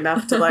dialogue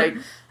enough to, like,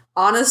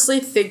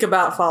 honestly think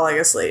about falling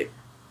asleep.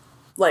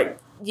 Like...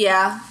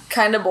 Yeah,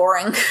 kind of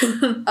boring.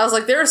 I was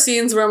like, there are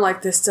scenes where I'm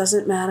like, this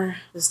doesn't matter.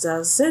 This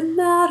doesn't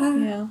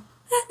matter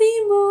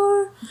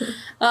anymore.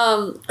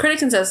 Critic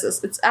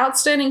consensus. Its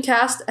outstanding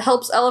cast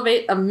helps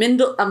elevate a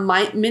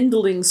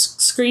mindling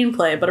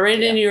screenplay, but a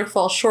rating in New York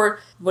falls short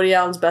of Woody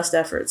Allen's best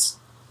efforts.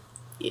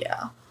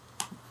 Yeah.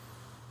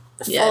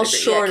 fall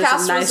short is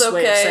a nice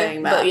way of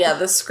saying that. But yeah,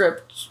 the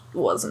script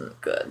wasn't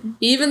good.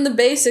 Even the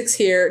basics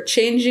here,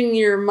 changing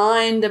your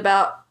mind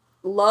about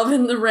love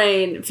in the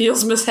rain,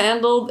 feels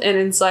mishandled and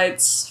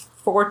incites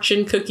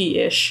fortune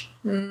cookie-ish.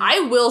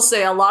 I will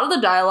say a lot of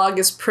the dialogue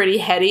is pretty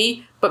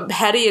heady, but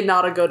heady in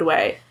not a good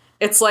way.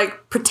 It's,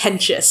 like,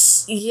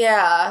 pretentious.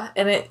 Yeah,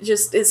 and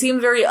it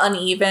seemed very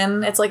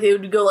uneven. It's like it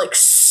would go, like,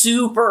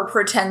 super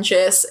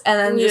pretentious, and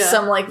then just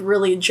some, like,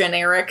 really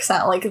generic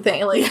sound, like,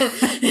 thing. Like,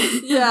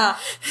 yeah,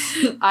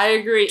 I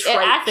agree. It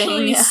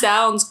actually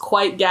sounds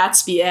quite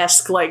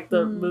Gatsby-esque, like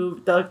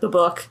the the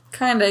book.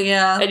 Kinda,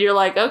 yeah. And you're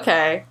like,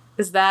 okay,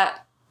 is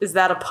that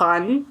a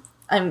pun?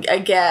 I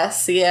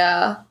guess,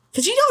 yeah.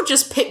 Because you don't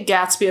just pick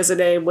Gatsby as a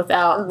name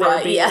without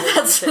there being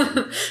that's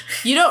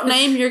you don't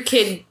name your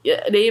kid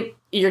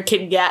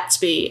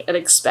Gatsby and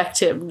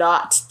expect him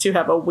not to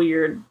have a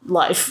weird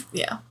life.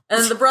 Yeah.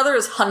 And the brother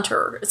is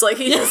Hunter. It's like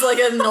he's just like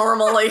a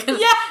normal, like... Hunter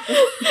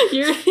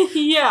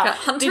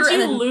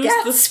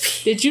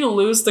Did you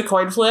lose the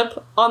coin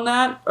flip on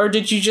that? Or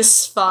did you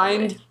just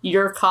find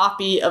your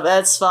copy of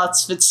Ed Scott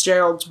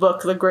Fitzgerald's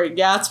book, The Great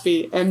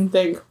Gatsby, and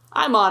think,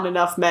 I'm on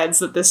enough meds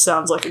that this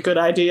sounds like a good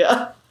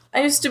idea?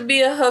 I used to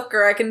be a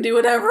hooker. I can do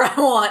whatever I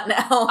want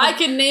now. I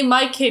can name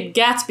my kid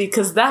Gatsby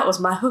because that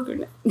was my hooker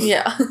name.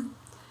 Yeah.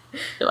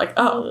 You're like,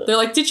 oh. They're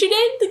like, did you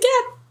name the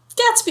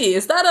Gatsby?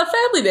 Is that a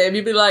family name?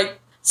 You'd be like,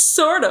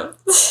 sort of.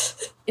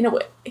 In a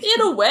way. In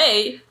a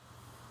way.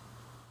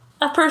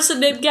 A person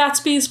named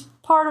Gatsby is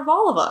part of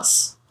all of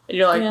us. And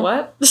you're like,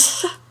 what?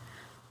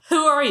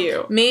 Who are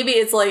you? Maybe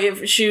it's like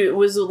if she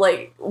was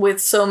like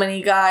with so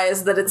many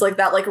guys that it's like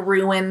that like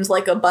ruined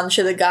like a bunch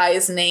of the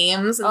guys'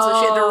 names. And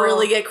so she had to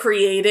really get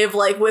creative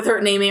like with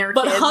her naming her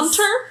kids. But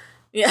Hunter?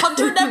 Yeah.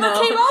 Hunter never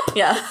came up?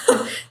 Yeah.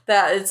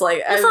 That it's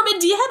like... You're from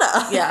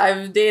Indiana. Yeah,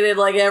 I've dated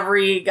like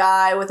every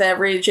guy with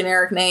every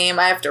generic name.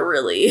 I have to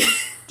really...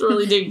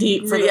 really dig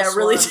deep for this Yeah,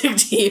 really dig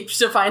deep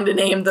to find a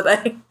name that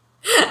I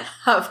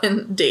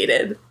haven't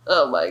dated.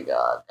 Oh my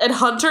god. And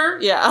Hunter?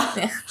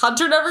 Yeah.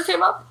 Hunter never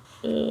came up?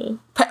 We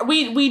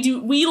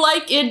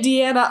like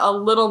Indiana a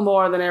little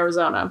more than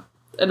Arizona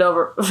in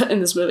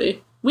this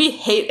movie. We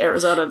hate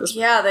Arizona in this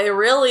movie. Yeah, they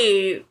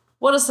really...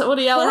 What do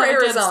y'all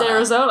have against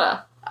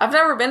Arizona? I've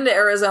never been to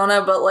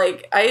Arizona, but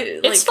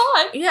it's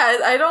fine. Yeah,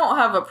 I don't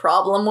have a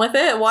problem with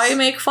it. Why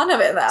make fun of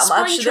it that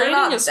much? Spring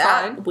training is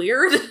fine.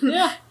 Weird.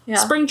 Yeah.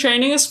 Spring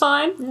training is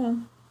fine. Yeah.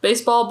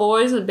 Baseball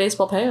boys and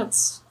baseball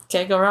pants.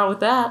 Can't go wrong with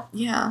that.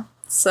 Yeah.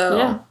 So...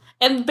 Yeah.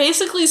 And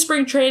basically,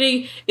 spring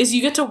training is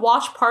you get to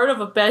watch part of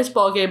a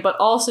baseball game, but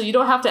also you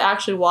don't have to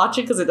actually watch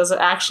it because it doesn't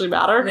actually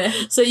matter. Yeah.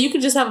 So you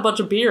can just have a bunch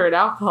of beer and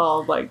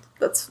alcohol, like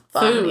that's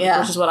fun, food,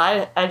 which is what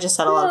I just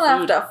had a lot of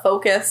food. You don't have to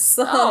focus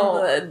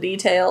on the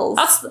details.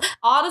 That's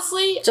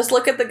honestly, just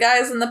look at the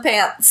guys in the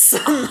pants.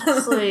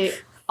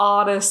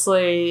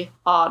 honestly,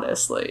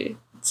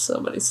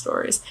 so many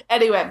stories.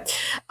 Anyway,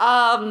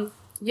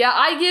 yeah,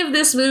 I give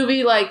this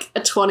movie like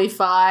a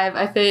 25,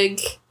 I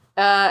think,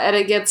 and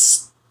it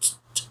gets.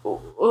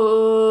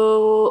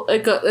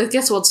 It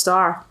gets 1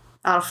 star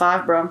out of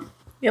 5, bro.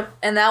 Yep.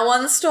 And that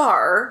 1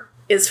 star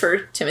is for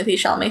Timothée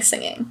Chalamet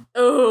singing.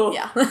 Oh.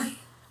 Yeah.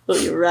 Oh,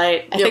 you're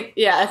right. I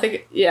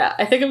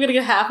think I'm gonna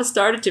give half a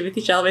star to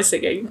Timothée Chalamet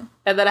singing.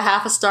 And then a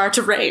half a star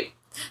to Rain.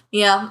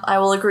 Yeah, I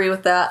will agree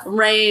with that.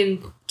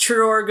 Rain.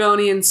 True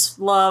Oregonian's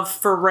love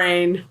for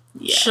Rain.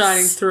 Yes.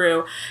 Shining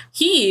through.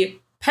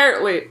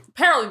 Apparently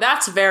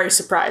that's very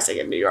surprising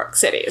in New York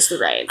City, is the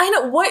rain. I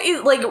know. What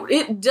is, like,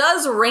 it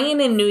does rain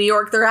in New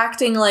York. They're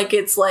acting like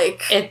it's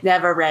like... It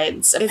never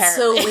rains, apparently. It's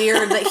so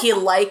weird that he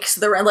likes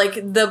the rain. Like,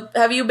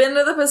 have you been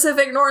to the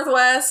Pacific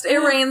Northwest? It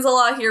rains a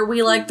lot here.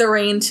 We like the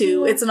rain,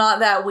 too. It's not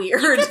that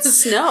weird. It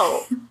gets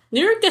snow.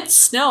 New York gets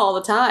snow all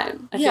the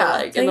time, I feel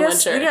like, in the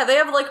winter. Yeah, they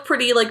have, like,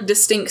 pretty, like,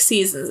 distinct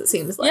seasons, it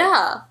seems like.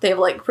 Yeah. They have,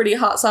 like, pretty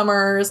hot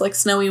summers, like,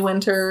 snowy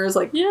winters,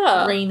 like,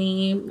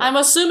 rainy. I'm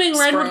assuming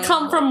rain would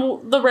come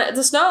from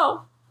the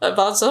snow.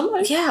 About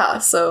somebody. Yeah,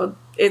 so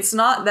it's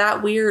not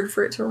that weird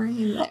for it to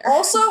rain there.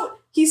 Also,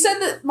 he said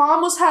that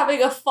Mom was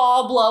having a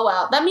fall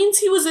blowout. That means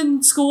he was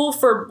in school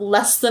for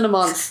less than a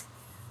month.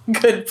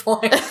 Good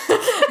point.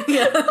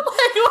 Yeah.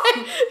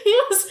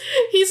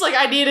 He's like,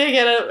 I need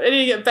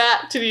to get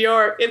back to New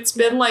York. It's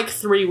been like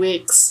 3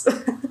 weeks.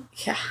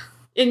 Yeah.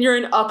 And you're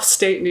in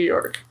upstate New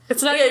York.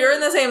 It's not. Yeah, you're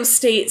in the same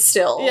state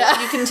still.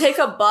 Yeah. You can take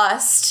a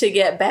bus to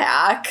get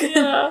back.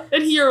 Yeah.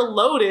 And you're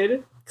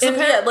loaded. And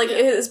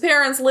his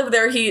parents live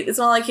there. It's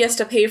not like he has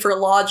to pay for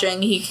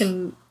lodging. He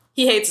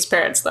hates his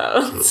parents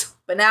though.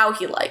 But now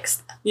he likes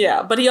them.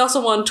 Yeah, but he also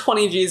won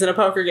 20 G's in a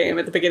poker game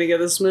at the beginning of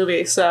this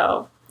movie,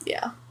 so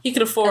yeah, he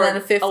could afford and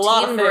then 15 a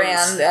lot of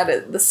grand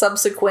at the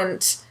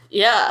subsequent.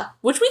 Yeah,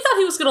 which we thought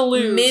he was going to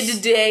lose.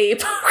 Midday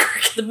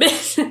poker game.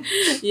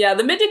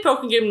 The midday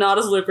poker game not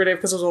as lucrative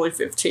because it was only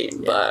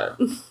 15, but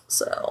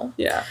so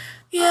yeah.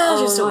 Yeah,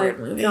 just a weird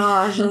movie.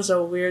 Gosh, it was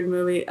a weird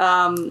movie.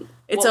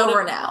 It's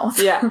over now.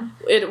 Yeah.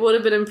 It would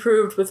have been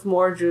improved with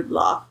more Jude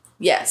Law.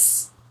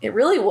 Yes. It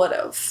really would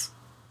have.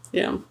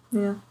 Yeah.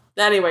 Yeah.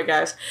 Anyway,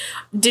 guys.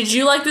 Did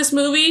you like this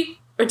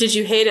movie? or did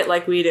you hate it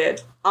like we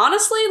did?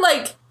 Honestly,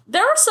 like,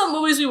 there are some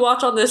movies we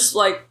watch on this,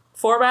 like,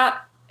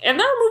 format, and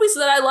there are movies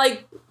that I,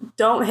 like,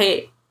 don't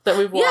hate that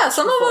we've watched. Yeah,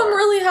 some before. of them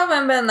really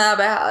haven't been that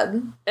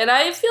bad. And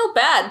I feel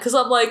bad, because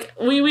I'm like,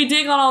 we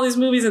dig on all these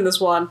movies in this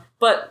one,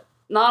 but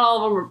not all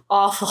of them are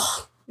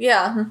awful.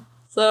 Yeah.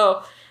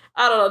 So,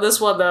 I don't know, this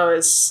one, though,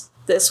 is...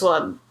 This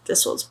one's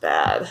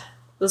bad.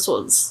 This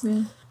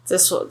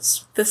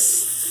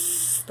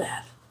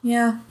bad.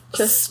 Yeah.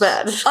 Just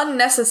bad.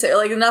 Unnecessary.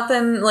 Like,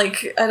 nothing,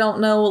 like, I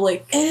don't know,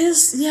 like... It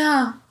is,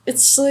 yeah.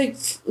 It's, like,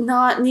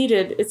 not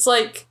needed. It's,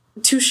 like,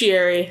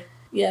 tertiary.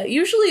 Yeah,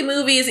 usually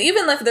movies,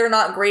 even if they're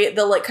not great,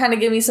 they'll, like, kind of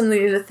give me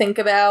something to think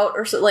about,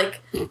 or so,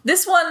 like,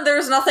 this one,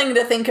 there's nothing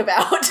to think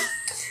about.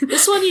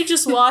 This one you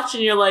just watch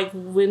and you're like,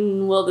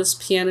 when will this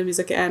piano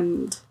music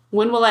end?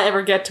 When will I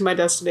ever get to my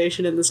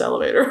destination in this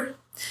elevator?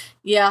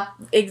 Yeah,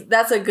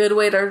 that's a good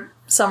way to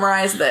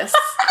summarize this.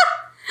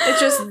 It's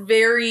just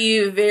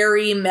very,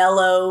 very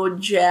mellow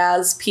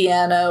jazz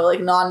piano, like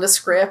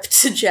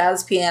nondescript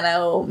jazz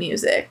piano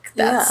music.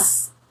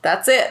 That's it.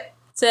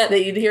 That's it.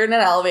 That you'd hear in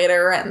an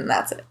elevator, and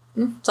that's it.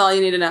 That's all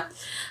you need to know.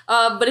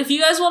 But if you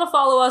guys want to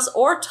follow us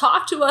or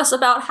talk to us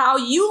about how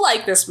you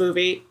like this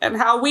movie and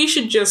how we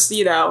should just,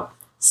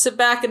 sit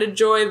back and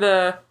enjoy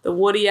the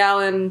Woody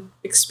Allen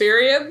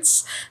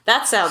experience,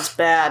 that sounds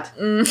bad.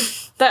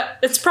 That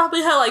it's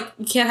probably how, like,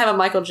 you can't have a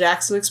Michael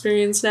Jackson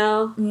experience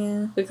now.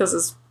 Yeah. Because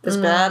it's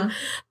bad.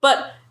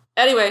 But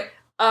anyway,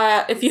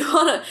 if you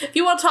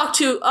wanna talk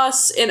to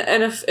us in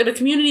a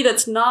community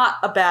that's not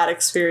a bad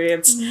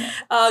experience,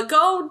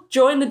 go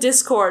join the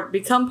Discord,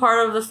 become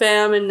part of the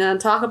fam,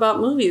 and talk about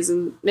movies,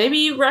 and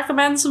maybe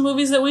recommend some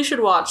movies that we should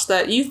watch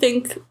that you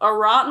think are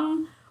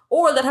rotten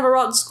or that have a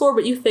rotten score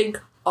but you think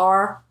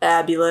are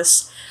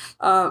fabulous.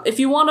 If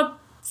you want to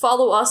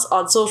follow us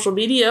on social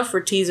media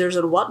for teasers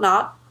and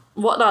whatnot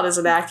is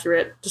an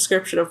accurate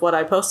description of what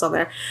I post on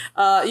there.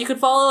 You can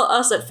follow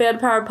us at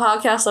Fanpowered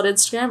Podcast on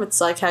Instagram.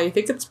 It's like how you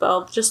think it's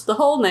spelled, just the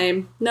whole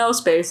name, no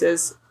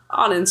spaces,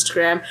 on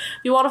Instagram.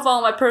 If you want to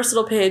follow my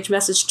personal page,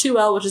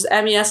 Message2L, which is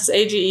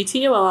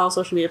MESSAGETOL on all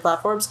social media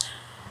platforms,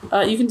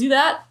 you can do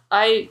that.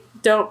 I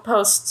don't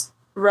post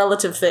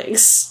relative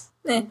things.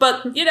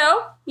 But,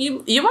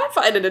 you might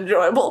find it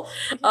enjoyable.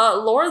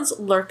 Lauren's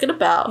lurking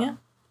about. Yeah.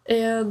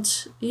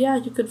 And,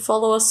 you could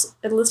follow us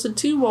and listen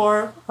to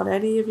more on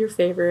any of your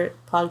favorite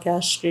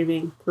podcast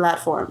streaming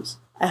platforms.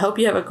 I hope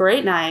you have a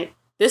great night.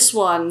 This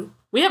one,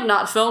 we have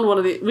not recorded one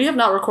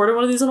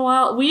of these in a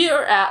while. We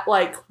are at,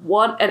 like,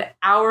 1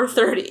 hour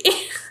 30.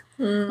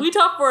 We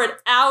talked for 1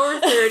 hour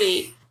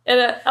 30.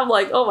 And I'm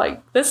like, oh my,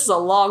 this is a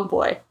long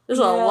boy. This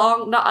is a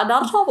long, not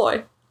a tall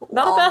boy.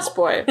 Not a best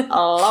boy. A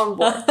long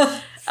boy.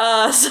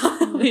 So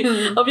hope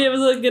you have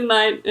a good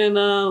night, and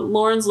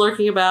Lauren's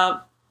lurking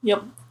about.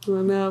 Yep.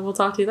 And we'll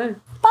talk to you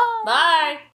later. Bye. Bye.